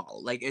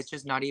all. Like, it's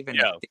just not even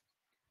a Yeah. thing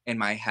in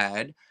my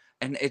head.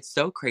 And it's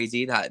so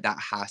crazy that that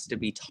has to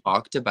be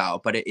talked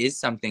about, but it is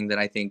something that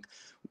I think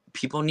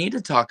people need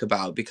to talk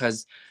about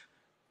because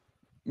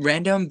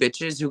random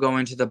bitches who go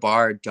into the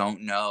bar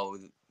don't know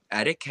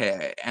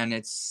etiquette, and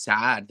it's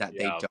sad that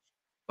they Yeah. don't.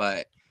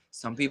 But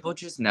some people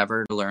just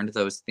never learned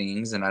those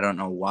things, and I don't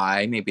know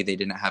why. Maybe they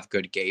didn't have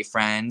good gay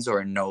friends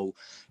or no,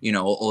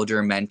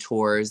 older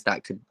mentors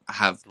that could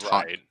have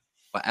taught Right.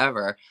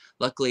 whatever.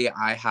 Luckily,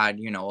 I had,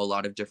 a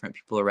lot of different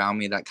people around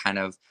me that kind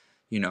of,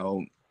 you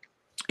know,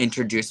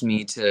 introduced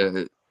me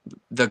to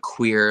the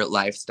queer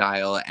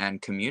lifestyle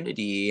and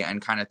community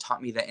and kind of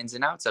taught me the ins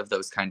and outs of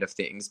those kind of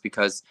things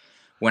because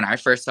when I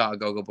first saw a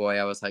go-go boy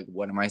I was like,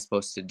 what am I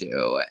supposed to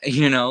do?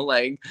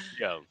 Like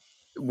Yeah.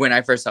 when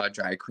I first saw a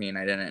drag queen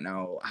I didn't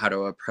know how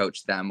to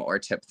approach them or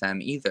tip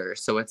them either,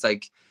 so it's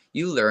like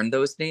you learn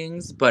those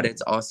things, but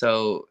it's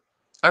also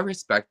a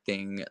respect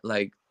thing.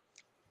 Like,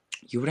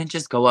 you wouldn't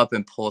just go up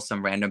and pull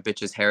some random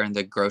bitch's hair in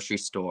the grocery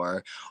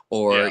store,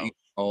 or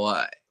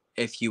Yeah.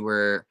 if you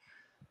were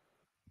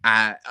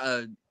at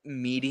a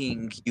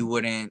meeting, you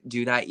wouldn't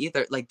do that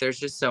either. Like, there's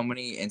just so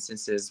many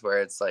instances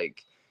where it's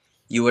like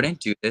you wouldn't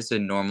do this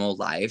in normal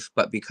life,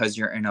 but because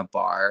you're in a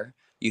bar,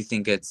 you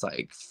think it's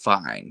like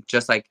fine.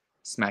 Just like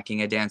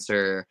smacking a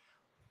dancer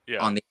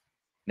Yeah. on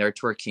they're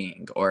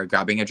twerking, or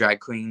grabbing a drag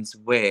queen's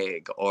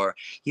wig, or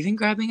even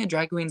grabbing a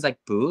drag queen's like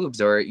boobs,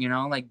 or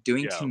like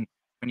doing Yeah. too much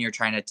when you're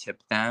trying to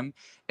tip them.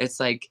 It's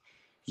like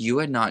you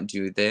would not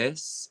do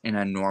this in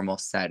a normal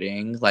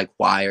setting. Like,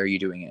 why are you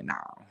doing it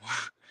now?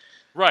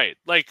 Right.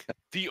 Like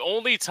the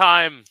only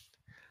time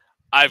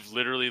I've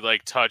literally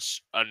like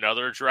touched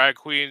another drag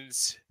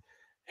queen's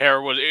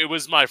hair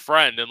was my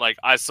friend, and like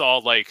I saw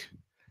like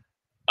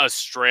a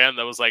strand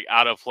that was like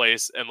out of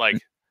place, and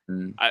like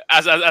Mm.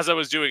 as I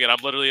was doing it,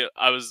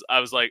 I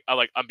was like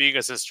I'm being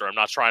a sister. I'm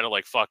not trying to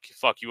like fuck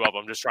you up.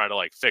 I'm just trying to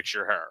like fix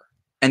your hair.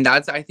 And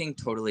that's, I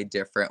think, totally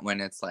different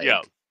when it's Yeah.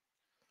 like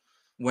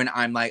when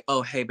I'm like,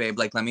 oh, hey, babe,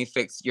 like, let me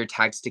fix your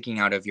tag sticking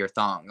out of your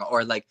thong.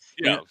 Or like,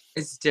 Yeah.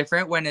 it's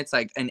different when it's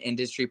like an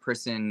industry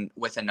person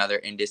with another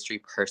industry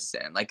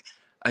person, like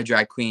a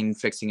drag queen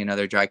fixing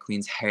another drag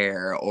queen's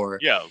hair, or,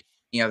 Yeah.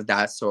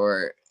 that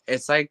sort.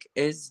 It's like,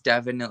 it's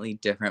definitely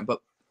different.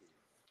 But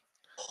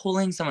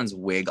pulling someone's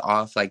wig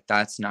off, like,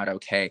 that's not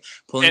okay.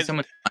 Pulling And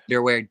someone's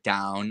underwear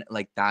down,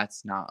 like,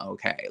 that's not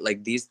okay.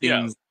 Like, these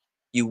yeah. things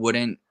you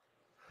wouldn't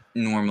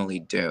normally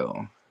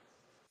do.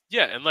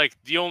 Yeah, and like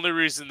the only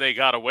reason they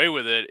got away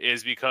with it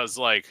is because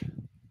like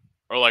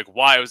or like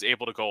why I was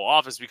able to go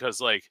off is because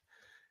like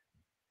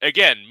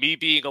again, me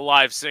being a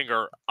live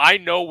singer, I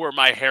know where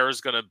my hair is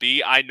gonna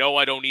be. I know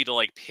I don't need to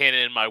like pin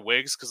in my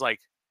wigs because like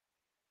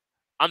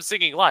I'm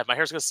singing live. My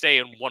hair's gonna stay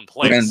in one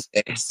When place.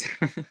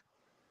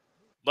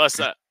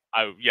 Unless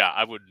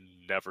I would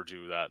never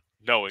do that,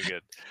 knowing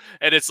it.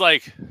 And it's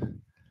like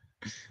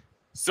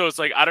so it's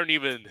like I don't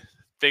even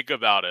think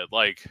about it.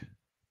 Like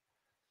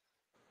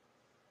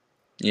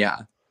Yeah.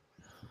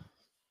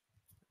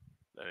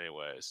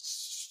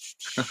 anyways.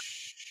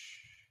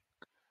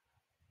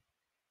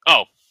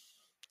 Oh,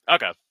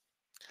 okay.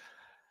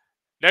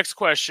 Next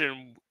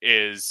question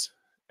is,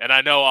 and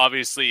I know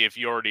obviously if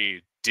you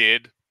already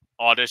did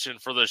audition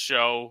for the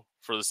show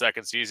for the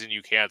second season,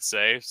 you can't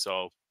say.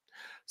 So,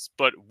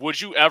 but would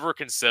you ever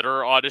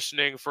consider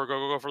auditioning for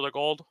Go for the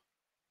Gold?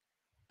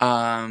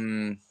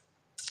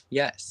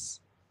 Yes.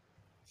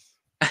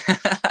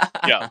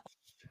 Yeah.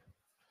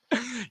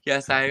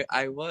 Yes,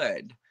 I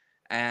would.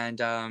 And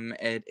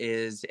it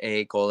is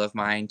a goal of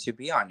mine to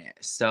be on it.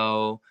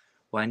 So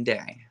one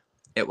day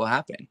it will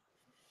happen.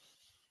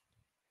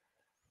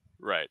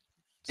 Right.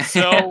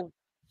 So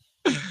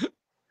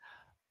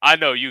I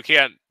know you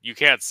can't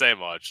say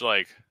much.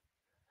 Like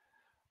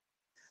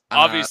uh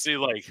obviously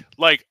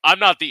like I'm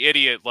not the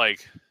idiot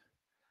like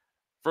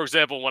for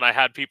example, when I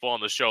had people on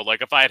the show,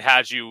 like if I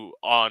had you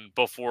on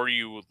before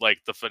you like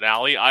the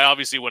finale, I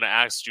obviously would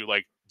have asked you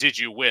like, did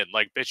you win?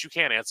 Like, bitch, you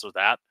can't answer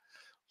that.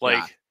 yeah,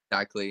 Like,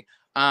 exactly.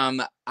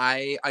 I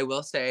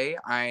will say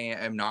I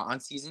am not on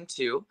season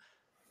 2.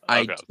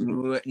 I okay,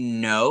 do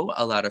know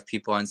a lot of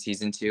people on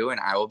season 2, and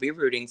I will be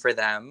rooting for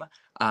them.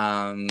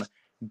 Um,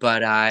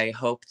 but I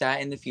hope that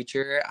in the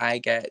future I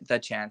get the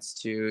chance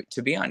to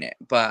be on it.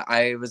 But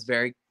I was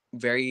very,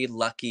 very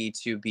lucky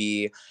to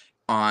be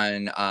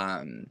on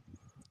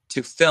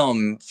to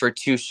film for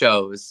 2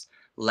 shows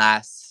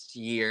last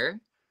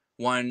year,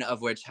 one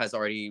of which has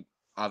already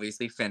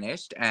obviously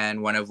finished,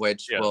 and one of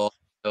which yeah, will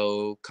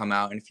also come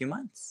out in a few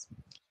months.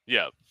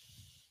 yeah,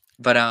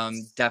 But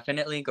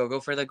definitely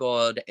Go for the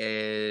Gold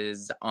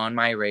is on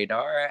my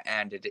radar,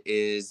 and it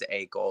is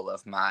a goal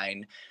of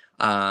mine.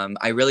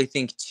 I really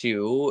think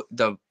too,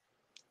 the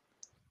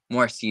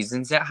more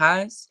seasons it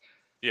has,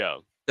 yeah,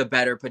 the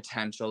better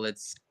potential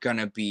it's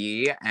gonna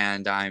be,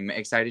 and I'm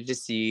excited to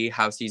see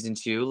how season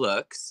 2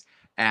 looks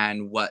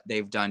and what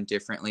they've done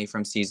differently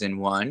from season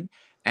 1.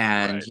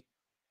 And right,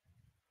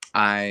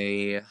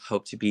 I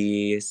hope to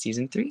be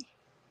season 3,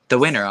 the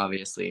winner,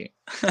 obviously.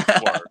 of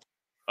course,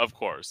 of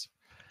course.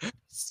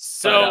 But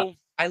So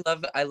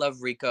I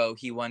love Rico.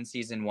 He won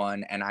season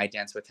 1, and I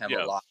dance with him a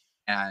yeah, lot.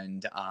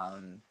 And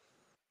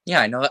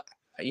yeah, I know.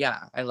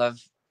 Yeah,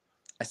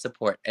 I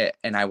support it,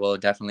 and I will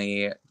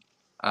definitely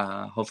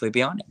hopefully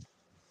be on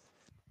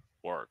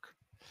work.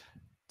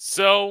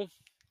 So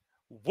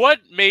what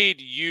made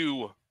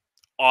you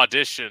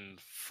audition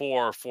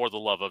for the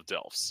Love of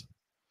DILFs?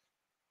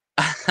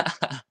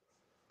 it.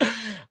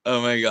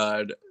 Oh my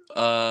god.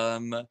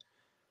 Um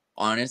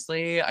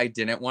Honestly, I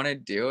didn't want to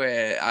do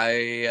it.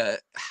 I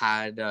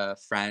had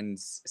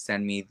friends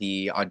send me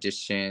the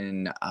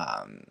audition,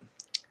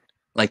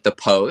 like the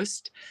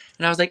post,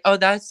 and I was like, "Oh,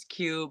 that's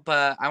cute,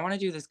 but I want to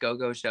do this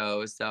Go-Go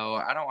show, so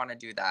I don't want to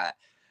do that."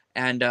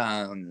 And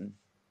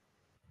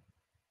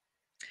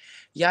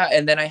yeah,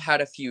 and then I had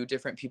a few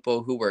different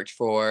people who worked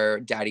for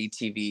Daddy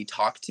TV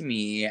talk to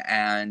me,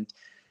 and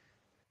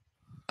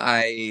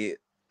I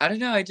I don't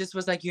know, I just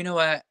was like, "You know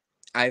what?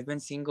 I've been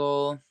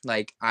single,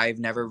 like, I've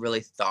never really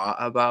thought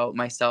about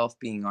myself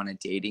being on a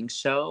dating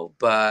show,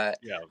 but,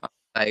 Yeah,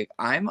 like,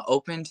 I'm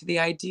open to the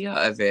idea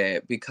of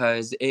it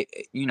because it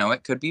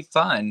could be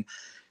fun."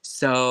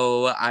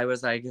 So, I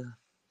was like,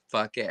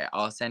 "Fuck it,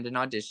 I'll send an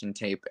audition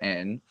tape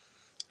in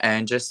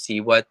and just see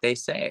what they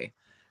say."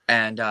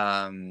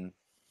 And,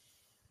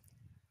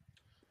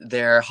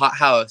 their Hot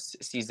House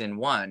season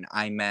 1,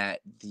 I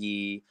met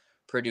the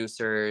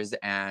producers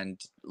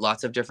and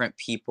lots of different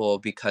people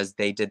because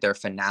they did their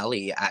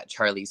finale at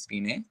Charlie's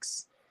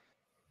Phoenix.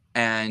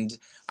 And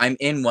I'm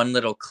in one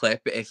little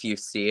clip if you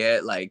see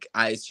it. Like,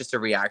 it's just a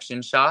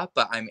reaction shot,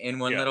 but I'm in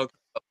one yeah, little clip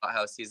of Hot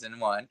House season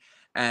 1.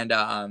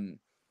 And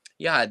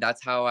yeah,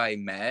 that's how I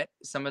met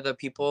some of the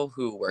people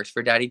who worked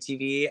for Daddy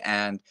TV.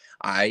 And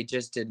I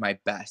just did my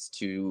best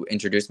to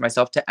introduce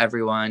myself to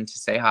everyone, to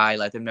say hi,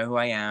 let them know who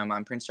I am.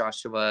 I'm Prince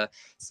Joshua.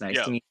 It's nice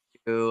yeah, to meet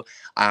you.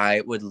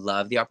 I would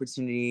love the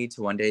opportunity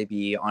to one day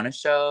be on a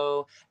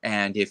show.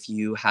 And if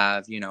you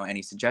have,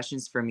 any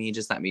suggestions for me,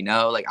 just let me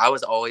know. Like, I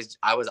was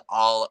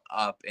all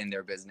up in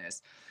their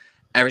business,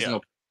 every yeah,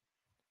 single.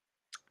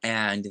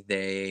 And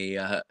they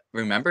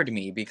remembered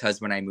me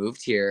because when I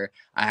moved here,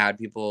 I had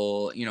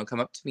people, come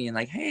up to me and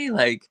like, "Hey,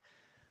 like,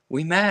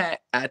 we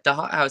met at the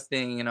Hot House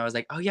thing," and I was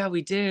like, "Oh yeah,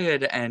 we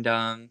did." And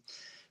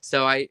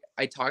so I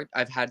talked.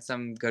 I've had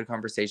some good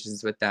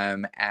conversations with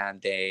them,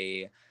 and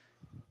they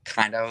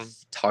kind of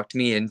talked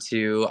me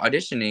into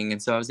auditioning.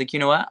 And so I was like, you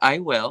know what, I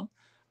will.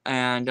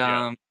 And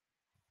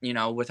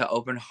yeah, with an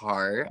open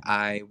heart,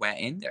 I went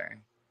in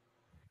there.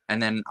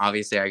 And then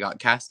obviously I got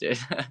casted.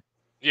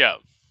 yeah.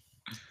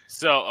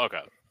 So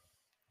okay.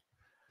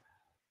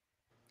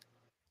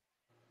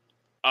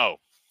 Oh,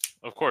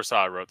 of course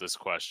I wrote this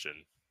question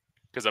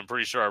because I'm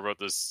pretty sure I wrote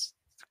this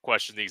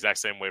question the exact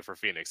same way for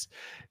Phoenix.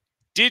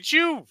 Did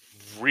you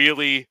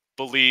really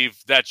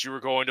believe that you were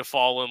going to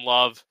fall in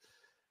love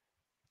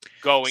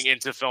going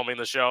into filming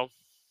the show?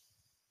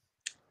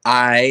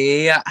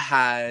 I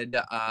had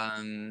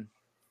an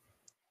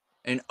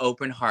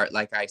open heart,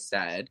 like I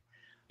said,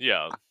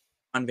 Yeah,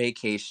 on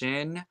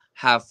vacation,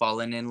 have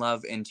fallen in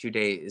love in 2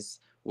 days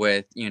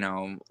with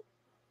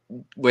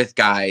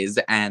guys,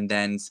 and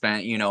then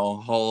spent, a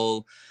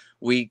whole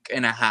week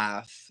and a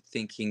half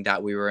thinking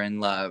that we were in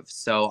love.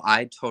 So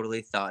I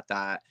totally thought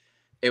that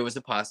it was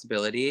a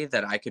possibility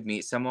that I could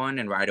meet someone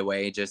and right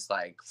away just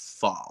like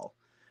fall,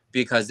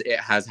 because it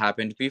has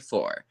happened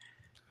before.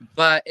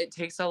 But it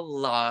takes a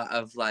lot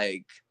of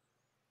like,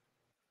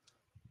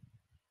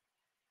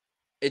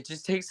 it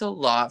just takes a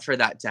lot for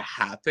that to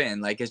happen.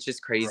 Like, it's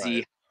just right.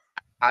 crazy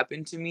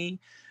happened to me,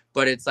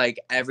 but it's like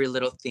every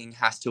little thing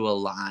has to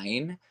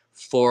align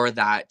for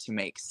that to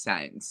make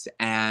sense.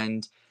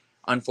 And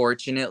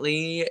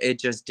unfortunately, it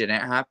just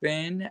didn't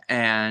happen.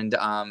 And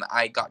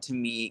I got to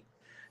meet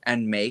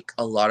and make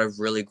a lot of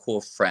really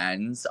cool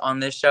friends on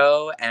the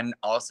show, and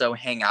also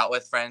hang out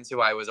with friends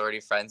who I was already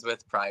friends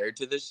with prior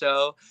to the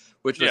show,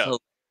 which was Yeah,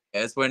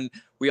 hilarious when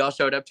we all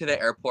showed up to the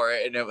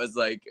airport and it was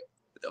like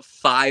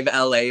 5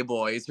 LA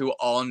boys who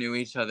all knew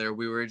each other.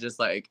 We were just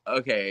like,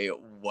 okay,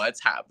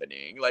 what's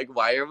happening? Like,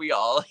 why are we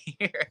all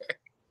here?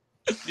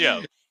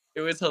 yeah,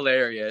 It was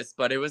hilarious,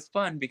 but it was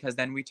fun because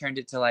then we turned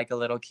it to like a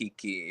little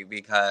kiki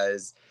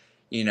because,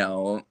 you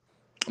know,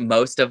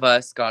 most of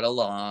us got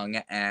along,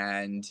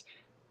 and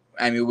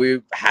I mean,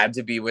 we had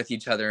to be with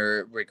each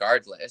other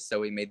regardless. So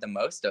we made the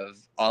most of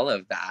all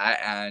of that.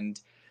 And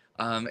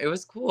it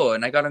was cool.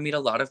 And I got to meet a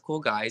lot of cool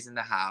guys in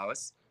the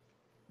house.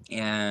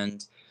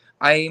 And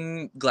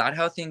I'm glad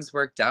how things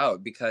worked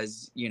out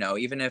because,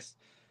 even if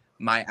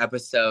my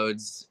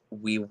episodes,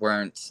 we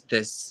weren't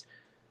this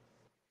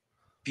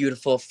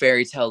beautiful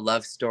fairy tale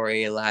love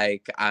story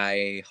like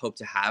I hope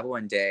to have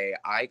one day,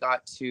 I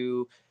got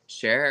to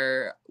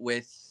share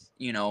with,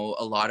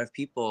 a lot of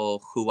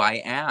people who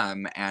I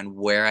am and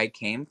where I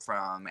came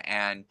from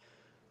and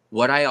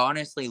what I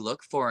honestly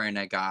look for in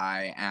a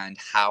guy and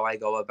how I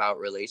go about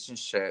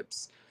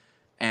relationships.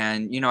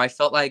 And, I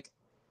felt like,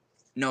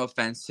 no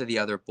offense to the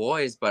other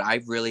boys, but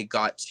I really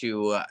got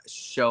to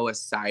show a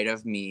side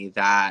of me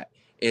that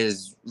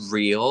is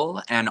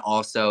real and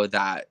also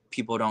that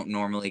people don't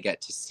normally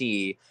get to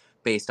see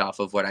based off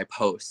of what I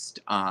post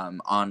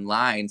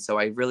online. So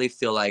I really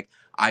feel like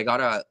I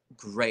got a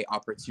great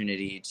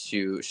opportunity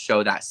to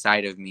show that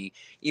side of me,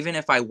 even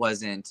if I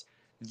wasn't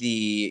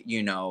the,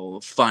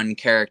 fun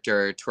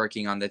character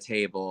twerking on the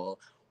table,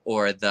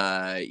 or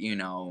the,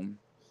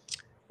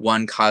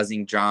 one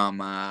causing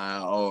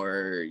drama,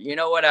 or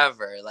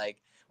whatever, like,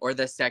 or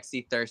the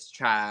sexy thirst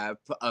trap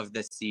of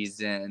the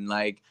season.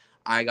 Like,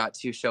 I got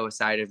to show a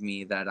side of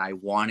me that I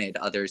wanted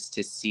others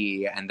to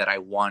see and that I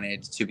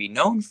wanted to be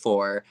known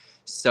for.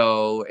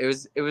 So it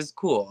was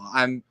cool.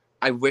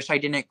 I wish I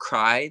didn't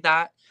cry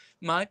that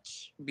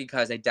much,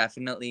 because I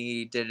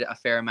definitely did a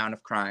fair amount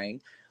of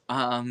crying.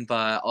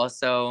 But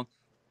also,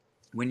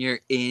 when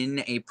you're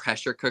in a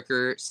pressure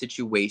cooker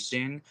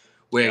situation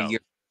where Yeah. you're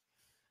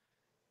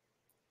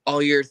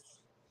all your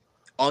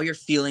all your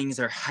feelings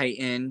are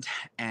heightened,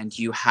 and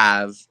you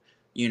have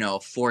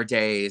 4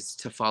 days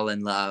to fall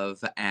in love,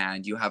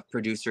 and you have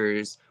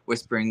producers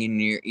whispering in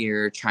your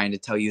ear trying to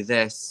tell you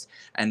this,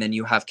 and then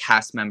you have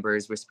cast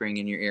members whispering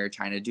in your ear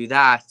trying to do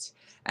that,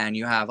 and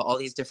you have all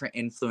these different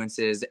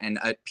influences and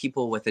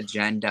people with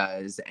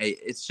agendas.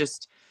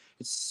 It's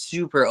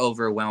super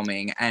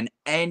overwhelming, and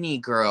any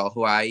girl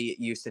who I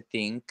used to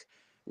think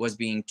was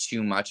being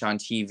too much on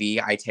TV,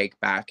 I take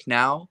back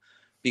now,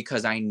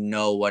 because I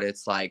know what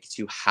it's like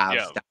to have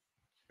Yeah.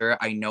 that.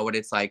 I know what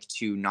it's like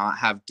to not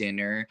have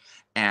dinner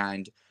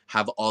and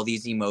have all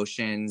these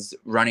emotions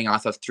running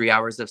off of 3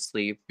 hours of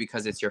sleep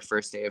because it's your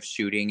first day of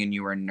shooting and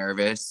you were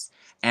nervous.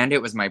 And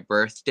it was my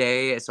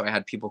birthday. So I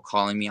had people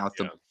calling me out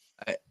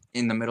Yeah.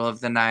 in the middle of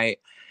the night.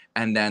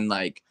 And then,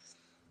 like,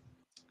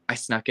 I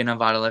snuck in a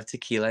bottle of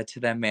tequila to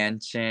the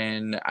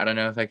mansion. I don't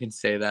know if I can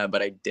say that,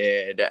 but I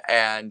did.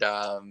 And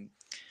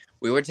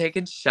we were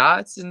taking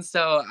shots. And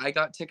so I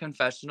got to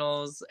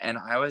confessionals, and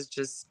I was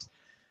just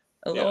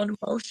a Yeah. little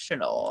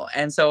emotional.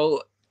 And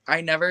so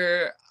I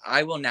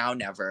will now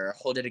never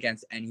hold it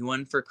against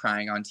anyone for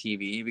crying on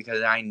TV,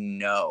 because I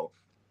know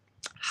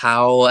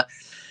how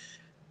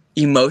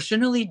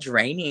emotionally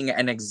draining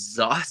and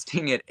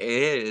exhausting it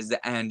is.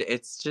 And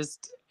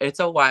it's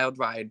a wild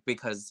ride,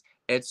 because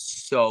it's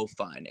so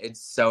fun.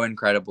 It's so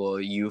incredible.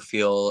 You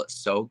feel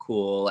so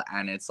cool.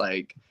 And it's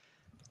like,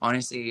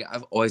 honestly,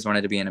 I've always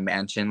wanted to be in a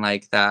mansion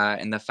like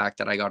that. And the fact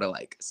that I got to,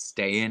 like,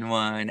 stay in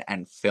one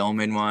and film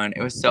in one,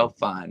 it was so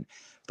fun.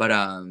 But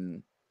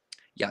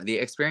yeah, the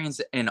experience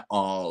in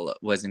all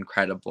was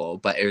incredible,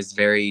 but it was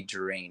very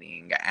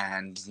draining.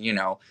 And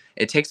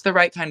it takes the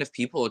right kind of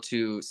people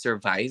to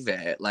survive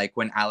it. Like,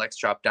 when Alex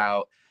dropped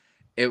out,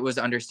 it was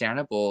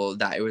understandable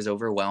that it was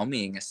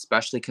overwhelming,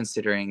 especially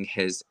considering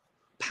his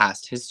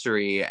past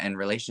history and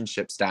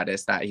relationship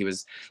status that he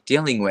was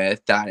dealing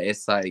with. That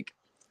it's like,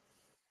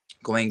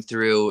 going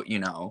through,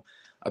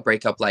 a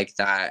breakup like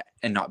that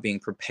and not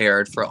being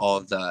prepared for all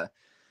the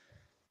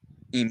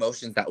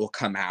emotions that will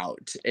come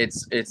out.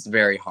 It's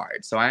very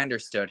hard. So I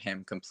understood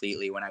him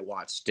completely when I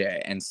watched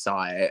it and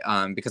saw it,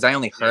 because I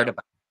only heard Yeah.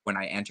 about it when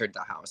I entered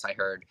the house. I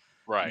heard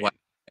Right. what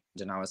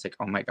happened, and I was like,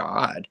 oh my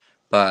god.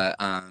 But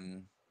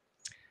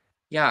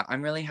yeah,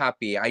 I'm really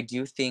happy. I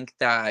do think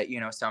that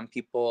some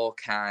people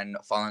can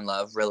fall in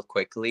love real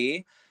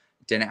quickly.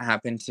 Didn't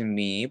happen to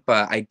me,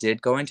 but I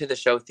did go into the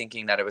show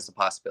thinking that it was a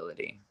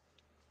possibility.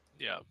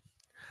 Yeah.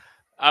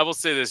 I will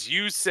say this.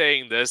 You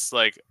saying this,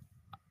 like,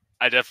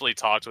 I definitely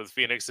talked with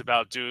Phoenix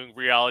about doing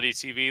reality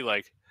TV.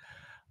 Like,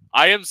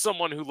 I am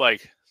someone who,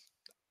 like,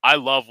 I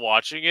love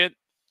watching it.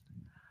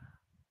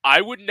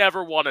 I would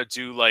never want to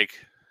do, like,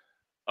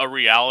 a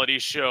reality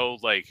show.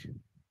 Like,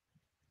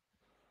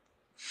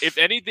 if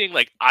anything,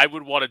 like, I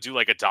would want to do,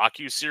 like, a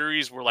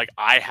docu-series where, like,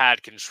 I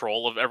had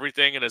control of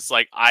everything, and it's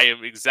like I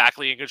am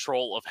exactly in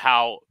control of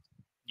how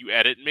you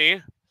edit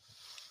me.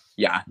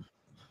 Yeah,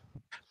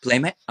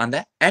 blame it on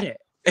the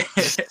edit.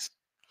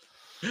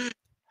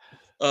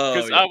 Oh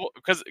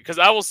Because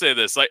yeah. I will say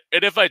this, like,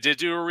 and if I did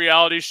do a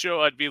reality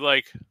show, I'd be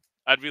like,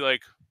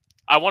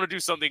 I want to do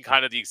something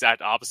kind of the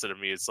exact opposite of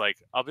me. It's like,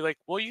 I'll be like,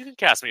 well, you can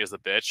cast me as the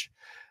bitch,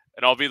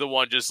 and I'll be the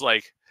one just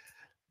like,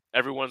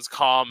 everyone's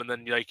calm, and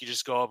then, like, you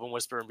just go up and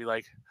whisper and be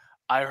like,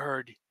 I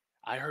heard,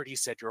 I heard he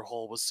said your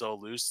hole was so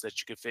loose that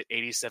you could fit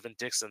 87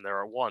 dicks in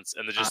there at once,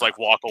 and then just, like,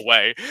 walk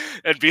away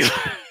and be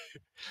like,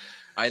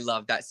 I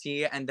love that.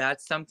 See, and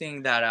that's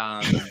something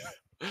that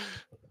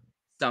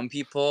some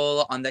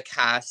people on the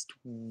cast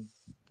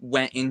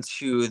went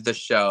into the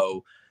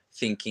show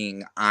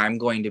thinking, I'm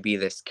going to be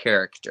this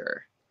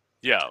character.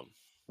 yeah,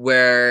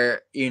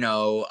 Where,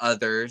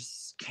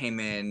 others came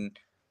in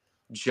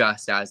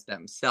just as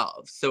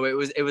themselves. So it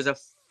was a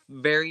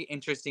very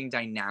interesting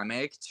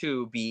dynamic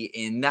to be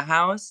in the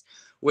house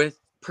with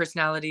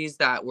personalities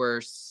that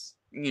were,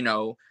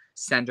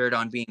 centered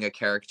on being a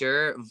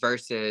character,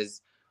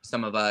 versus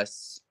some of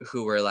us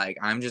who were like,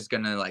 I'm just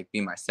gonna, like, be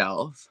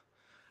myself.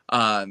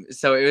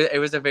 So it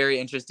was a very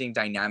interesting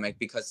dynamic,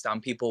 because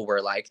some people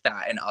were like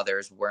that and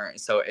others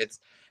weren't. So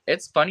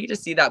it's funny to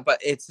see that,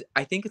 but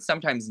I think it's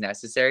sometimes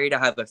necessary to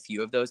have a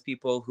few of those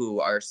people who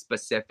are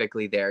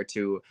specifically there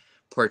to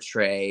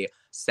portray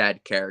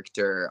said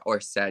character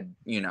or said,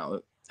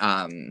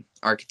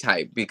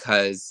 archetype,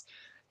 because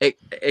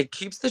it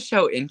keeps the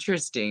show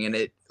interesting, and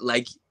it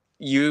like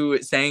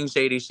you saying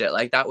shady shit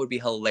like that would be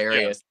Yeah.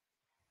 hilarious.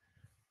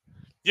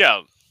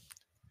 Yeah.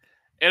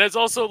 And it's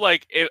also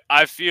like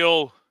I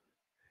feel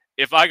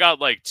if I got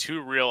like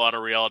too real on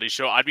a reality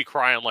show, I'd be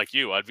crying like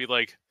you. I'd be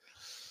like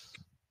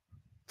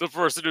the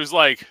person who's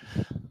like,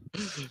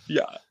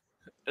 Yeah.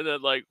 and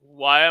then like,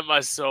 why am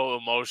I so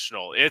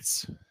emotional?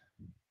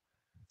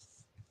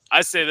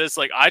 I say this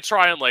like I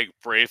try and like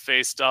brave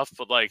face stuff,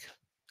 but like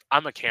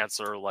I'm a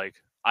Cancer. Like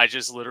I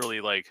just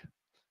literally like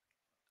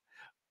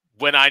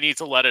when I need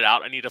to let it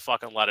out, I need to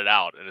fucking let it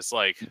out, and it's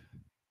like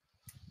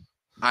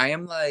I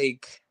am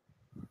like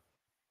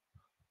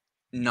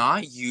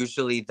not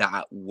usually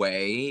that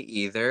way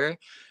either,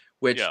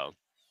 which yeah,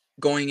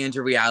 going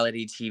into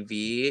reality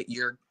TV,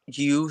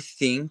 you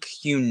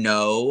think you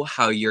know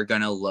how you're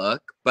going to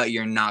look, but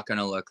you're not going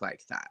to look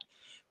like that.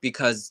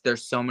 Because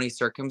there's so many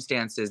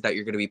circumstances that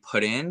you're going to be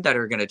put in that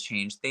are going to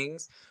change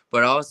things,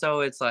 but also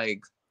it's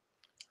like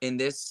in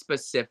this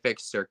specific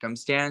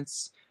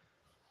circumstance,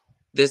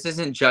 this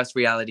isn't just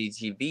reality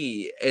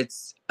TV,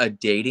 it's a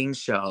dating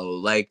show.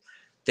 Like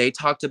they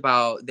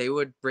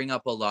would bring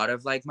up a lot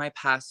of like my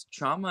past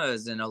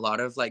traumas and a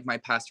lot of like my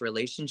past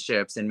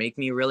relationships and make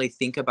me really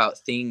think about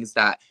things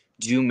that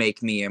do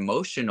make me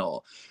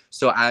emotional.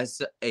 So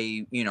as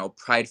a,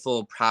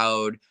 prideful,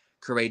 proud,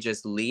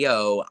 courageous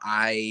Leo,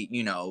 I,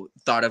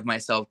 thought of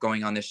myself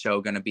going on the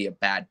show going to be a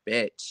bad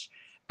bitch,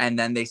 and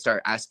then they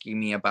start asking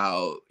me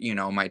about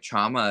my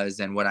traumas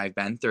and what I've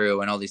been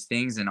through and all these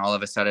things, and all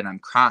of a sudden I'm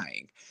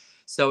crying.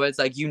 So it's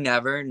like you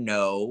never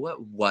know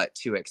what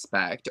to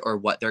expect or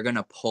what they're going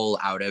to pull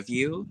out of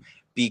you,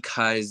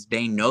 because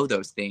they know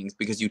those things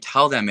because you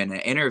tell them in an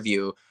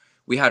interview.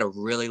 We had a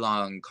really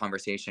long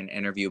conversation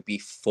interview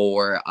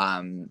before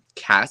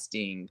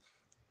casting,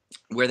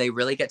 where they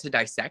really get to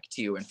dissect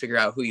you and figure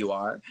out who you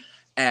are,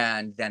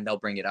 and then they'll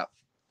bring it up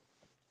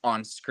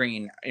on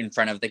screen in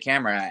front of the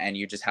camera, and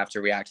you just have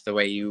to react the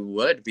way you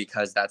would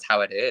because that's how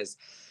it is.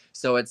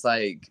 So it's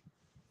like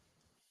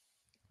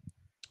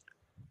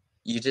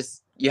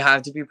you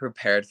have to be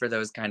prepared for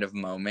those kind of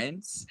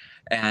moments,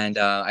 and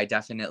I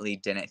definitely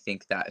didn't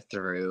think that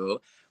through.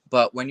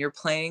 But when you're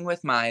playing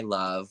with my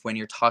love, when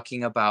you're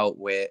talking about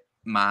with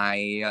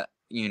my,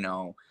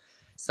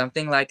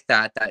 something like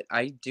that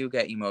I do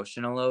get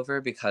emotional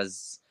over,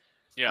 because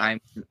yeah. I'm,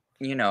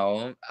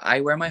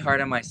 I wear my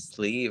heart on my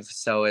sleeve.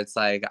 So it's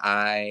like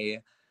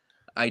I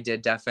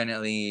did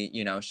definitely,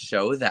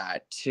 show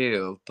that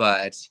too.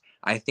 But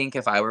I think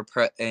if I were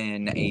put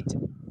in a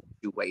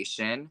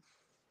situation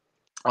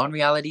on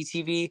reality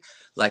TV,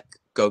 like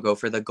Gogo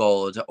for the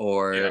Gold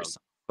or Yeah.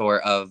 some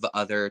sort of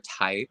other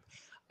type,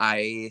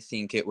 I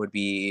think it would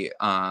be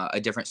a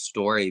different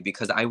story,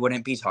 because I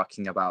wouldn't be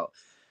talking about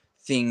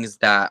things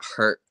that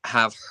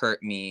have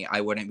hurt me. I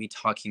wouldn't be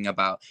talking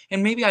about,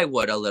 and maybe I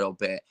would a little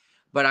bit,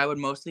 but I would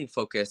mostly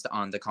focus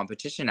on the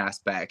competition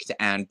aspect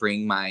and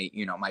bring my,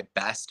 my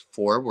best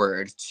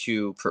forward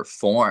to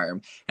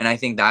perform. And I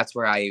think that's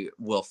where I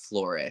will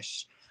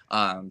flourish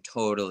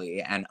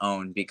totally and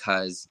own,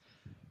 because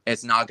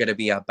it's not going to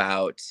be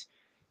about,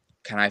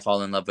 can I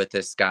fall in love with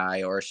this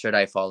guy, or should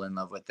I fall in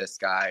love with this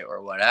guy,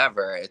 or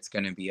whatever. It's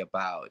going to be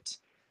about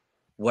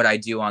what I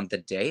do on the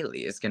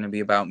daily. It's going to be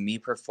about me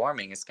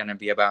performing. It's going to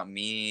be about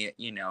me,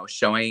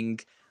 showing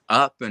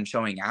up and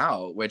showing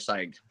out, which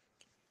like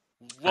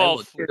I Well,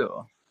 will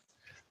do.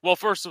 well,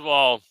 first of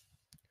all,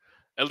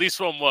 at least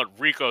from what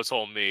Rico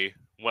told me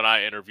when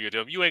I interviewed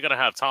him, you ain't gonna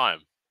have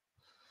time.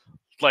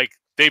 Like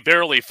they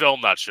barely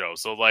filmed that show,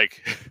 so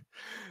like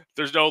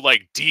there's no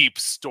like deep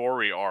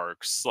story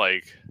arcs.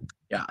 Like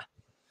Yeah.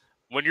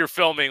 when you're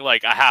filming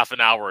like a half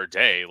an hour a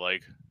day,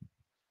 like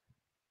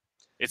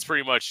it's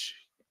pretty much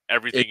It's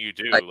everything you like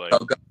do. Like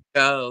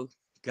go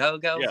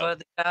yeah, for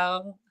the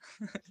show.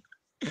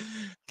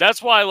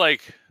 that's why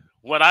like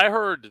when I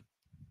heard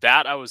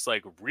that, I was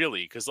like,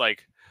 really? Because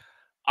like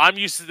I'm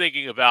used to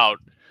thinking about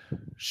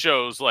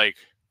shows like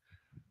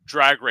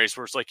Drag Race,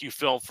 where it's like you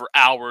film for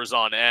hours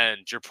on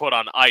end, you're put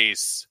on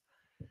ice.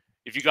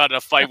 If you got in a Yeah.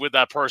 fight with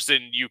that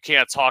person, you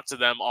can't talk to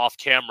them off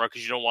camera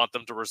because you don't want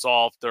them to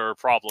resolve their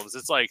problems.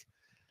 It's like,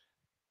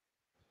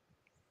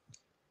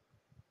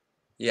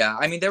 Yeah,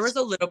 I mean there was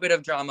a little bit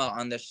of drama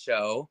on the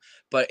show,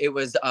 but it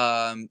was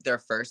their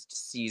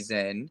first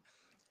season,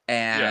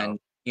 yeah, and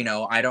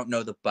I don't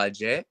know the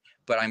budget,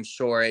 but I'm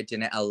sure it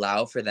didn't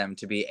allow for them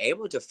to be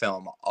able to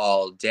film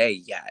all day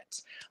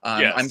yet.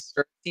 I'm yes,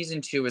 sure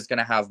season 2 is going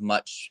to have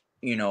much,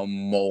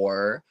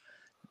 more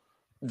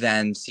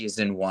than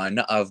season 1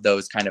 of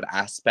those kind of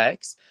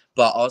aspects,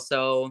 but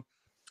also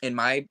in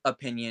my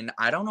opinion,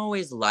 I don't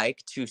always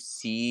like to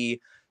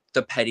see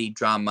the petty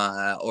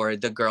drama or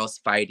the girls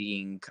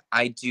fighting.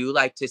 I do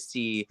like to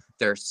see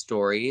their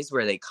stories,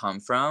 where they come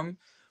from,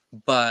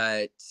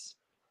 but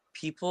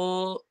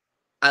people,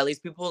 at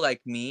least people like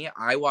me,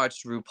 I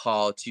watched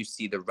RuPaul to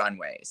see the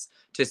runways,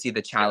 to see the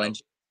yeah,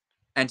 challenge,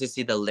 and to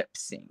see the lip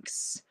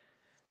syncs.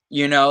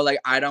 Like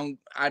I don't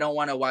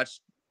want to watch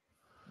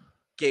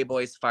gay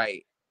boys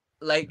fight.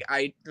 like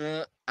I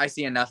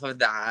see enough of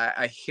that.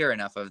 I hear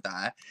enough of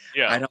that.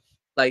 Yeah. I don't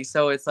like,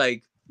 so it's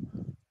like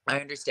I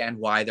understand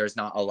why there's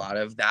not a lot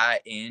of that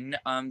in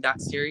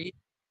that series,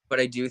 but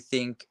I do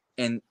think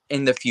in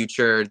the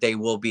future they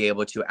will be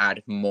able to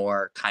add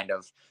more kind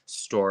of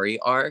story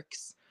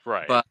arcs.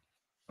 Right. But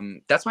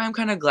that's why I'm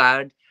kind of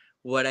glad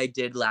what I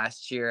did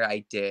last year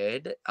I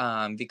did,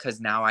 because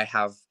now I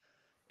have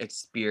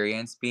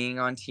experience being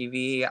on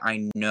TV.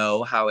 I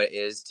know how it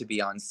is to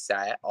be on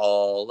set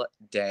all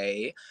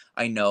day.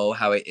 I know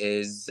how it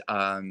is,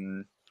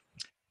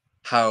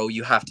 how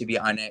you have to be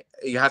on it.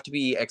 You have to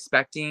be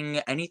expecting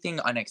anything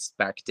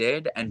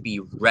unexpected and be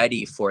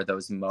ready for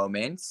those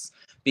moments,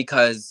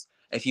 because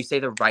if you say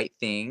the right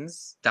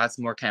things, that's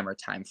more camera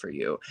time for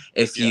you.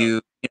 Yeah.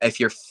 If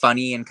you're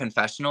funny in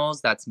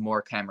confessionals, that's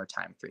more camera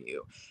time for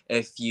you.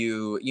 If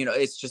you know,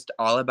 it's just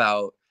all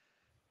about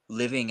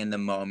living in the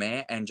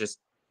moment and just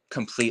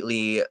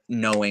completely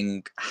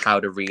knowing how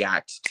to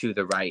react to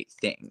the right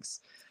things.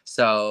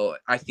 So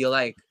I feel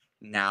like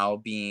now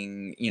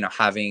being,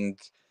 having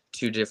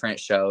two different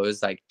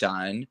shows like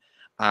done,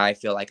 I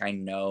feel like I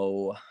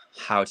know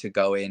how to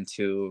go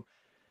into,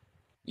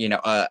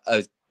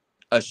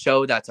 a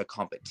show that's a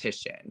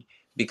competition,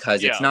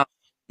 because it's Yeah. not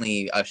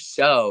only a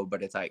show,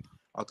 but it's like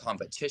a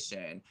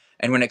competition.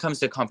 And when it comes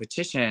to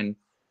competition,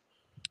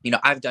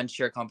 I've done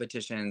cheer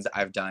competitions,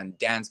 I've done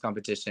dance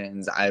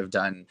competitions, I've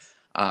done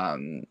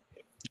um,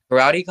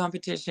 karate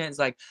competitions.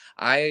 Like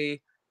I,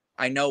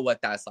 I know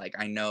what that's like.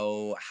 I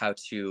know how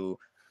to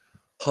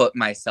put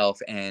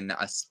myself in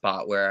a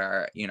spot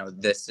where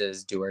this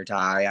is do or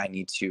die. I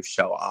need to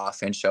show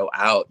off and show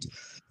out.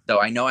 So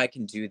I know I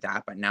can do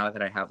that. But now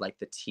that I have like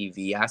the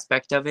TV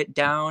aspect of it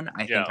down, I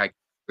think Yeah. I can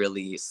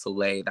really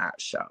slay that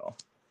show.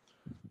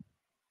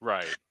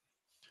 Right.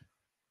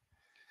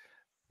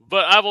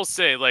 But I will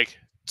say, like,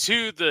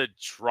 to the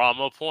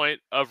drama point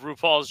of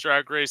RuPaul's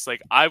Drag Race,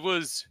 like, I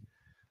was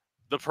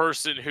the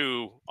person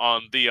who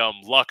on the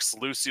Lux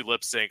Lucy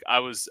lip sync, I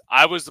was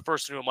the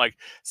person who I'm like,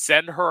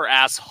 send her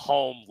ass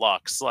home,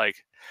 Lux.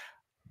 Like,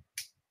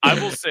 I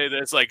will say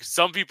this, like,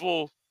 some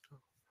people,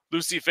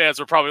 Lucy fans,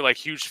 are probably like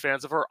huge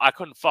fans of her. I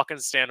couldn't fucking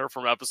stand her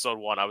from episode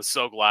 1. I was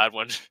so glad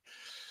when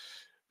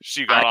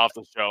she got I off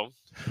the show.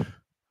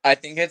 I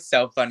think it's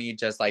so funny,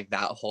 just like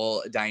that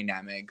whole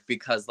dynamic,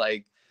 because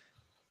like,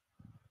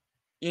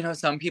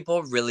 some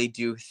people really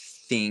do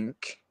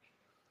think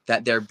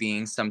that they're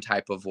being some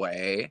type of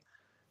way.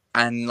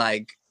 And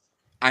like,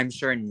 I'm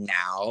sure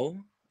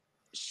now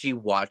she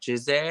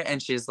watches it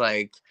and she's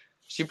like,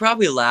 she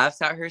probably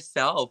laughs at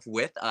herself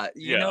with us.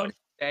 You know Yeah. what I'm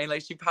saying?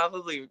 Like, she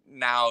probably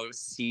now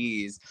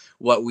sees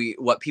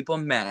what people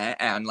meant.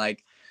 And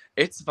like,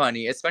 it's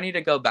funny. It's funny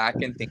to go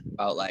back and think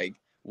about like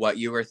what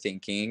you were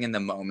thinking in the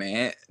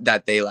moment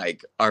that they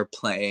like are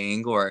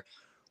playing, or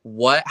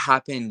what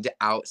happened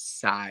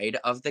outside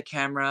of the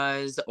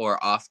cameras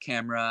or off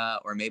camera,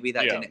 or maybe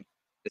that Yeah. didn't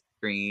the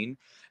screen,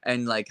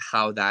 and like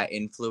how that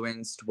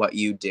influenced what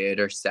you did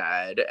or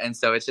said. And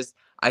so it's just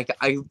I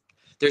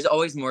there's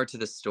always more to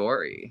the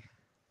story.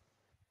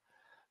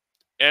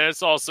 And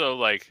it's also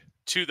like,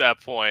 to that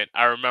point,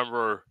 I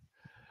remember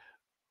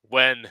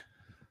when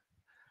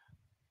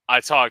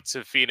I talked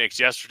to Phoenix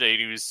yesterday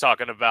and he was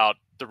talking about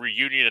the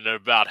reunion and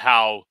about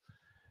how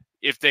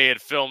if they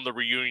had filmed the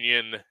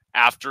reunion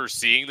after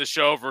seeing the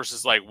show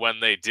versus like when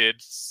they did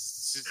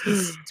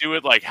do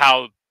it, like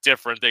how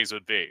different things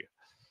would be.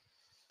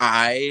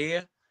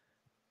 I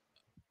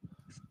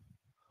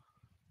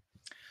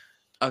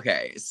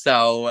Okay,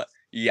 so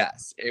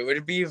yes, it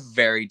would be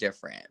very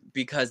different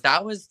because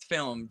that was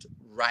filmed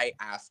right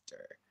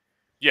after.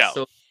 Yeah.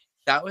 So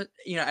that was,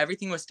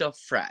 everything was still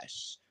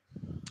fresh.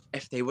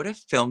 If they would have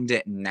filmed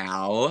it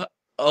now,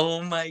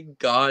 oh my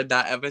god,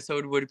 that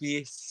episode would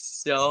be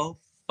so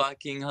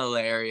fucking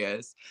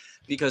hilarious,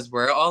 because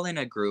we're all in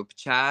a group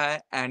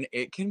chat and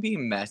it can be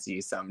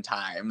messy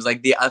sometimes.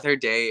 Like the other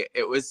day,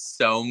 it was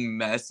so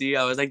messy.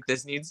 I was like,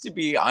 this needs to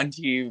be on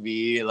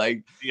TV.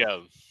 Like, Yeah.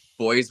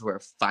 boys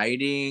were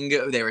fighting,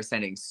 they were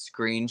sending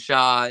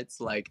screenshots.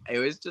 Like, it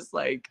was just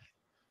like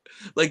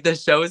the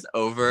show is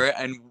over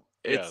and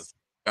Yeah. it's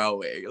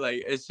going.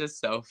 Like, it's just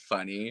so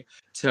funny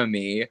to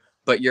me.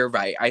 But you're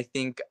right. I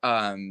think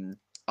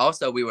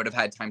also we would have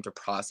had time to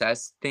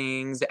process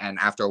things, and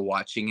after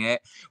watching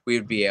it, we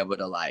would be able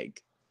to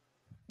like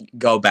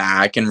go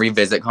back and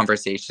revisit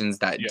conversations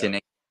that Yeah.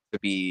 didn't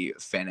be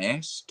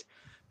finished,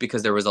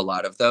 because there was a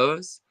lot of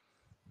those.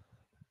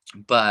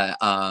 But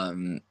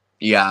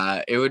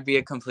yeah, it would be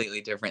a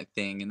completely different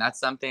thing, and that's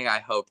something I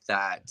hope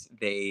that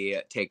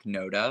they take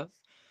note of,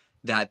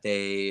 that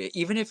they,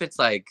 even if it's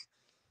like,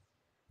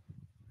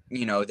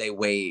 they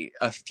wait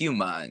a few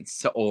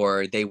months,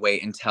 or they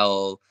wait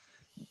until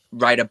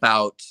right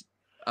about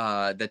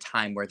the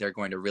time where they're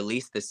going to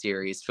release the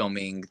series,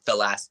 filming the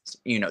last,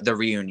 the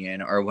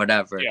reunion or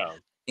whatever. Yeah. I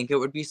think it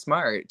would be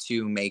smart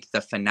to make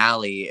the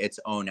finale its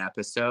own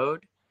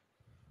episode,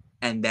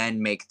 and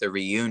then make the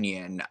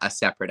reunion a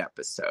separate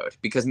episode,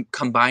 because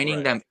combining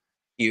Right. them is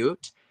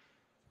cute,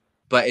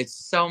 but it's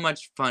so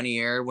much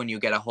funnier when you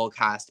get a whole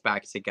cast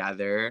back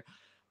together.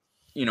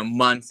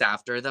 months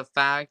after the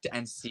fact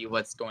and see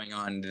what's going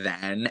on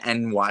then,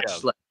 and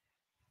Yeah.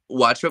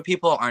 watch what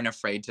people aren't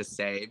afraid to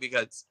say,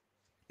 because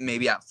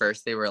maybe at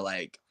first they were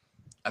like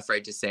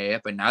afraid to say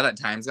it, but now that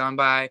time's gone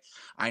by,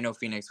 I know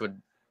Phoenix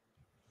would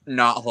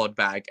not hold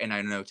back, and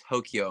I know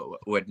Tokyo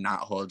would not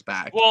hold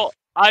back. Well,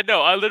 I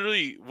know. I'm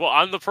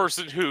the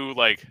person who,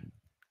 like,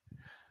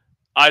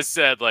 I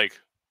said, like,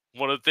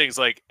 one of the things,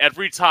 like,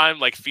 every time,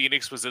 like,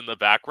 Phoenix was in the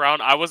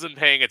background, I wasn't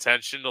paying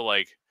attention to,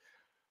 like,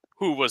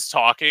 who was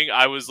talking.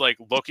 I was, like,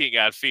 looking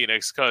at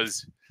Phoenix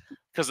because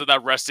of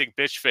that resting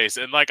bitch face.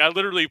 And, like, I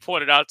literally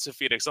pointed out to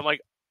Phoenix, I'm like,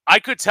 I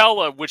could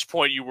tell at which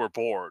point you were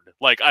bored.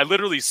 Like, I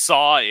literally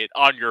saw it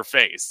on your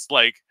face.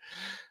 Like,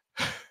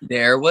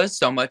 There was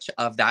so much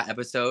of that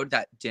episode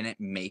that didn't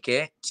make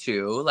it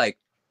too. Like,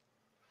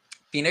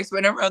 Phoenix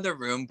went around the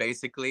room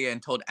basically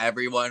and told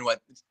everyone what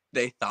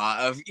they thought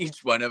of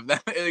each one of them.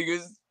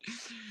 It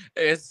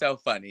was so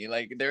funny.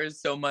 Like, there's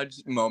so much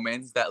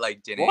moments that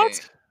like didn't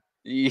what?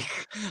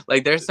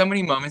 like there's so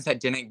many moments that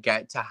didn't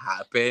get to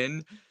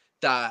happen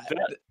that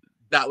That,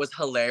 that was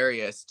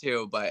hilarious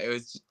too, but it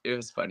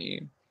was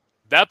funny.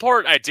 that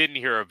part I didn't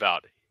hear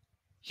about.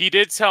 He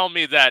did tell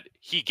me that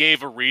he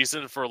gave a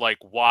reason for, like,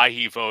 why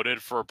he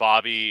voted for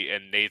Bobby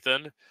and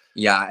Nathan.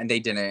 Yeah, and they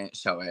didn't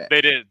show it. They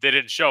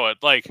didn't show it.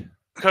 Like,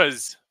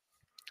 because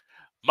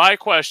my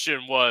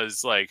question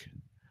was, like,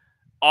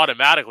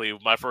 automatically,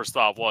 my first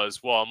thought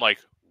was, well, I'm like,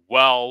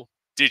 well,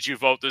 did you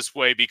vote this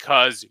way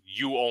because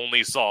you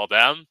only saw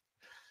them?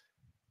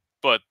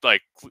 But,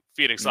 like,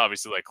 Phoenix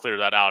obviously, like, cleared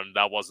that out, and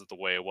that wasn't the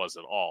way it was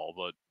at all.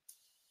 But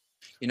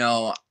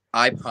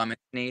I promised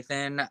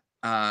Nathan,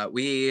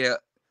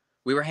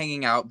 we were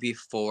hanging out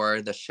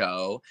before the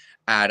show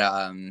at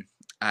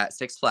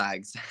Six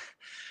Flags.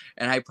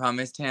 And I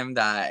promised him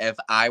that if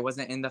I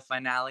wasn't in the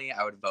finale,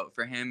 I would vote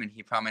for him. And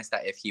he promised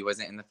that if he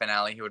wasn't in the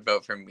finale, he would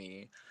vote for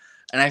me.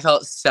 And I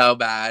felt so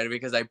bad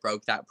because I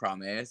broke that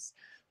promise.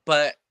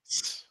 But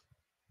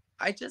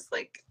I just,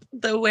 like,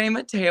 the way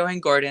Mateo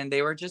and Gordon,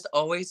 they were just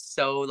always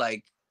so,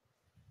 like,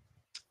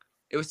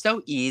 it was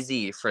so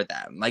easy for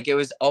them. Like, it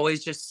was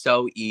always just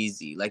so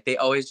easy. Like, they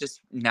always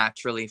just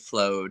naturally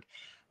flowed.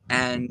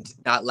 And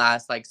that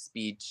last, like,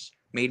 speech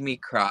made me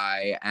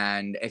cry.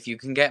 And if you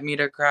can get me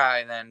to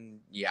cry, then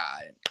yeah,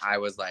 I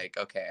was like,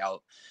 okay,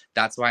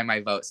 that's why my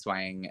vote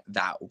swang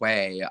that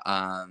way.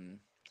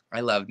 I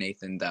love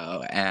Nathan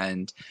though,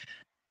 and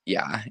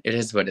yeah, it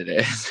is what it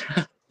is.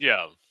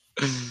 yeah.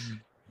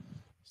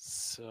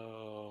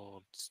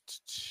 So,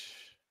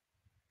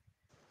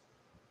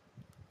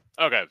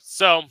 okay,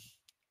 so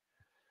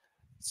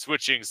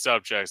switching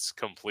subjects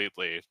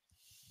completely.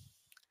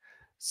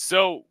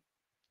 So,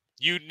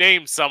 you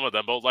named some of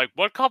them, but, like,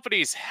 what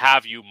companies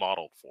have you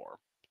modeled for?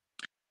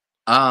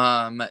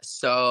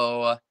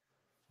 So,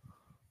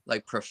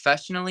 like,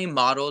 professionally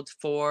modeled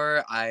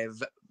for,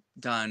 I've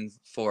done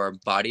for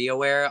Body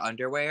Aware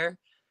underwear.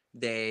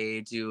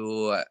 They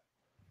do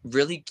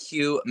really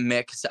cute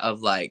mix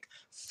of, like,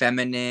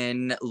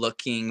 feminine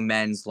looking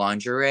men's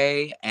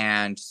lingerie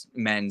and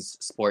men's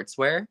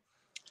sportswear.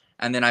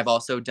 And then I've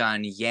also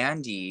done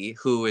Yandy,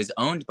 who is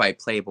owned by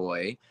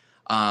Playboy.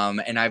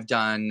 And I've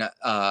done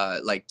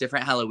like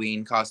different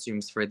Halloween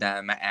costumes for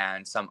them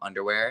and some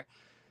underwear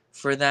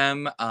for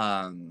them.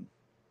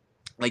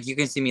 Like, you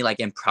can see me like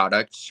in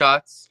product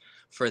shots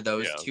for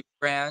those two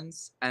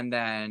brands. And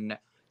then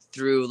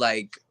through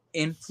like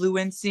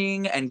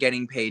influencing and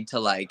getting paid to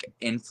like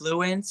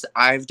influence,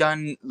 I've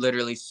done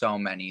literally so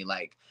many.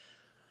 Like,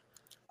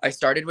 I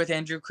started with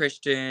Andrew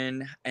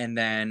Christian, and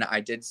then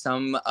I did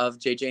some of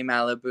JJ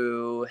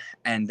Malibu,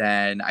 and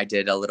then I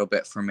did a little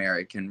bit for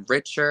American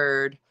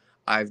Richard.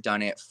 I've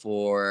done it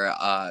for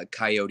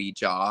Coyote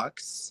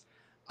Jocks.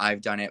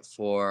 I've done it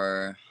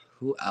for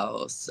who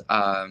else?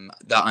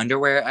 The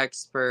Underwear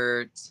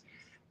Expert,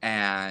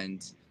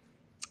 and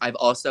I've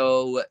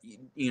also,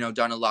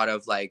 done a lot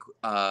of like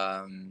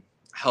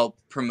help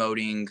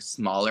promoting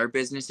smaller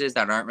businesses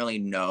that aren't really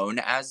known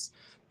as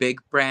big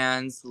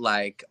brands.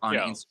 Like on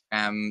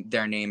Instagram,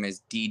 their name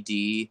is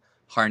DD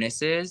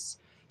Harnesses.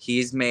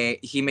 He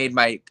made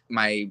my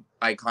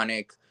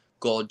iconic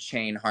gold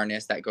chain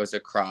harness that goes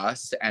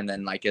across and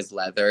then like is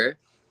leather.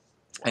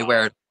 Wow. I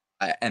wear it,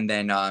 and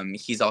then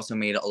he's also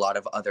made a lot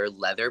of other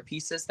leather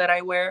pieces that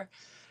I wear.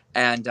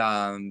 And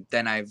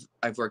then I've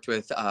worked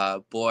with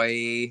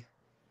Boy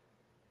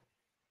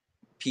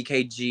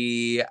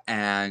PKG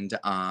and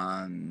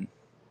oh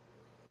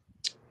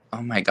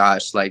my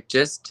gosh, like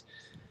just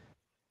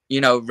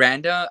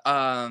random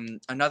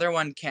another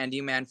one,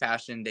 Candyman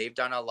Fashion. They've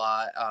done a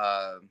lot.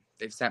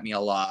 They've sent me a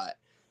lot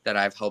that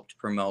I've helped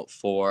promote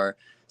for.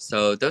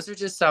 So those are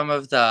just some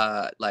of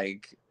the,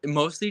 like,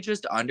 mostly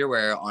just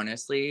underwear,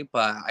 honestly.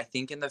 But I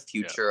think in the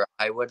future,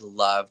 I would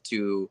love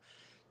to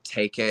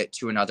take it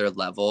to another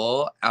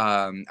level.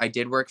 I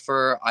did work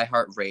for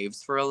iHeart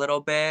Raves for a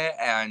little bit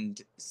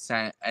and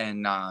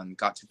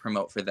got to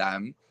promote for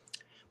them.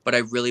 But I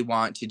really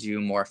want to do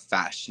more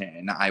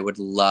fashion. I would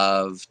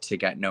love to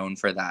get known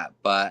for that.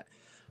 But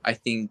I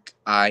think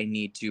I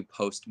need to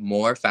post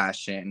more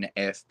fashion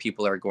if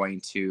people are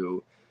going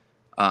to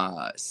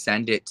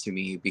send it to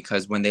me,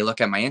 because when they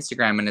look at my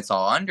Instagram and it's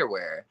all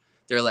underwear,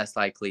 they're less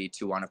likely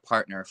to want to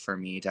partner for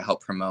me to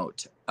help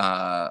promote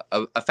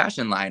a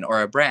fashion line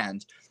or a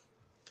brand.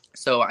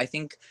 So I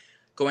think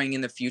going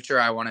in the future,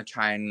 I want to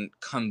try and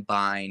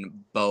combine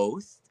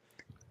both.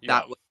 Yeah.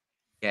 That way,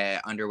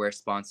 get underwear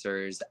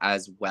sponsors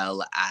as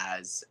well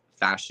as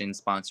fashion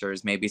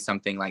sponsors. Maybe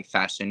something like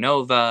Fashion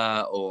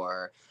Nova,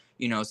 or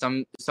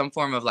some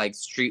form of like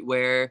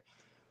streetwear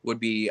would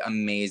be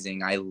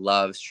amazing. I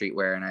love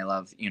streetwear and I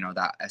love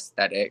that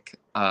aesthetic.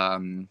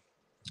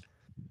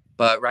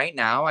 But right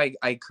now,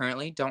 I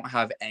currently don't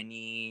have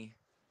any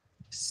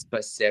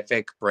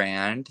specific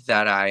brand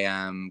that I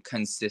am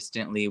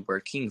consistently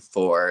working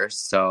for.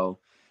 So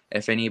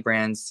if any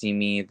brands see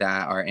me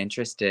that are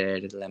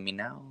interested, let me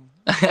know.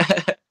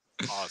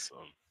 Awesome.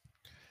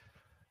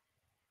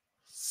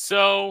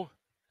 So,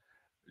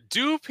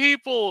 do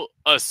people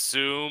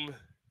assume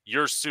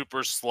you're super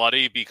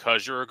slutty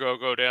because you're a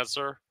go-go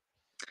dancer?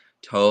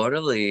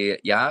 Totally.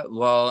 Yeah.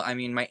 Well, I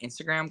mean, my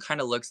Instagram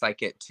kind of looks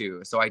like it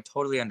too. So I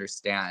totally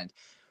understand.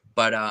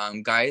 But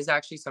guys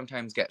actually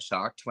sometimes get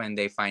shocked when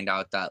they find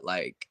out that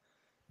like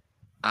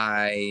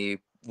I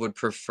would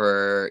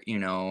prefer,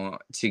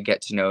 to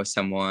get to know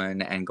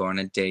someone and go on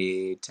a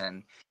date.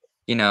 And,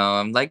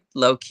 I'm like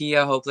low key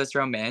a hopeless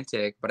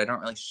romantic, but I don't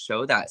really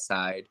show that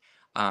side.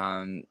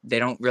 They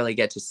don't really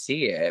get to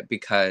see it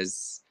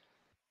because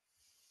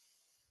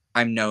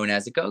I'm known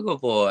as a go-go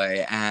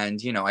boy. And,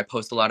 I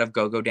post a lot of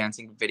go-go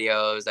dancing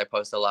videos. I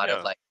post a lot of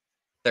Yeah. like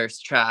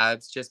thirst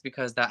traps just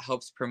because that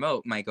helps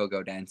promote my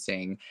go-go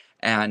dancing.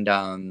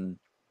 And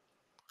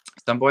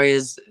some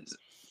boys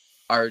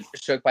are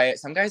shook by it.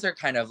 Some guys are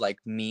kind of like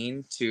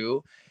mean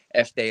too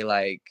if they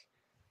like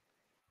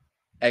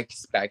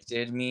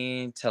expected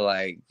me to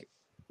like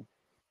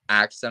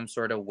act some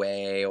sort of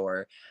way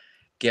or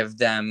give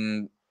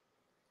them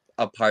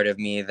a part of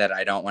me that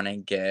I don't want to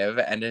give.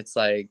 And it's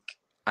like,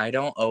 I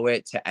don't owe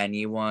it to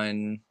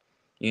anyone,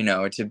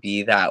 to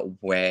be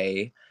that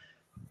way.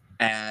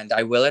 And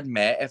I will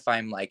admit, if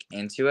I'm like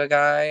into a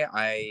guy,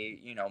 I,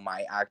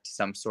 might act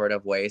some sort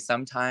of way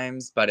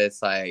sometimes, but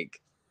it's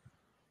like,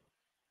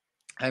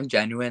 I'm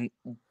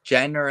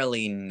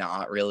generally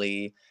not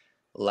really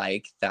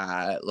like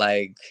that.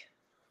 Like,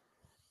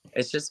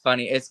 it's just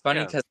funny. It's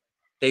funny Yeah.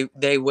 because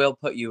they will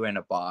put you in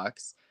a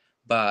box,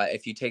 but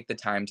if you take the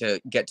time to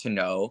get to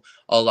know,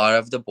 a lot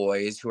of the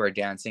boys who are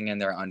dancing in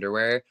their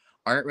underwear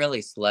aren't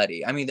really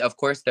slutty. I mean, of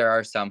course there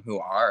are some who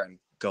are, and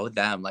go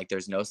them. Like,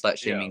 there's no slut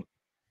Yeah. shaming.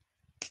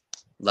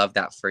 Love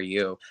that for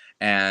you.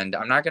 And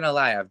I'm not gonna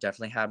lie, I've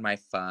definitely had my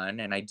fun,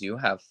 and I do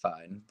have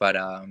fun, but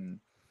I'm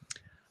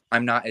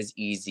not as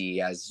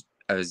easy as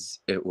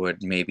it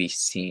would maybe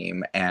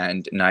seem,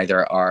 and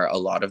neither are a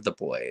lot of the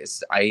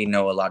boys. I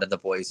know a lot of the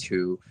boys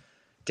who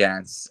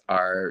dance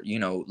are,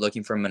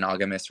 looking for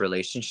monogamous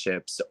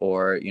relationships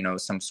or,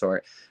 some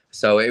sort.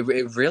 So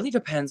it really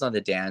depends on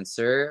the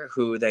dancer,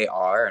 who they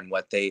are and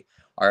what they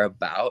are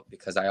about,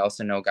 because I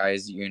also know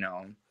guys,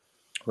 who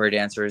are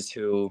dancers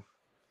who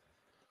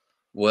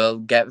will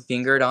get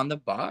fingered on the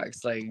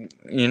box, like,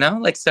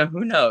 like, so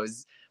who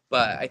knows.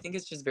 But I think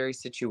it's just very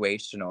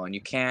situational, and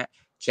you can't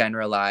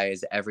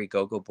generalize every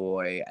go-go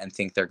boy and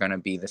think they're going to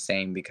be the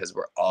same, because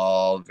we're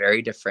all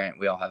very different.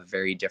 We all have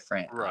very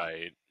different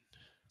Right.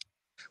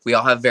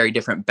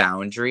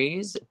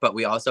 boundaries, but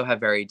we also have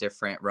very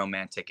different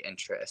romantic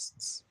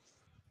interests.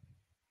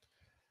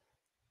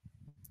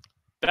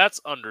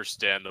 That's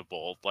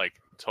understandable, like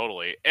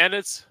totally. And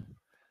it's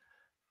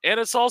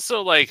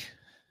also like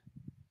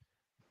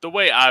the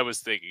way I was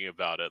thinking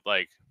about it,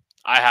 like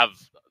I have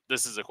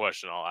this is a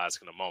question I'll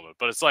ask in a moment,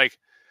 but it's like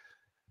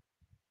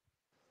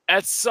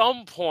at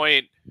some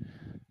point,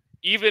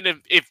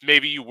 even if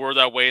maybe you were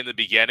that way in the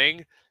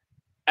beginning,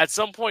 at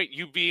some point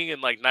you being in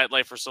like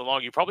nightlife for so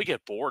long, you probably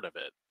get bored of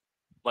it.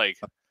 Like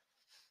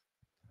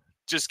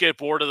just get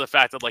bored of the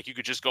fact that like you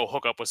could just go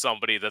hook up with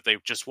somebody that they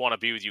just want to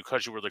be with you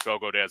because you were the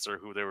go-go dancer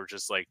who they were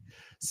just like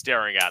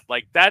staring at.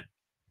 Like that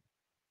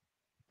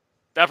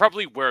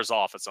probably wears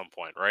off at some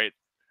point, right?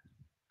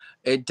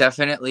 It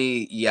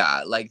definitely,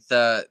 yeah, like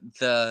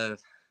the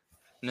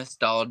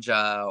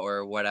nostalgia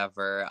or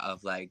whatever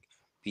of like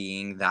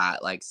being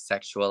that like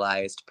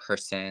sexualized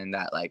person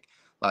that like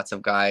lots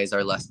of guys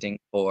are lusting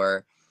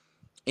for,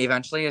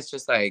 eventually it's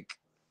just like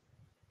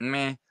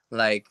meh,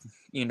 like,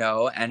 and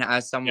as Yeah.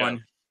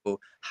 someone who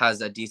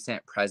has a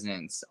decent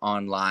presence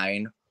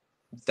online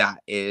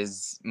that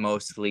is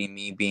mostly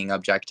me being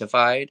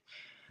objectified,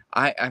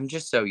 I'm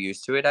just so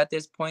used to it at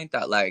this point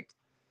that like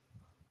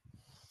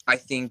I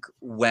think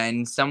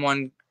when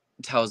someone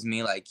tells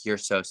me like you're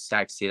so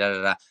sexy, da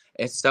da da,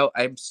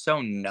 I'm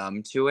so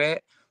numb to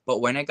it.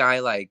 But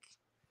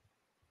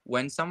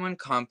when someone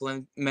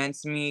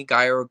compliments me,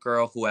 guy or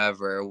girl,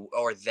 whoever,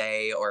 or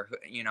they, or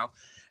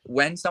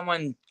when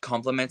someone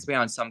compliments me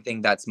on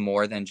something that's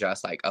more than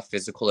just like a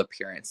physical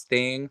appearance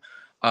thing,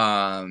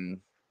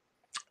 um,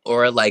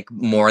 or like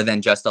more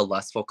than just a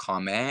lustful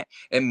comment,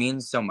 it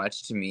means so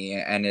much to me,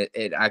 and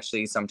it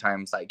actually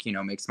sometimes like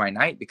makes my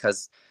night,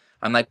 because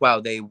I'm like, wow,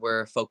 they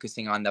were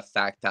focusing on the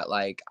fact that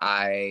like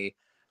I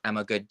am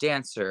a good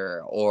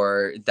dancer,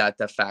 or that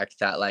the fact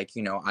that like,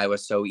 you know, I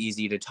was so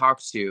easy to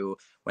talk to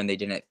when they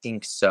didn't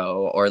think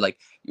so, or like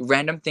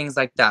random things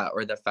like that,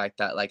 or the fact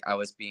that like I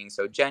was being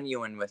so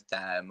genuine with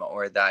them,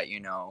 or that, you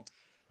know,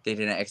 they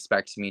didn't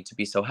expect me to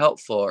be so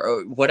helpful,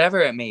 or whatever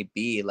it may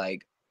be,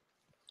 like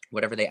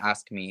whatever they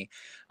ask me.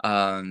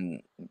 um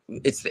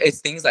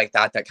it's things like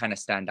that that kind of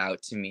stand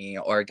out to me,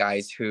 or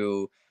guys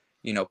who,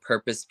 you know,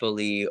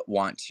 purposefully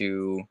want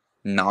to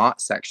not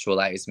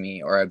sexualize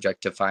me or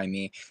objectify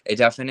me. It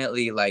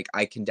definitely, like,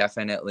 I can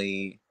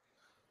definitely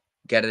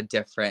get a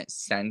different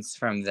sense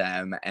from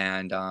them,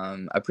 and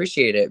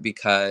appreciate it,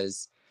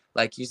 because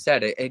like you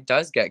said, it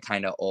does get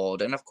kind of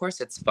old. And of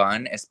course it's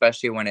fun,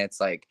 especially when it's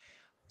like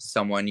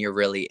someone you're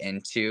really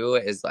into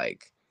is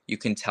like, you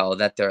can tell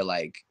that they're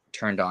like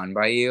turned on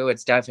by you.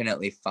 It's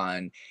definitely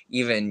fun,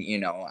 even, you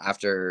know,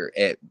 after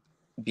it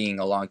being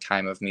a long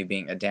time of me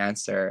being a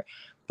dancer.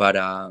 But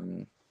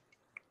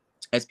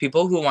it's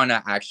people who want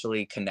to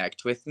actually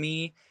connect with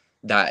me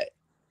that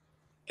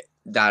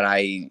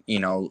I, you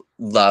know,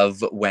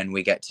 love when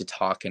we get to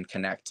talk and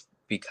connect,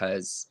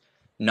 because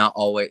not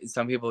always,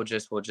 some people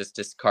just will just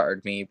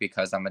discard me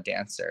because I'm a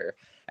dancer,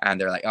 and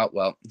they're like, oh,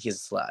 well, he's a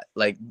slut.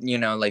 Like, you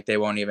know, like they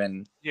won't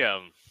even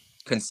Yeah.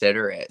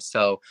 consider it.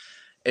 So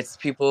it's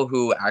people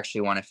who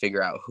actually want to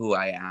figure out who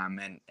I am,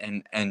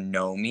 and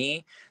know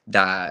me,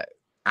 that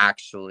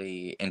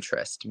actually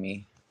interest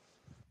me.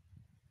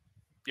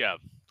 Yeah.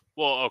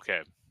 Well,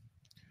 okay.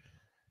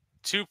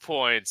 2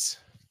 points.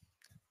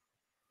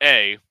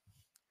 A,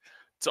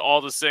 to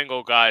all the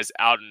single guys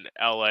out in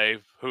LA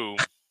who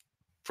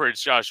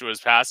Prince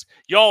Joshua's passed,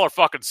 y'all are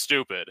fucking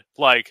stupid.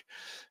 Like,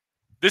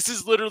 this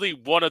is literally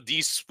one of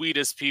the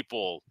sweetest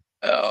people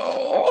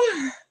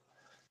Oh.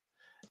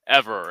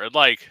 ever. And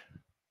like,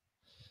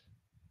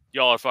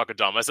 y'all are fucking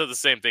dumb. I said the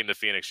same thing to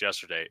Phoenix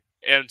yesterday.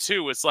 And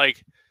two, it's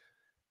like,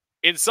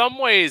 in some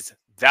ways,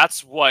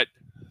 that's what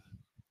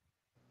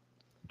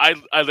I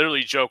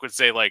literally joke and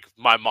say, like,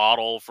 my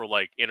model for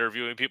like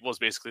interviewing people is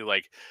basically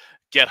like,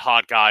 get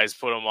hot guys,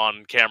 put them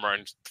on camera,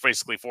 and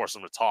basically force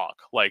them to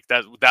talk. Like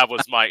that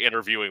was my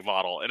interviewing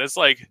model, and it's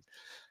like,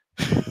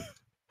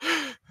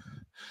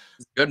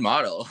 Good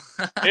model.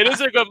 it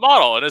is a good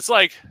model, and it's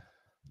like,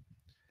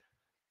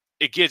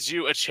 it gives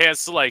you a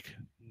chance to like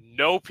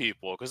know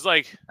people, because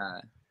like,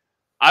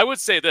 I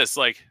would say this,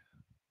 like,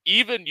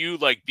 even you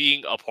like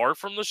being apart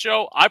from the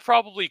show, I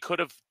probably could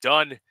have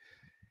done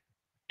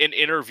an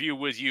interview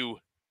with you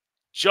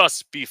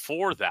just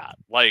before that.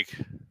 Like,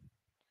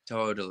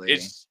 Totally.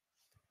 it's,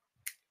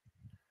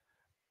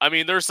 I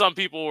mean, there's some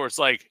people where it's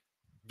like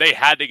they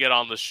had to get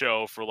on the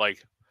show for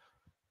like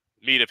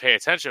me to pay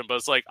attention, but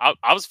it's like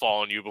I was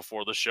following you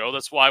before the show.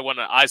 That's why when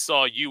I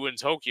saw you in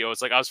Tokyo,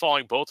 it's like I was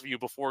following both of you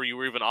before you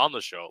were even on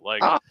the show.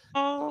 Like,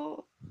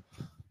 Oh,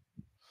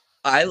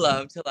 I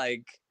love to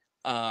like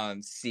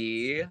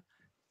see,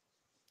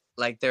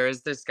 like, there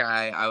is this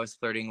guy I was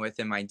flirting with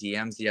in my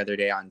DMs the other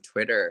day on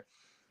Twitter,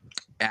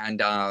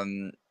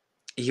 and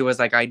he was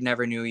like, I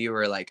never knew you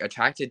were like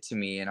attracted to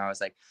me. And I was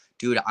like,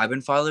 dude, I've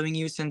been following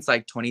you since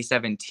like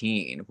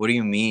 2017. What do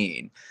you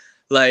mean?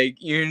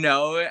 Like, you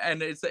know,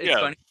 and it's yeah,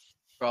 funny to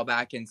scroll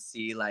back and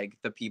see like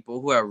the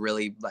people who have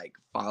really like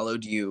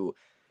followed you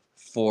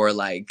for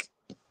like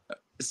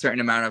a certain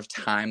amount of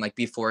time, like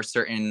before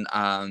certain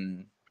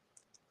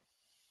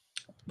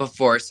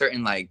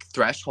like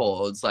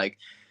thresholds, like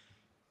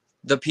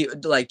to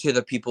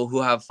the people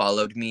who have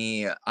followed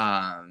me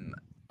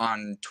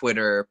on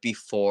Twitter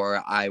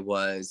before I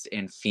was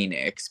in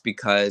Phoenix,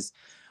 because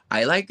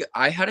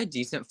I had a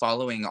decent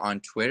following on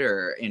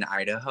Twitter in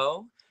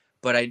Idaho,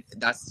 but I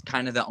that's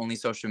kind of the only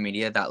social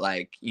media that,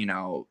 like, you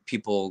know,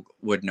 people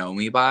would know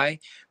me by.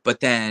 But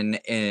then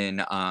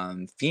in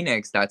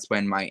Phoenix, that's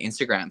when my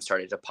Instagram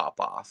started to pop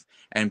off,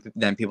 and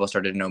then people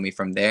started to know me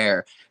from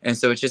there. And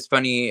so it's just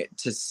funny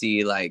to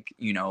see, like,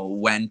 you know,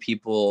 when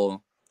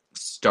people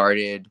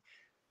started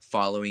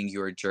following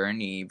your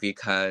journey,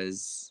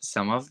 because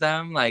some of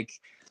them, like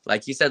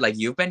you said, like,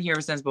 you've been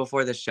here since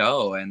before the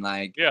show, and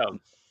like yeah,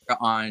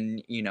 on,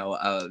 you know,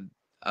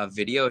 a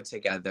video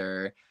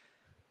together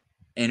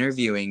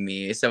interviewing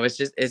me. So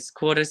it's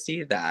cool to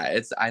see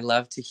that. I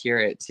love to hear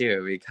it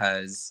too,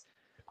 because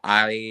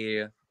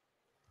I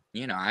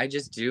you know, I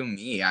just do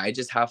me. I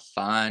just have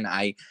fun.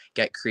 I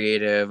get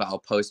creative. I'll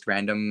post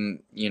random,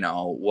 you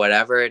know,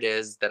 whatever it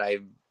is that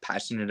I'm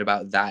passionate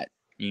about, that,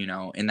 you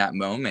know, in that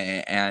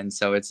moment. And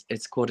so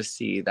it's cool to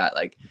see that,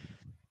 like,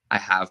 I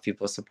have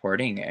people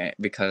supporting it,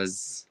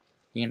 because,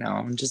 you know,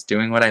 I'm just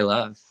doing what I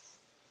love.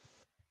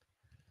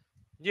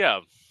 yeah.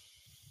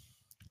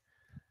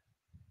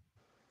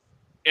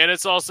 And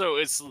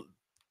it's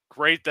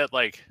great that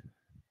like,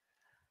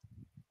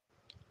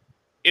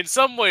 in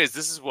some ways,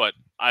 this is what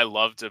I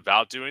loved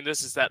about doing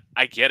this, is that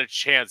I get a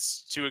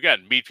chance to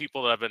again meet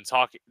people that I've been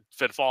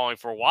following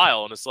for a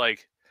while, and it's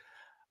like,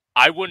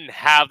 I wouldn't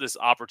have this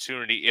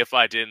opportunity if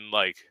I didn't,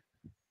 like,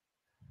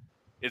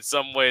 in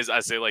some ways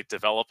I say, like,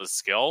 develop a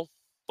skill.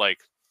 Like,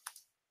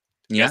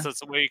 I guess Yeah.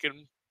 that's the way you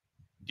can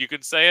you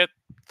could say it,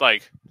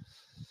 like,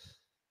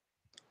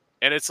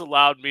 and it's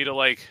allowed me to,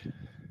 like,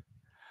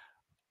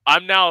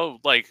 I'm now,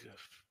 like,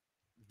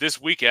 this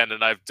weekend,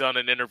 and I've done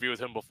an interview with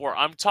him before.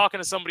 I'm talking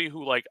to somebody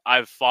who, like,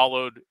 I've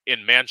followed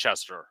in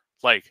Manchester,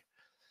 like,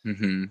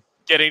 Mm-hmm.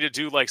 getting to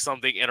do, like,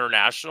 something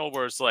international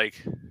where it's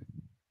like,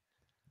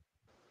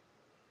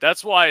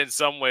 that's why in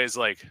some ways,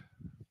 like,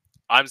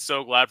 I'm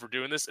so glad for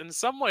doing this. In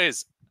some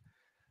ways,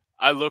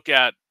 I look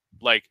at,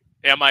 like,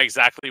 am I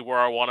exactly where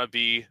I want to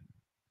be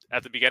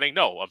at the beginning?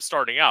 No, I'm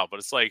starting out, but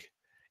it's like,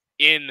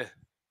 in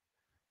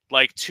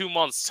like 2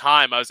 months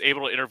time, I was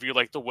able to interview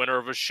like the winner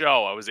of a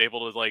show. I was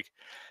able to like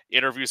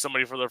interview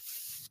somebody for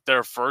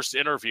their first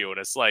interview, and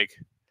it's like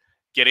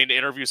getting to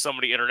interview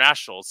somebody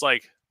international. It's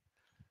like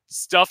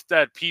stuff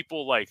that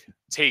people like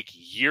take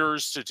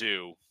years to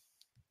do.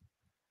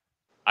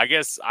 I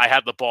guess I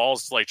had the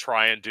balls to like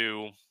try and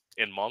do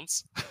in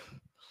months.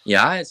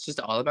 Yeah, it's just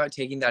all about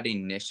taking that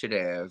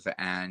initiative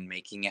and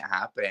making it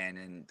happen,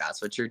 and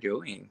that's what you're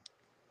doing.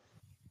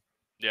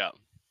 Yeah.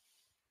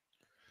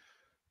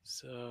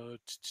 So,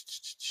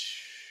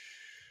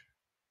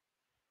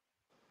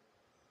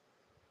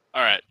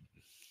 all right.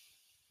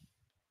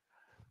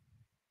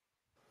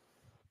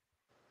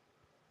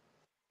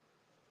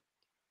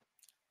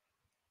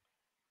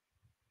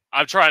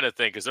 I'm trying to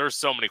think because there's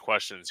so many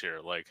questions here.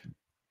 Like,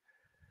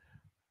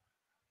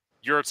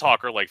 you're a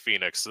talker like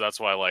Phoenix, so that's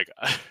why like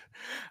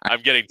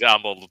I'm getting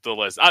down the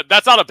list.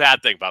 That's not a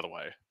bad thing, by the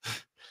way.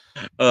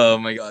 Oh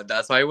my god,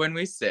 that's why when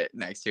we sit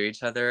next to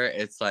each other,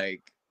 it's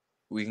like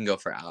we can go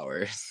for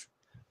hours.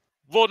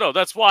 Well, no,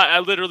 that's why I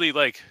literally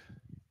like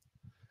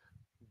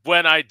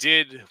when I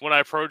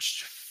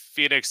approached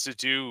Phoenix to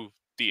do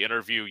the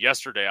interview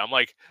yesterday. I'm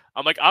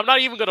not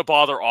even gonna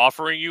bother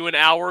offering you an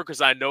hour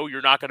because I know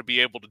you're not gonna be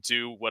able to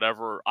do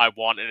whatever I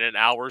want in an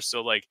hour.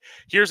 So like,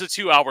 here's a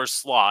 2 hour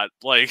slot.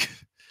 Like,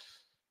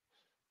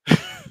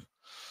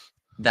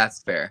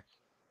 That's fair.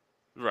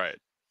 right.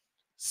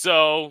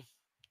 So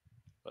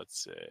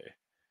let's see.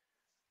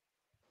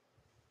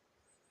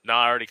 No,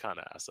 I already kind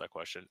of asked that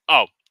question.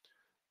 Oh,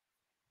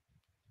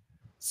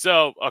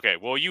 so okay.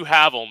 Well, you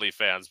have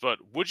OnlyFans, but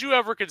would you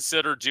ever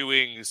consider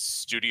doing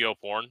studio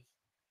porn?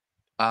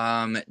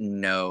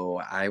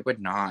 No, I would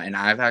not. And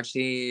I've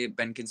actually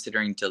been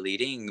considering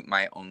deleting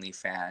my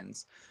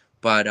OnlyFans.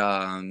 But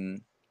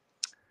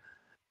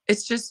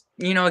it's just,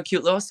 a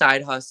cute little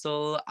side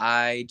hustle.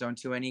 I don't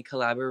do any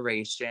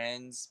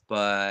collaborations,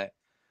 but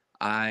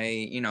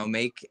I,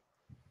 make,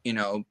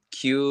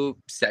 cute,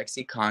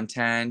 sexy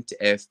content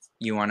if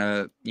you want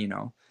to,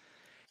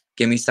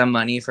 give me some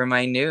money for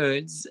my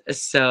nudes.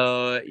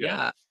 So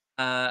Yeah.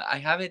 yeah, I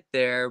have it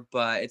there,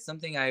 but it's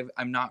something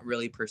I'm not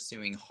really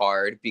pursuing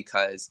hard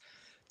because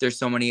there's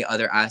so many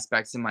other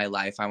aspects in my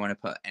life I want to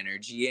put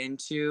energy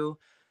into.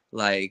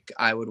 Like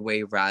I would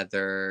way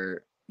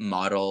rather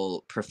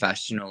model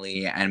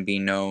professionally and be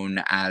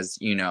known as,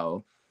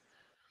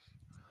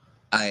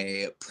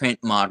 a print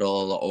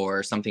model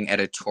or something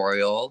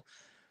editorial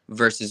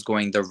versus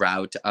going the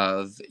route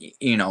of,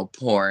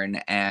 porn.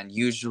 And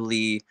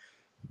usually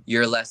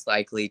you're less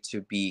likely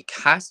to be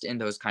cast in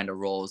those kind of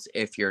roles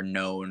if you're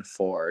known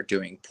for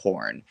doing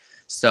porn.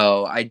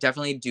 So I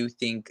definitely do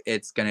think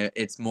it's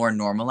more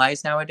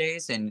normalized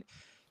nowadays and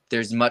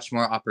there's much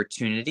more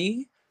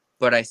opportunity,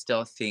 but I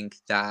still think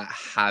that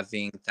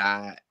having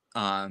that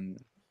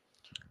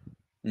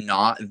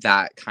not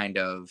that kind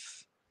of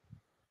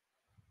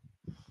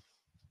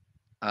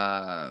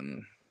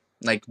um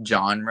like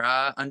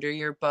genre under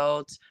your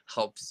belt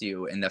helps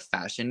you in the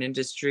fashion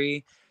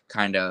industry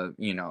kind of,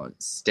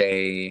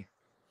 stay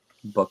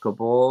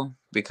bookable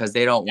because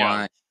Yeah. they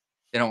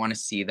don't want to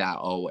see that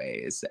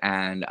always,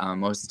 and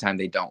most of the time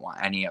they don't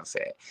want any of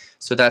it.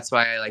 So that's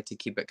why I like to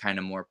keep it kind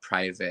of more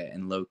private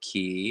and low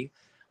key.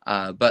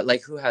 But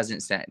like, who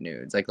hasn't sent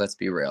nudes? Like, let's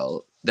be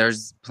real,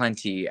 there's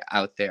plenty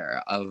out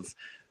there of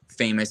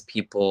famous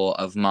people,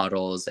 of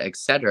models,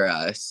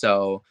 etc.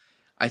 So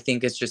I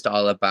think it's just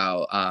all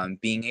about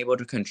being able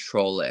to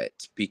control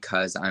it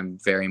because I'm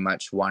very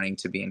much wanting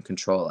to be in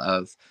control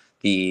of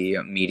the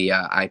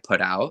media I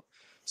put out.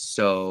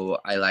 So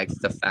I like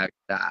the fact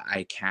that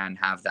I can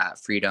have that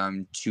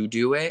freedom to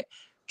do it,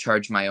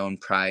 charge my own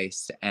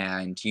price,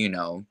 and,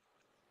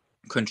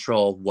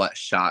 control what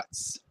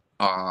shots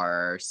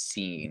are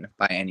seen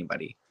by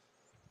anybody.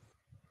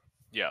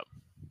 Yeah.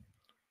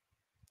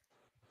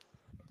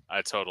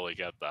 I totally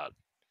get that.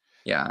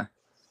 Yeah.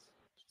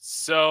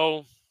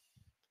 So,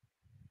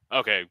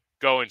 okay,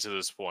 going to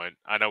this point,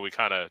 I know we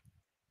kind of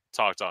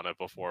talked on it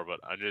before, but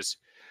I'm just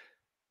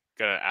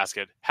gonna ask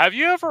it. Have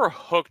you ever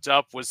hooked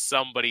up with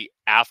somebody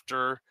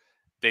after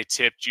they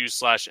tipped you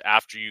slash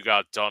after you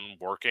got done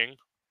working?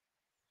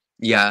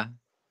 Yeah.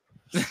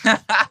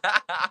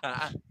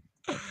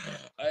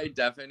 I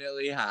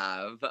definitely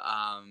have.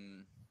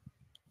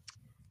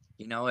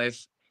 You know,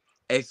 if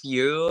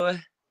you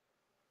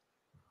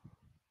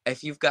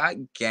if you've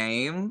got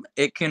game,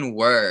 it can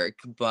work,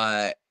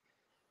 but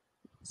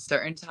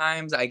certain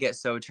times I get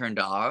so turned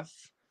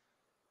off.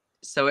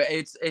 So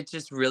it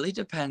just really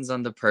depends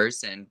on the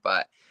person,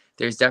 but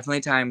there's definitely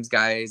times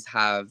guys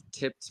have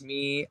tipped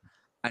me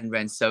and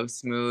been so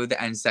smooth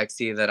and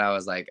sexy that I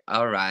was like,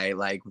 all right,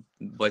 like,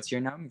 what's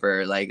your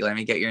number? Like, let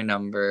me get your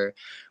number,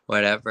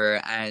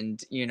 whatever. And,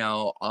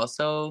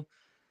 also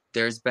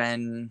there's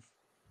been,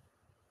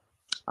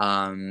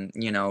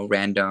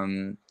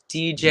 random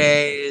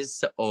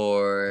DJs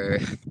or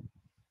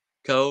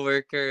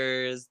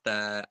coworkers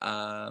that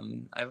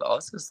I've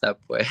also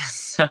slept with.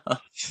 So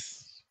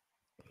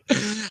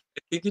I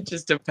think it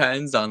just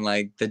depends on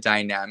like the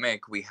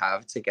dynamic we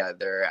have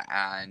together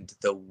and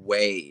the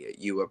way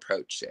you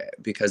approach it,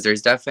 because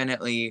there's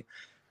definitely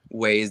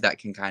ways that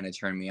can kind of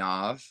turn me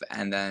off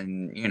and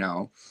then,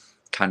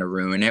 kind of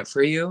ruin it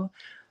for you.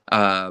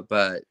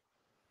 But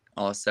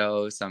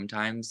also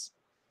sometimes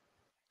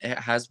it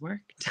has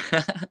worked.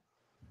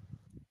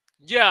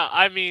 Yeah,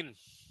 I mean,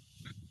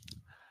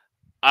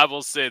 I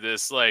will say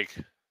this, like,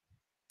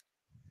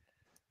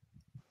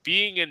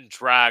 being in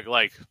drag,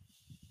 like,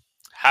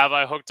 have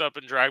I hooked up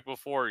in drag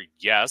before?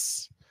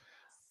 Yes.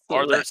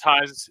 Are there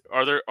times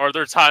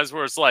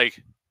where it's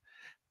like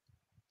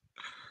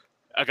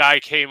a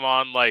guy came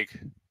on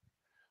like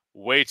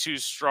way too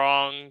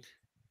strong?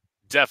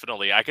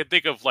 Definitely. I can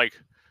think of like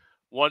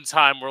one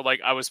time where like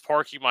I was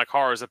parking my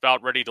car, I was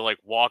about ready to like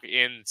walk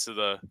into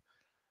the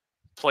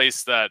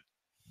place that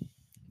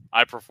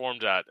I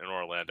performed at in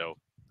Orlando.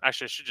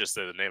 Actually, I should just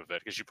say the name of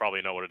it because you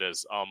probably know what it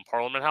is.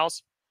 Parliament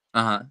House.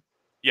 Uh-huh.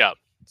 Yeah.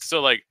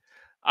 So like,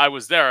 I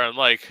was there and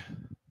like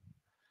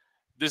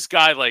this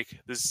guy, like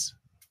this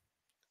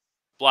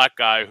black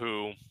guy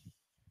who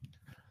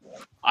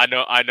I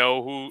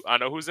know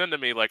who's into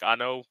me. Like I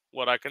know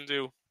what I can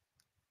do.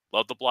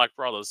 Love the Black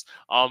Brothers.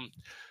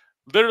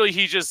 Literally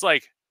he just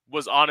like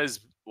was on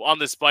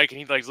this bike and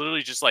he like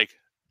literally just like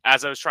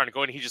as I was trying to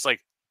go in, he just like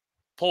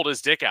pulled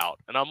his dick out,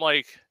 and I'm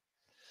like,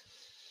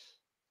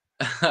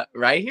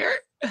 Right here?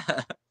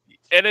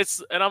 and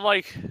I'm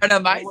like, And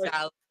and my I'm like,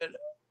 salad.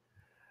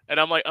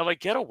 I'm like,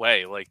 get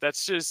away! Like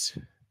that's just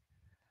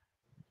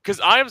because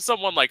I am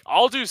someone like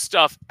I'll do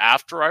stuff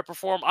after I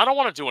perform. I don't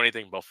want to do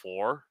anything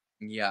before.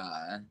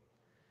 Yeah.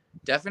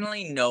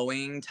 Definitely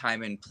knowing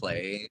time and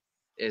place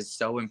is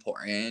so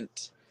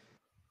important,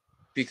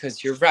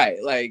 because you're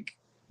right. Like,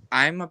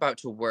 I'm about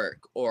to work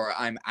or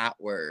I'm at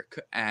work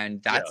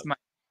and Yeah,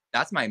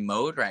 that's my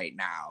mode right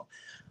now.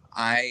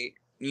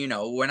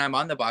 When I'm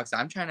on the box,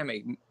 I'm trying to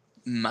make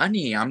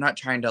money. I'm not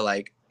trying to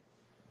like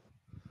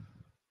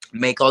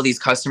make all these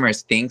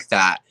customers think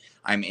that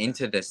I'm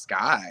into this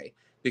guy,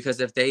 because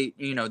if they,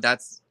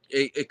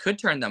 it could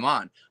turn them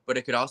on, but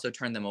it could also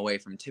turn them away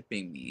from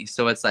tipping me.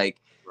 So it's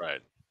like right.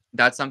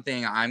 that's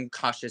something I'm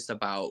cautious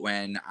about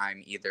when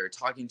I'm either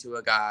talking to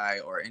a guy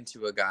or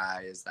into a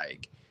guy, is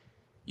like,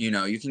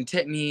 you can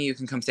tip me, you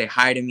can come say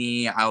hi to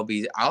me, I'll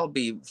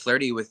be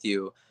flirty with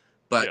you,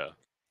 but Yeah,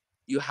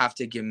 you have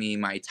to give me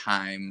my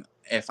time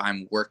if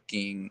I'm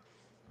working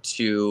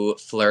to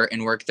flirt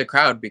and work the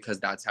crowd, because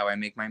that's how I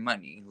make my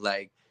money.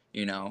 Like,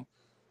 you know,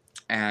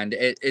 and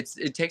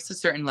it takes a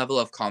certain level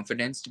of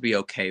confidence to be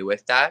okay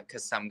with that,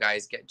 because some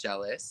guys get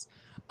jealous,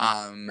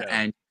 yeah,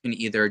 and you can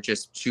either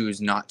just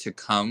choose not to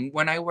come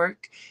when I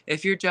work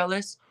if you're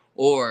jealous,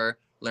 or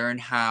learn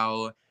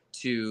how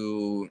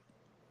to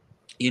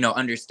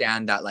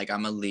understand that like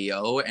I'm a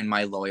Leo and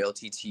my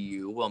loyalty to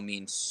you will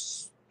mean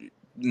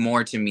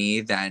more to me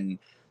than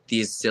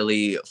these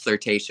silly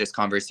flirtatious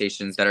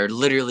conversations that are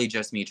literally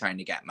just me trying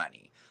to get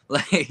money.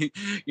 Like,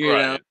 you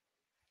know right.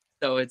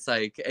 so it's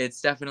like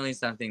it's definitely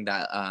something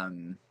that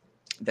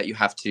that you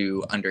have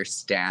to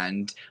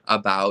understand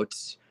about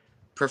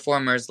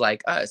performers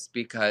like us,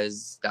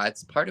 because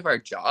that's part of our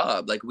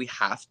job. Like, we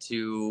have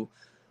to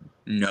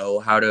know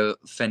how to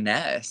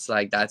finesse.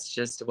 Like, that's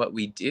just what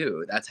we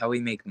do. That's how we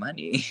make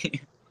money.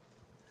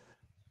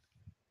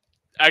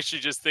 Actually,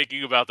 just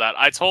thinking about that,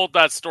 I told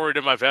that story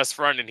to my best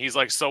friend, and he's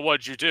like, "So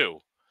what'd you do?"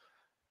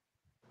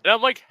 And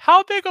I'm like,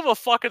 "How big of a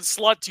fucking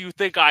slut do you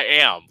think I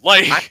am?"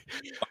 I Like,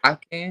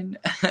 walk in.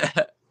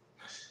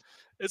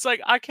 it's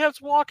like I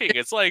kept walking.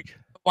 It's like,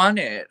 Want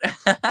it.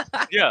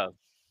 yeah,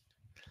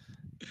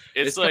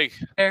 it's It's coming like,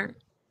 there.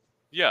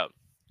 yeah,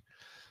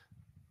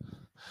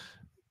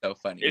 So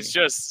it's funny. I mean,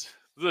 just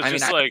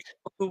I like,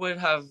 who would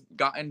have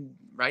gotten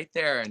right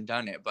there and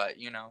done it, but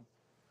yeah,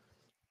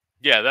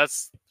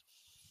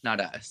 not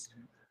us.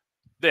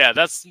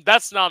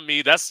 that's not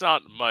me. That's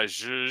not my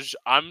zhuzh.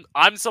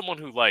 I'm someone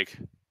who like.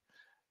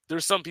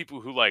 There's some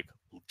people who like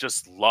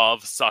just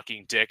love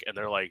sucking dick, and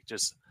they're like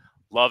just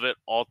love it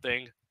all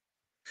thing.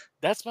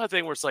 That's my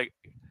thing. Where it's like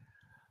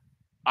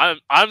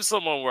I'm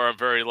someone where I'm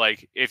very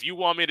like, if you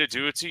want me to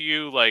do it to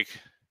you, like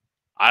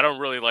I don't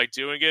really like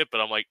doing it, but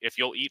I'm like, if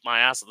you'll eat my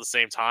ass at the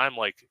same time,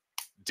 like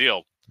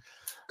deal.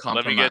 Let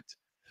me Compromise. get,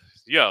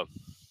 yeah.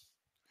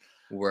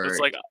 But it's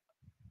like Work.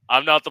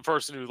 I'm not the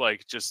person who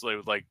like just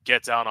like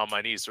get down on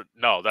my knees. Or,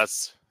 no,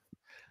 that's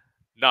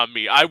not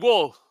me.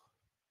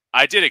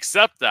 I did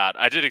accept that.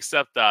 I did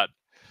accept that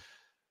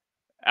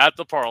at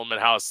the Parliament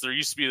House. There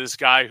used to be this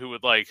guy who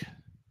would like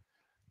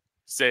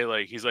say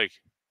like he's like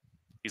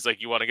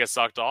you want to get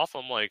sucked off.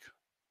 I'm like,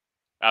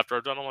 after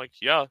I'm done, I'm like,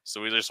 yeah.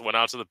 So we just went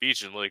out to the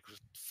beach and like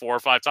 4 or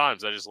 5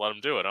 times. I just let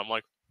him do it. I'm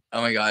like,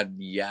 Oh my God,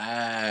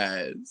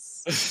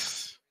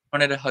 yes.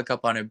 Wanted to hook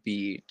up on a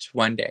beach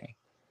one day.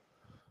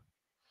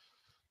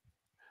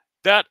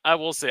 that I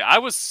will say, I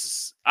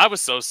was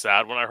so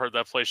sad when I heard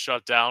that place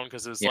shut down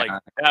because it's like Yeah.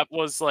 that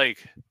was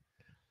like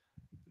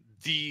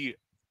the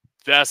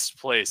best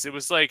place. It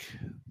was like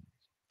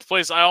the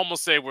place I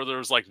almost say where there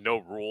was like no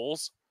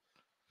rules.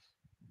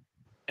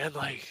 And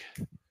like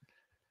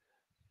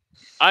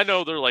I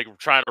know they're like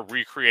trying to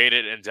recreate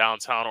it in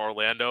downtown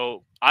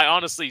Orlando. I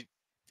honestly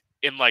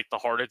in like the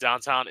heart of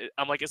downtown,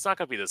 I'm like it's not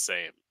going to be the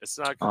same. It's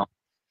not Oh,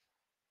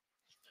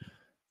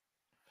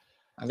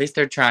 at least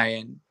they're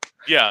trying.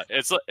 Yeah,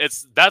 it's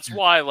that's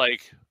why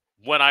like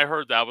when I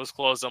heard that was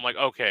closed, I'm like,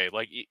 okay,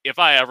 like if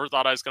I ever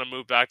thought I was going to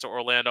move back to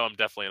Orlando, I'm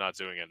definitely not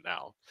doing it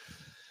now.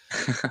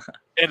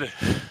 And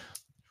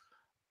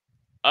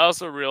I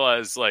also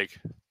realized, like,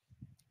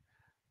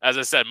 as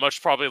I said,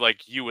 much probably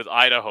like you with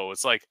Idaho,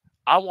 it's like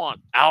I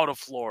want out of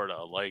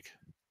Florida. Like,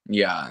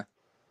 Yeah.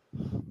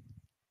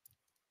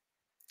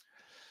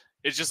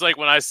 it's just like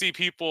when I see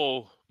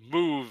people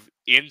move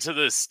into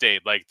this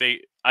state, like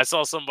I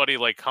saw somebody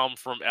like come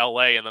from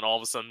LA and then all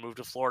of a sudden move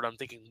to Florida. I'm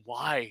thinking,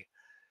 why?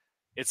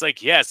 It's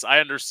like, yes, I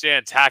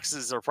understand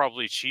taxes are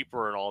probably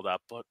cheaper and all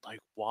that, but like,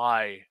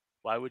 why?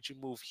 Why would you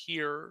move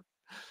here?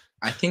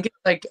 I think it's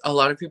like a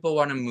lot of people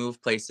want to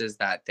move places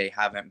that they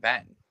haven't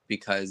been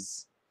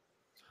because,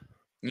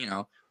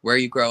 where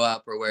you grow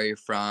up or where you're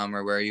from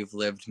or where you've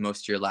lived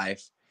most of your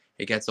life,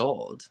 it gets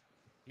old.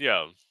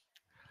 Yeah.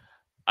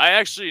 I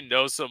actually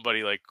know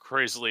somebody like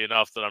crazily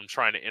enough that I'm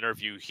trying to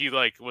interview. He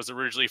like was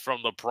originally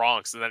from the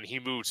Bronx and then he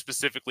moved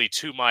specifically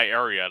to my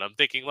area. And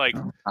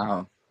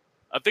Oh,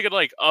 I'm thinking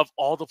like of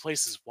all the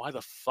places, why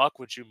the fuck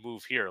would you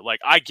move here? Like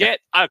I get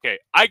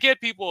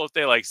people if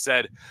they like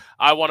said,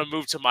 I want to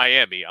move to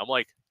Miami. I'm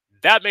like,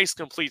 that makes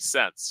complete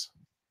sense.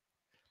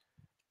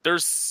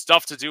 There's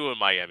stuff to do in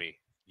Miami.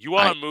 You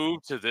want I to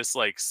move to this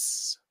like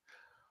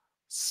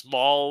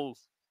small,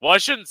 well, I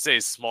shouldn't say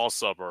small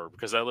suburb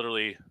because I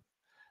literally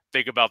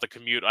think about the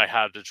commute I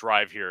had to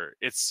drive here.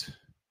 It's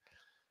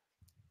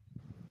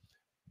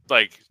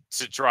like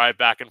to drive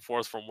back and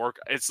forth from work.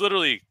 It's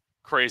literally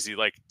crazy.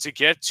 Like to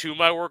get to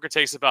my work, it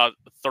takes about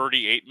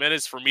 38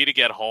 minutes. For me to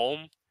get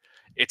home,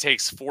 it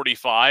takes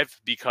 45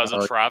 because of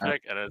oh yeah.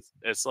 traffic. And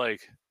it's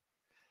like,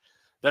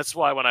 that's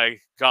why when I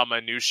got my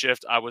new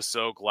shift, I was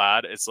so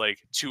glad. It's like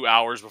 2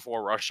 hours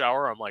before rush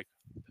hour. I'm like,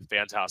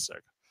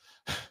 fantastic.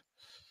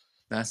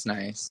 That's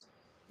nice.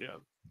 Yeah.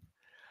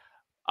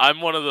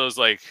 I'm one of those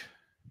like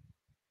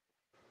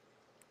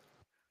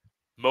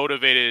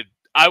motivated.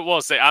 I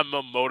will say I'm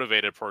a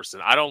motivated person.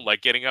 I don't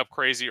like getting up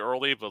crazy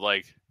early, but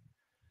like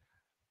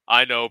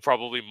I know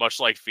probably much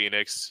like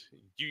Phoenix,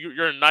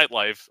 you're in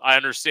nightlife. I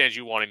understand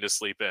you wanting to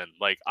sleep in.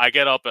 Like I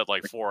get up at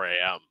like 4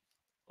 a.m.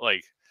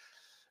 like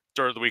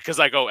during the week because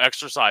I go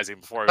exercising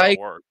before I go to Like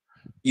work.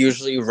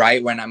 usually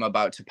right when I'm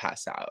about to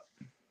pass out.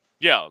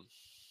 Yeah.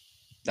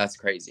 That's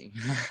crazy.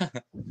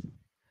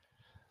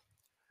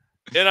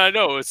 And I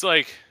know it's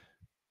like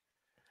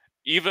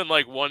even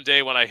like one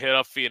day when I hit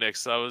up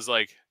Phoenix, I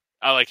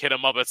like hit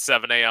him up at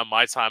 7 a.m.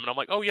 my time, and I'm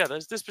like, oh yeah,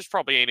 this bitch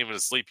probably ain't even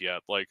asleep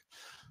yet. Like,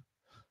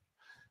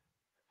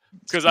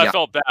 because I Yeah.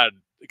 felt bad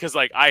because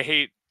like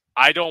I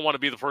don't want to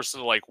be the person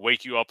to like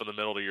wake you up in the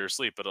middle of your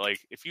sleep, but like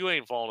if you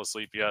ain't fallen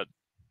asleep yet,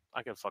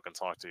 I can fucking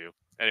talk to you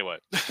anyway.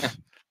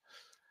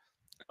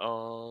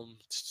 um,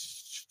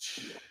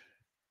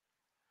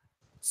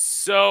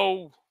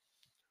 so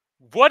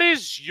what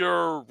is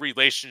your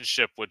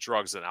relationship with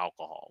drugs and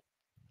alcohol?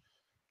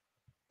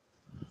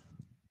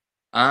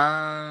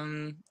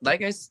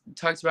 Like I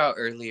talked about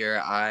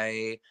earlier,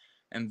 I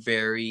am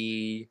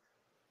very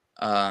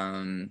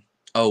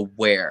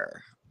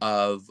aware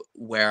of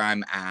where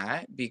I'm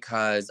at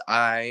because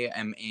I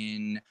am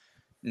in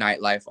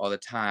nightlife all the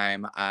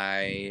time.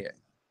 I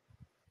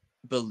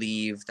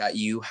believe that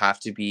you have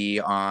to be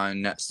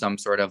on some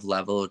sort of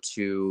level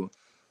to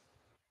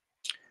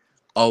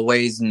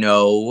always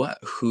know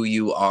who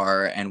you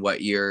are and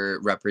what you're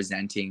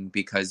representing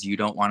because you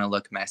don't want to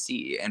look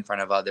messy in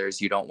front of others.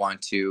 You don't want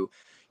to,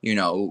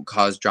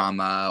 cause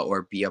drama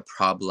or be a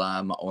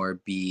problem or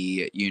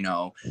be,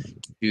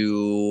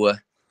 too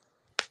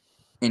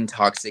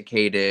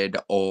intoxicated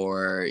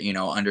or,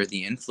 under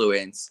the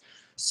influence.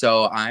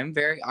 So I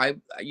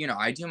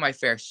do my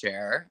fair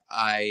share.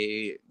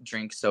 I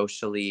drink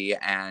socially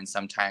and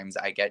sometimes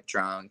I get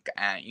drunk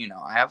and,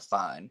 I have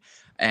fun.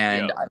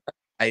 And Yeah,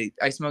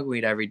 I smoke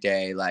weed every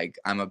day. Like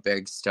I'm a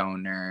big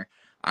stoner.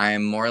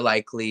 I'm more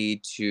likely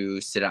to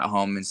sit at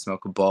home and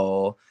smoke a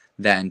bowl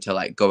than to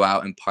like go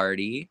out and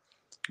party.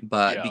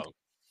 But yeah,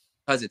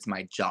 because it's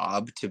my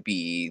job to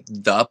be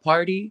the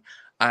party,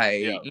 I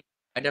yeah,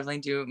 I definitely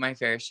do my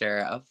fair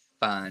share of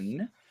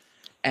fun.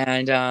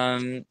 And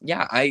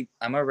yeah,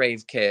 I'm a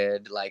rave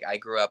kid. Like I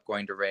grew up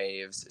going to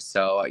raves,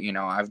 so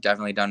I've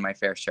definitely done my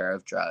fair share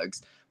of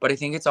drugs. But I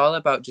think it's all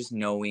about just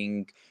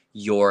knowing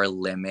your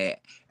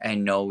limit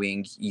and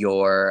knowing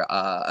your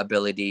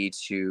ability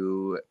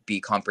to be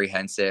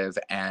comprehensive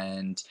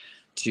and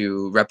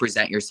to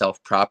represent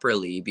yourself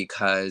properly,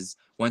 because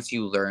once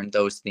you learn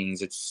those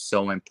things, it's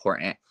so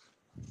important.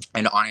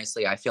 And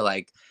honestly, I feel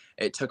like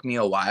it took me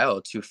a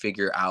while to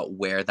figure out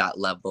where that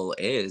level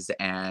is.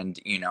 And,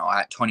 you know,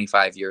 at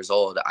 25 years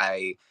old,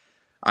 I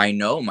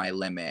know my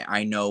limit.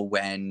 I know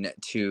when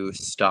to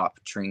stop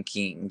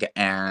drinking,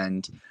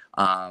 and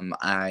I'm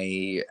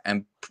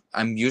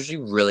usually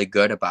really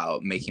good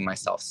about making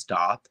myself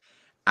stop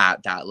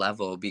at that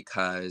level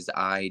because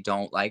I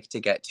don't like to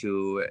get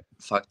too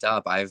fucked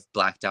up. I've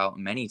blacked out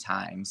many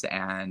times,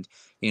 and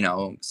you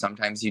know,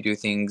 sometimes you do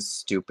things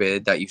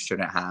stupid that you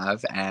shouldn't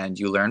have, and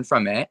you learn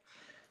from it.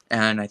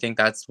 And I think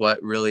that's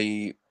what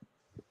really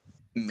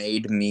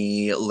made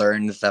me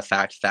learn the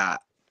fact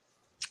that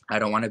I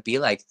don't want to be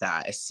like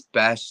that,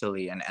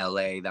 especially in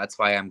LA. That's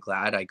why I'm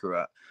glad I grew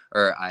up,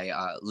 or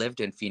I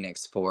lived in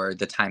Phoenix for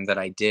the time that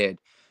I did,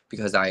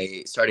 because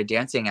I started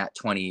dancing at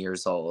 20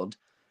 years old,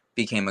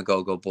 became a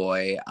go-go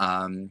boy.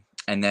 And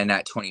then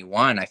at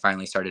 21, I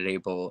finally started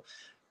able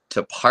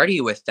to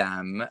party with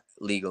them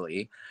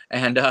legally.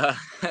 And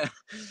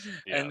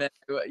Yeah. and then,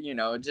 you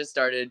know, just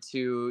started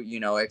to, you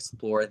know,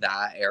 explore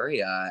that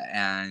area.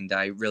 And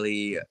I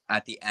really,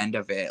 at the end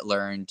of it,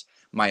 learned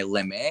my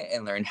limit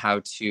and learned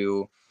how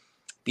to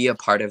be a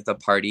part of the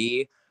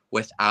party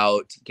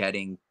without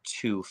getting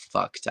too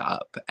fucked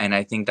up. And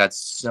I think that's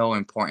so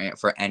important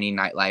for any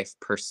nightlife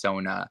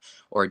persona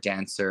or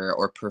dancer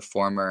or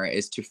performer,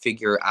 is to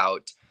figure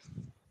out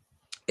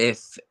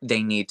if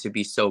they need to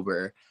be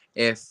sober,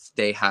 if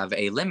they have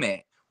a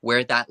limit,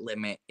 where that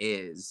limit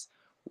is,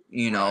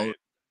 you know, Right.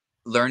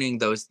 learning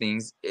those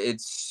things,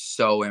 it's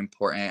so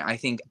important. I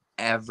think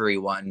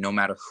everyone, no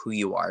matter who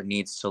you are,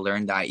 needs to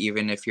learn that,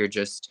 even if you're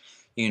just,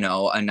 you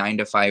know, a 9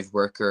 to 5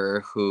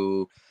 worker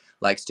who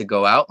likes to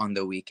go out on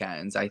the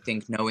weekends. I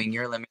think knowing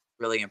your limit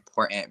is really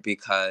important,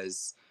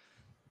 because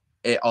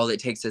all it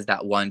takes is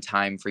that one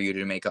time for you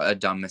to make a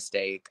dumb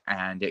mistake,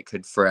 and it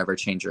could forever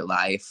change your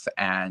life.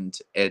 And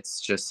it's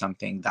just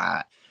something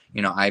that,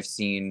 you know,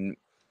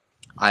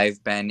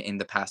 I've been in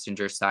the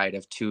passenger side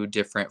of two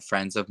different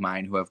friends of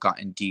mine who have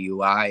gotten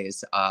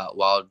DUIs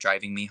while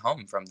driving me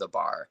home from the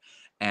bar.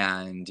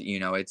 And, you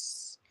know,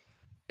 it's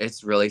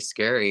really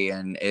scary,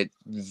 and it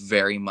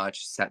very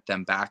much set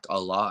them back a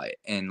lot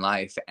in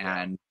life,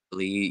 Yeah. and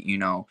really, you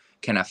know,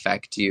 can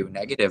affect you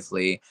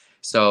negatively.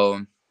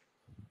 So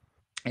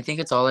I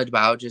think it's all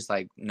about just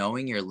like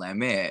knowing your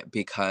limit,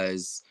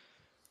 because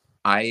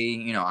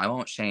you know, I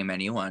won't shame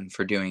anyone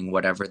for doing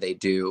whatever they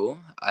do,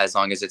 as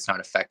long as it's not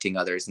affecting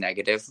others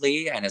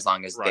negatively, and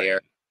Right.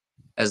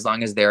 as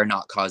long as they're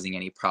not causing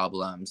any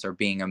problems or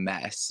being a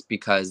mess,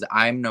 because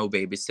I'm no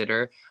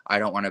babysitter. I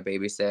don't want to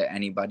babysit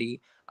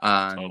anybody.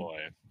 Um,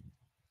 Totally.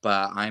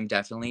 but I'm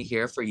definitely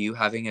here for you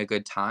having a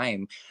good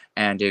time.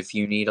 And if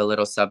you need a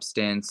little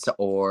substance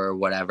or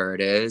whatever it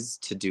is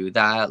to do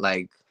that,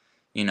 like,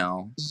 you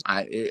know,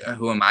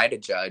 who am I to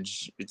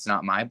judge? It's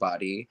not my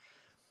body.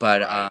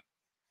 But Right.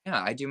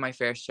 yeah, I do my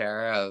fair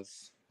share of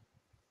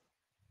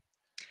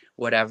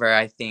whatever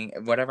I think,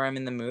 whatever I'm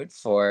in the mood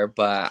for.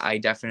 But I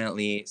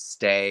definitely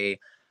stay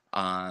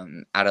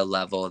at a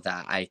level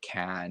that I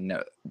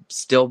can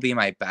still be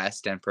my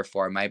best and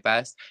perform my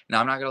best. Now,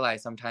 I'm not gonna lie,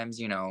 sometimes,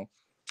 you know,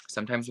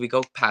 sometimes we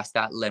go past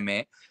that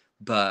limit,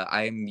 but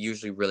I'm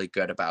usually really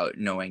good about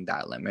knowing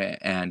that limit.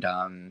 And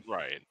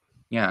Right.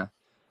 yeah.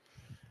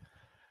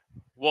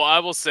 Well, I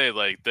will say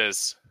like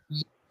this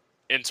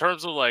in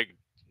terms of like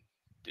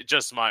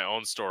just my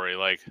own story,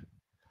 like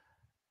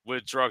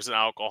with drugs and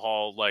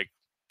alcohol, like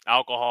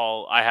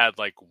alcohol, I had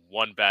like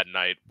one bad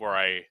night where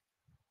I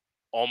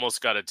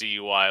almost got a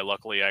DUI.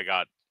 Luckily, I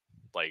got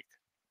like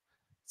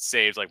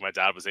saved. Like my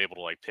dad was able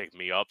to like pick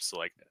me up, so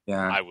like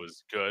Yeah. I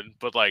was good.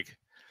 But like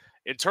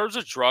in terms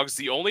of drugs,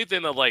 the only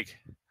thing that like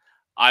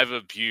I've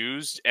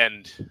abused,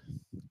 and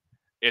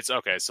it's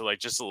okay. So like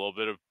just a little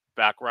bit of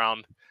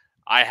background.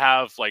 I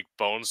have like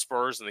bone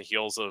spurs in the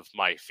heels of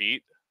my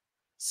feet.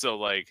 So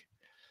like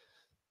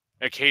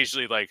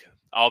occasionally like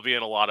I'll be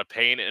in a lot of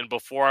pain, and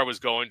before I was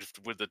going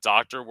with the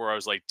doctor where I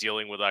was like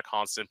dealing with that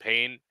constant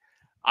pain,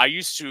 I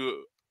used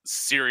to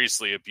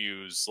seriously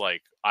abuse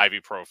like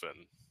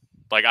ibuprofen.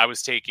 Like I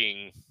was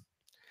taking,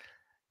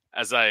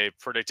 as I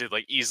predicted,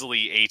 like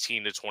easily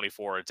 18 to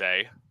 24 a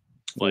day.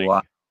 Like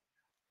Wow.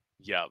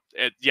 yeah,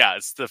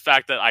 it's the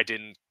fact that I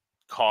didn't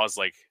cause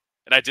like,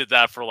 and I did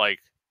that for like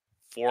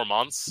 4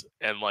 months,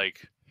 and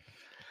like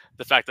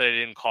the fact that I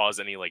didn't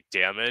cause any like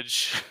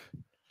damage.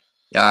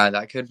 Yeah,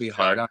 that could be Yeah.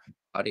 hard on your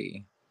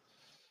body.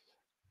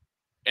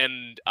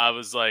 And I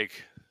was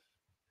like,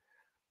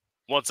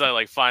 once I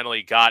like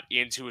finally got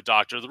into a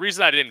doctor, the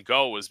reason I didn't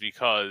go was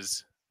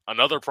because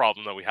another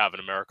problem that we have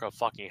in America,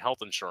 fucking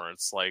health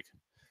insurance, like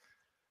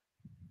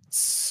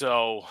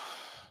so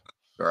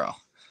Girl.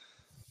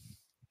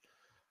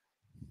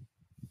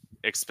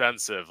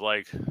 expensive.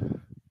 Like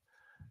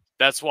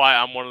that's why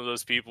I'm one of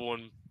those people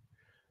when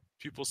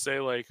people say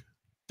like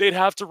they'd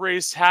have to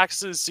raise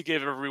taxes to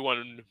give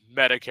everyone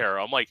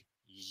Medicare. I'm like,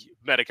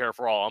 Medicare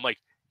for all. I'm like,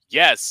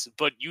 yes,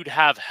 but you'd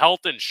have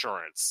health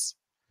insurance.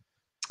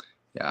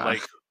 Yeah.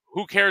 Like,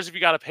 who cares if you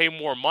got to pay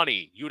more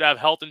money? You'd have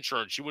health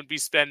insurance. You wouldn't be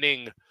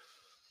spending.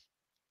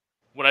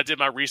 When I did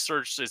my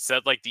research, it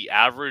said like the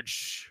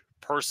average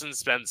person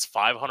spends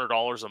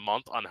 $500 a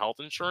month on health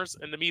insurance,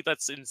 and to me,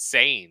 that's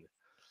insane.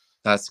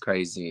 That's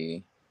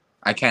crazy.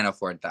 I can't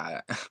afford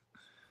that.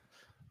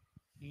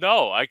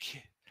 No, I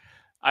can't.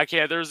 I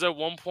can't. There's at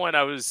one point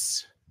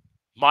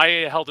my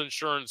health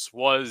insurance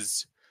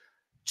was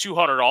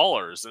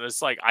 $200, and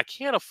it's like I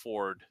can't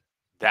afford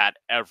that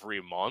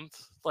every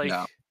month. Like,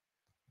 No.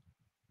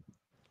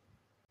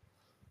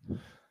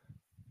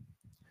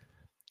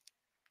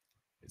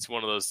 it's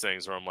one of those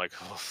things where I'm like,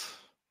 oh.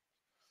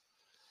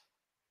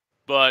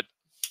 But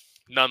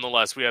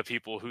nonetheless, we have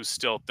people who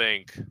still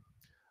think,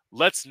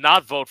 let's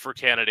not vote for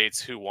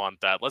candidates who want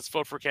that. Let's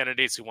vote for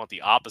candidates who want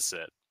the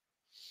opposite.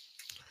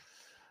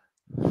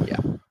 Yeah.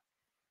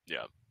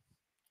 Yeah.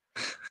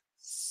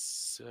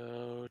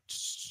 So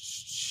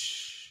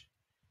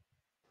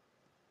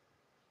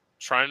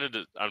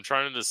I'm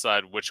trying to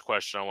decide which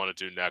question I want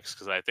to do next,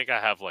 because I think I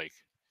have like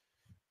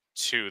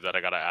two that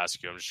I gotta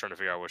ask you. I'm just trying to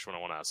figure out which one I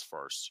want to ask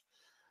first.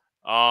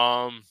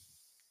 Okay.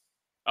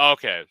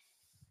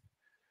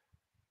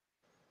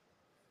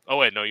 Oh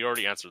wait, no, you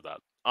already answered that.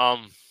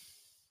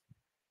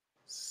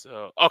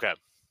 So okay.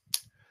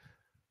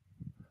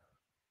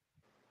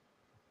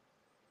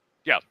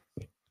 Yeah.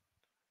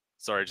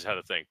 Sorry, I just had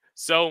a thing.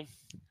 So,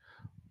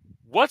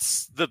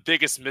 what's the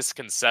biggest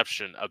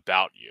misconception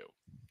about you?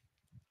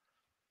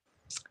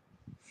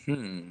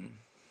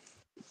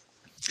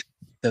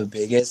 The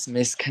biggest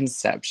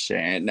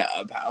misconception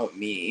about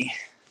me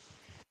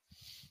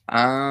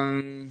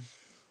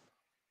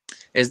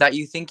is that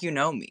you think you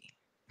know me.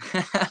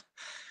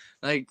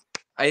 Like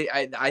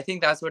I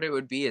think that's what it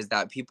would be, is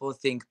that people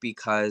think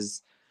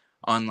because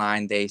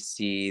online they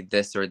see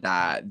this or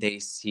that, they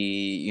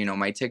see, you know,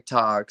 my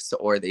TikToks,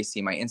 or they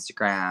see my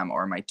Instagram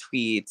or my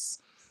tweets,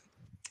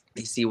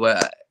 they see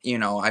what, you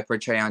know, I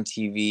portray on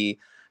TV,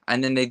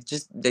 and then they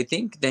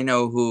think they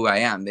know who I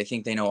am. They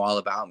think they know all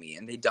about me,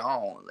 and they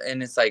don't.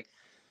 And it's like,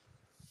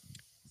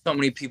 so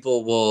many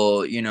people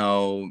will, you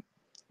know,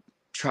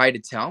 try to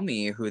tell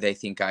me who they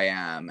think I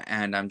am,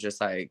 and I'm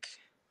just like,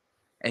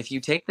 if you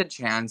take the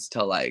chance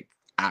to like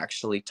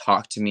actually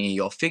talk to me,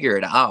 you'll figure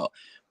it out.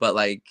 But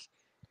like,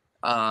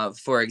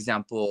 for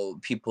example,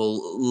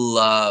 people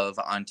love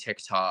on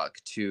TikTok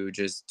to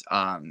just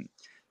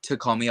to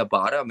call me a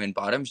bottom and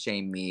bottom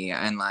shame me.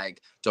 And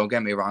like, don't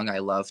get me wrong, I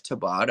love to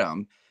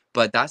bottom,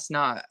 but that's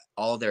not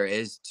all there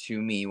is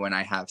to me when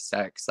I have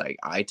sex. Like,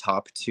 I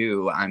top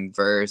too, I'm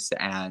verse,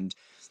 and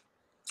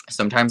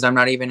sometimes I'm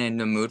not even in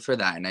the mood for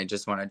that and I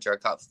just want to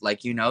jerk off.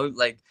 Like, you know,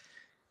 like,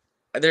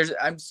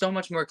 I'm so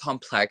much more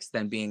complex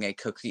than being a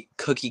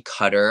cookie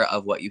cutter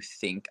of what you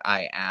think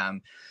I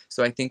am.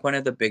 So I think one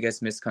of the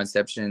biggest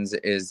misconceptions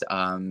is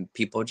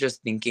people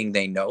just thinking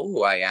they know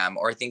who I am,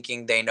 or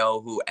thinking they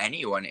know who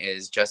anyone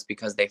is just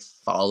because they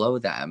follow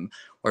them,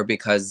 or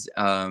because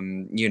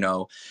you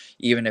know,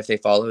 even if they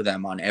follow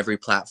them on every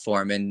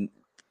platform and,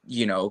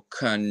 you know,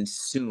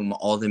 consume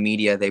all the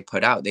media they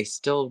put out, they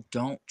still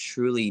don't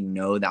truly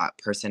know that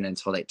person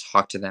until they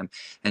talk to them,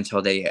 until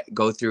they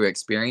go through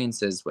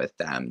experiences with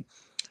them.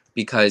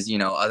 Because, you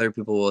know, other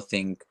people will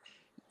think,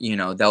 you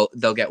know,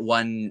 they'll get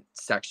one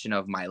section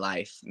of my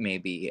life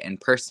maybe in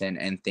person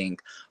and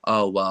think,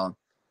 oh well,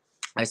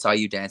 I saw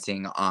you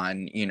dancing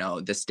on, you know,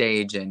 the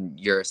stage and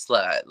you're a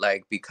slut,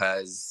 like,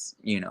 because,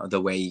 you know, the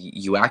way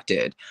you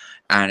acted.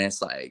 And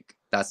it's like,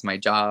 that's my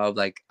job.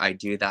 Like, I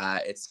do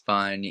that. It's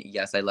fun.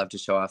 Yes, I love to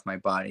show off my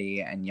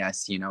body. And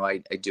yes, you know, I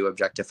do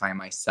objectify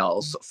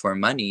myself for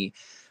money.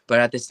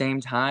 But at the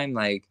same time,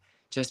 like,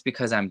 just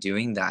because I'm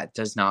doing that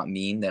does not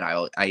mean that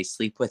I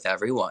sleep with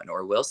everyone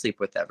or will sleep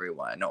with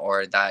everyone,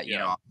 or that, you Yeah.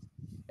 know,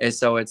 and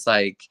so it's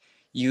like,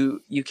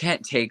 you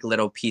can't take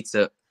little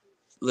pieces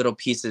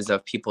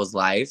of people's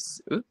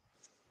lives. Ooh,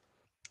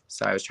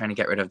 so I was trying to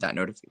get rid of that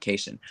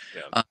notification.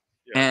 Yeah. Um,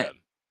 Yeah. and Good.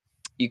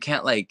 you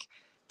can't like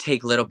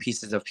take little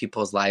pieces of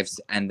people's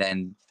lives and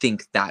then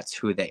think that's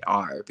who they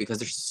are, because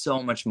there's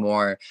so much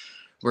more.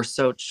 We're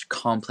such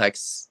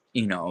complex,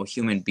 you know,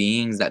 human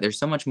beings, that there's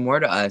so much more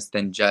to us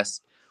than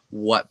just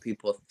what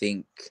people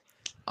think,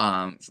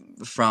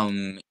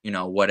 from, you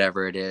know,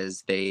 whatever it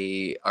is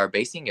they are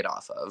basing it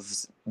off of,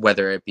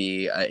 whether it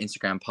be an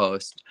Instagram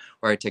post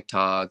or a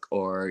TikTok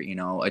or, you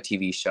know, a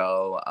TV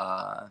show.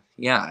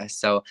 Yeah,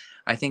 so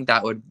I think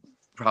that would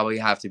probably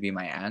have to be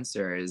my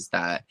answer, is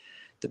that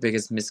the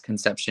biggest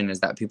misconception is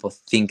that people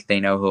think they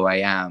know who I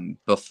am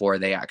before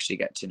they actually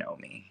get to know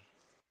me.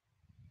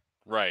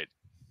 Right.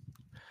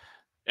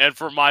 And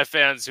for my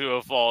fans who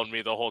have followed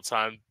me the whole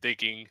time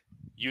thinking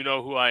you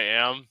know who I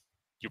am,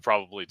 you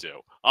probably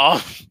do. No.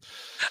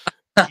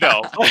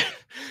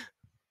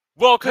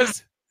 Well,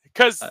 because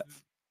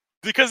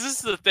this is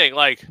the thing,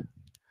 like,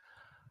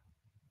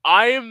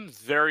 I am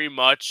very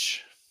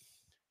much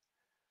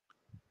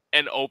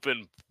an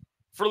open,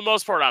 for the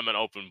most part I'm an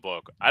open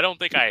book. I don't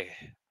think I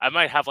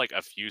might have like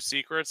a few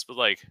secrets, but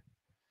like,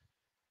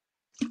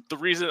 the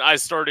reason I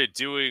started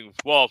doing,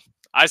 well,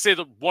 I say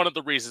that one of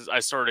the reasons I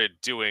started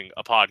doing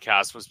a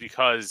podcast was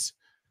because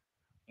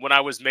when I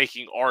was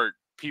making art,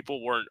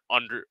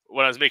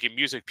 when I was making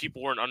music,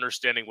 people weren't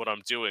understanding what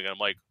I'm doing. I'm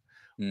like,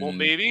 well, Mm,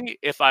 maybe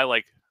if I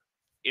like,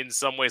 in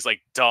some ways,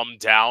 like dumb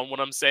down what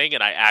I'm saying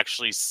and I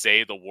actually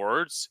say the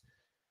words,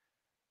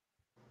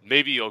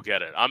 maybe you'll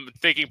get it. I'm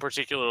thinking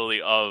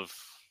particularly of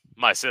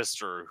my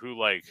sister, who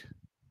like,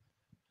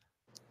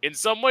 in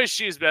some ways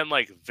she's been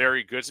like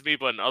very good to me,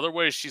 but in other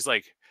ways she's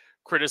like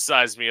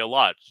criticized me a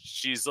lot.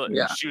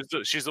 yeah.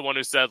 She's the one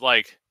who said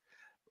like,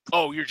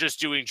 "Oh, you're just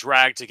doing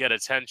drag to get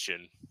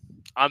attention."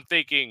 I'm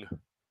thinking,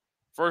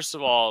 first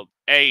of all,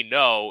 A,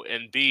 no,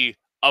 and B,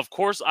 of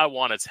course I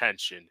want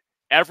attention.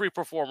 Every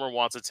performer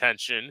wants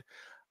attention.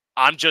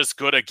 I'm just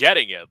good at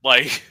getting it.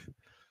 Like,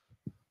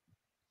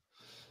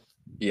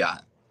 Yeah.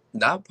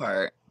 That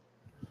part.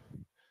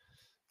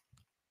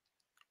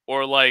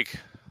 or like,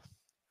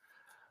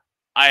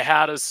 I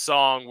had a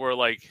song where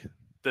like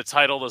the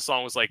title of the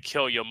song was like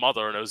 "Kill Your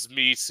Mother," and it was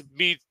me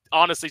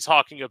honestly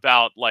talking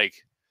about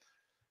like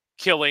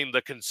killing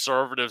the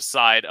conservative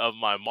side of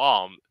my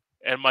mom,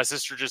 and my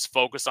sister just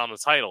focused on the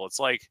title. It's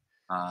like,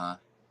 Uh,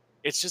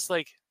 it's just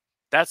like,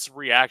 that's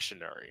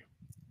reactionary.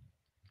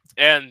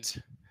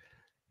 And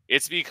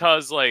it's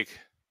because like,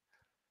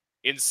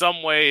 in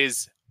some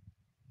ways,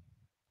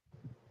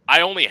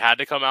 I only had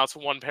to come out to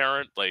one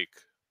parent. Like,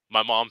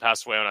 my mom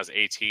passed away when I was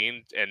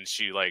 18, and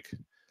she like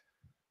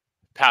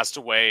passed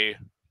away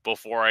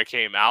before I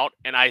came out.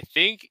 And I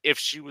think if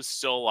she was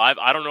still alive,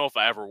 I don't know if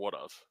I ever would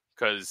have,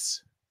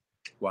 because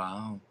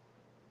wow.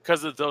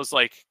 of those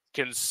like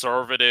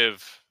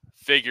conservative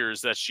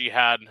figures that she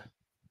had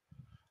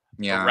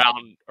Yeah.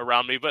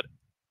 around me. But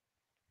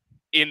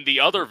in the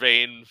other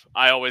vein,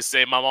 I always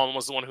say my mom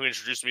was the one who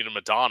introduced me to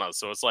Madonna.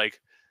 So it's like,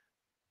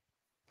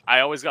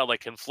 I always got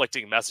like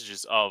conflicting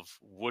messages of,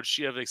 would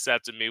she have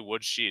accepted me?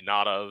 Would she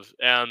not have?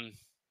 And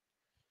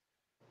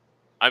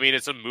I mean,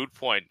 it's a moot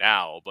point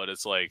now, but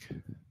it's like,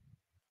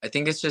 I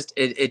think it's just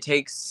it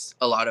takes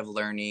a lot of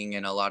learning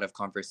and a lot of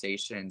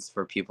conversations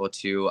for people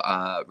to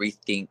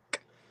rethink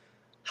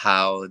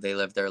how they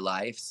live their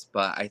lives.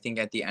 But I think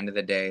at the end of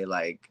the day,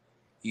 like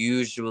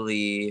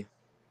usually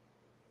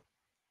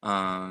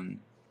um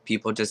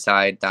people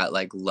decide that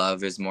like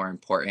love is more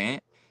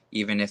important.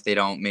 Even if they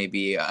don't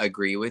maybe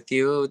agree with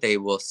you, they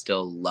will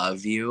still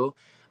love you.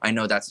 I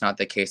know that's not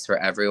the case for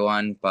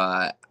everyone,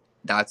 but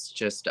that's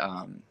just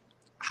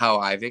how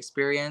I've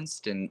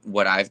experienced and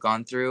what I've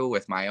gone through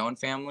with my own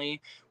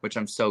family, which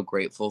I'm so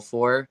grateful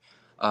for,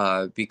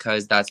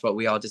 because that's what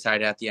we all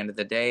decided at the end of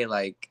the day,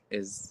 like,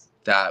 is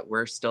that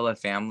we're still a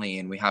family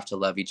and we have to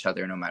love each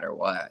other no matter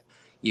what.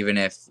 Even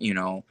if, you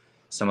know,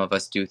 some of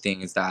us do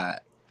things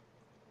that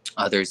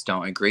others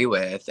don't agree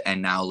with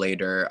and now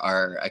later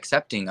are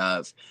accepting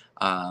of.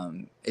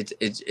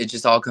 It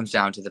just all comes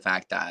down to the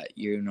fact that,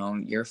 you know,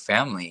 you're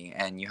family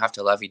and you have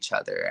to love each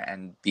other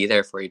and be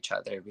there for each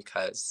other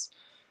because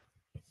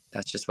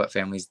that's just what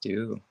families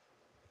do.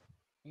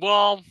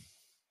 well,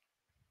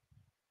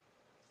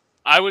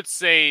 I would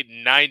say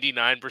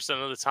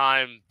 99% of the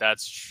time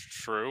that's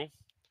true.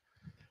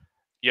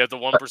 You have the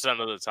 1%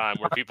 of the time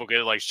where people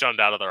get like shunned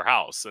out of their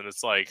house, and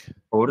it's like,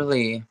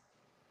 Totally.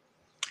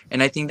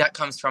 And I think that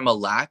comes from a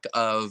lack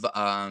of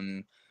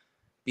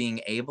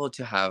being able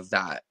to have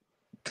that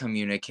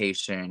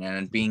communication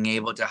and being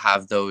able to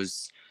have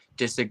those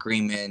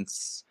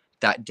disagreements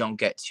that don't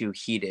get too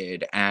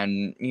heated,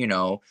 and you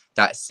know,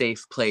 that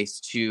safe place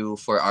to,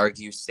 for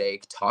argue's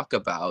sake, talk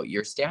about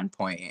your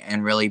standpoint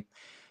and really,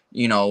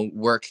 you know,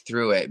 work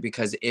through it.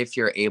 Because if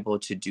you're able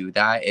to do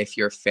that, if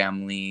your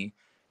family,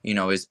 you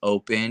know, is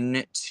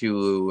open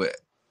to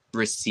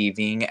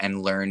receiving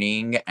and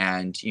learning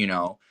and, you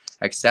know,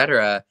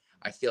 etc.,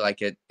 I feel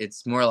like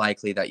it's more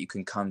likely that you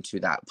can come to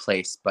that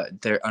place.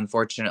 But there,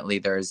 unfortunately,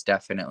 there's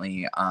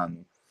definitely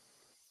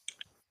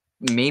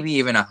maybe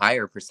even a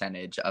higher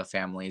percentage of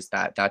families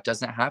that that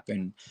doesn't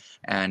happen,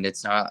 and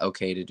it's not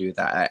okay to do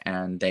that,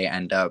 and they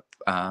end up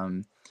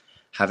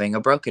having a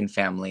broken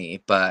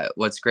family. But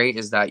what's great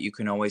is that you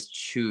can always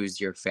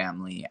choose your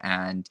family.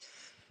 And,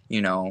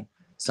 you know,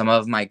 some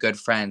of my good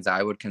friends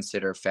I would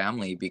consider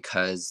family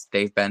because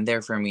they've been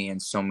there for me in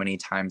so many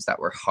times that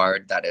were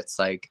hard, that it's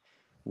like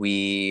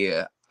we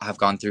have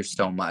gone through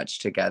so much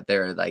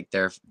together, like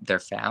they're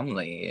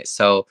family.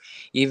 So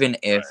even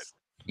right, if,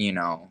 you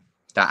know,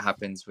 that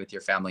happens with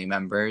your family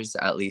members,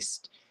 at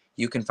least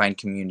you can find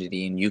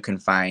community and you can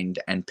find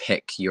and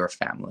pick your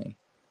family.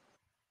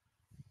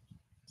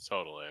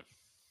 totally.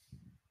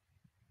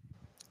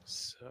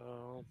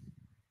 So,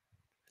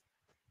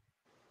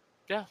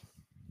 yeah.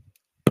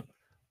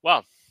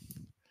 Well,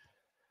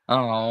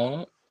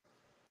 Oh,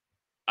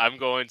 I'm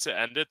going to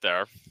end it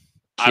there.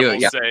 I cute. will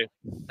Yeah, say,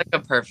 like a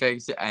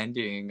perfect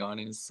ending,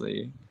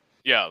 honestly.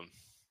 yeah.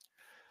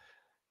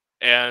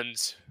 And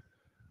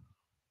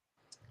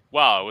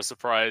wow, I was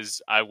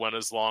surprised I went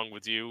as long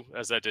with you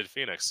as I did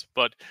Phoenix.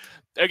 But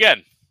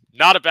again,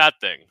 not a bad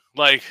thing.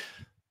 Like,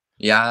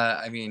 Yeah,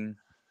 I mean,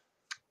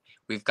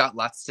 we've got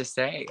lots to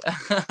say.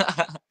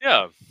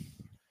 yeah.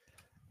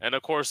 And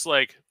of course,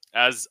 like,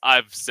 as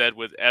I've said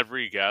with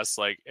every guest,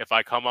 like, if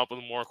I come up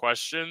with more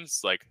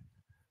questions, like,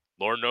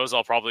 Lord knows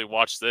I'll probably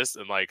watch this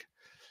and, like,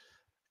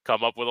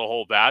 come up with a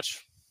whole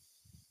batch.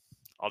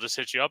 I'll just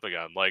hit you up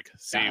again. Like,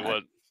 see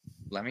what.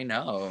 Let me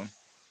know.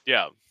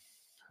 Yeah.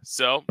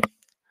 So,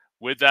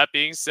 with that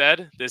being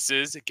said, this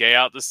is Gay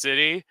Out the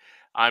City.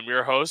 I'm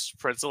your host,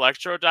 Prince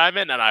Electro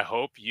Diamond, and I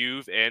hope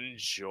you've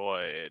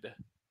enjoyed.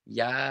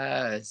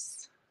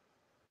 Yes.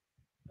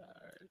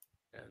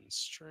 And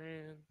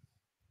stream.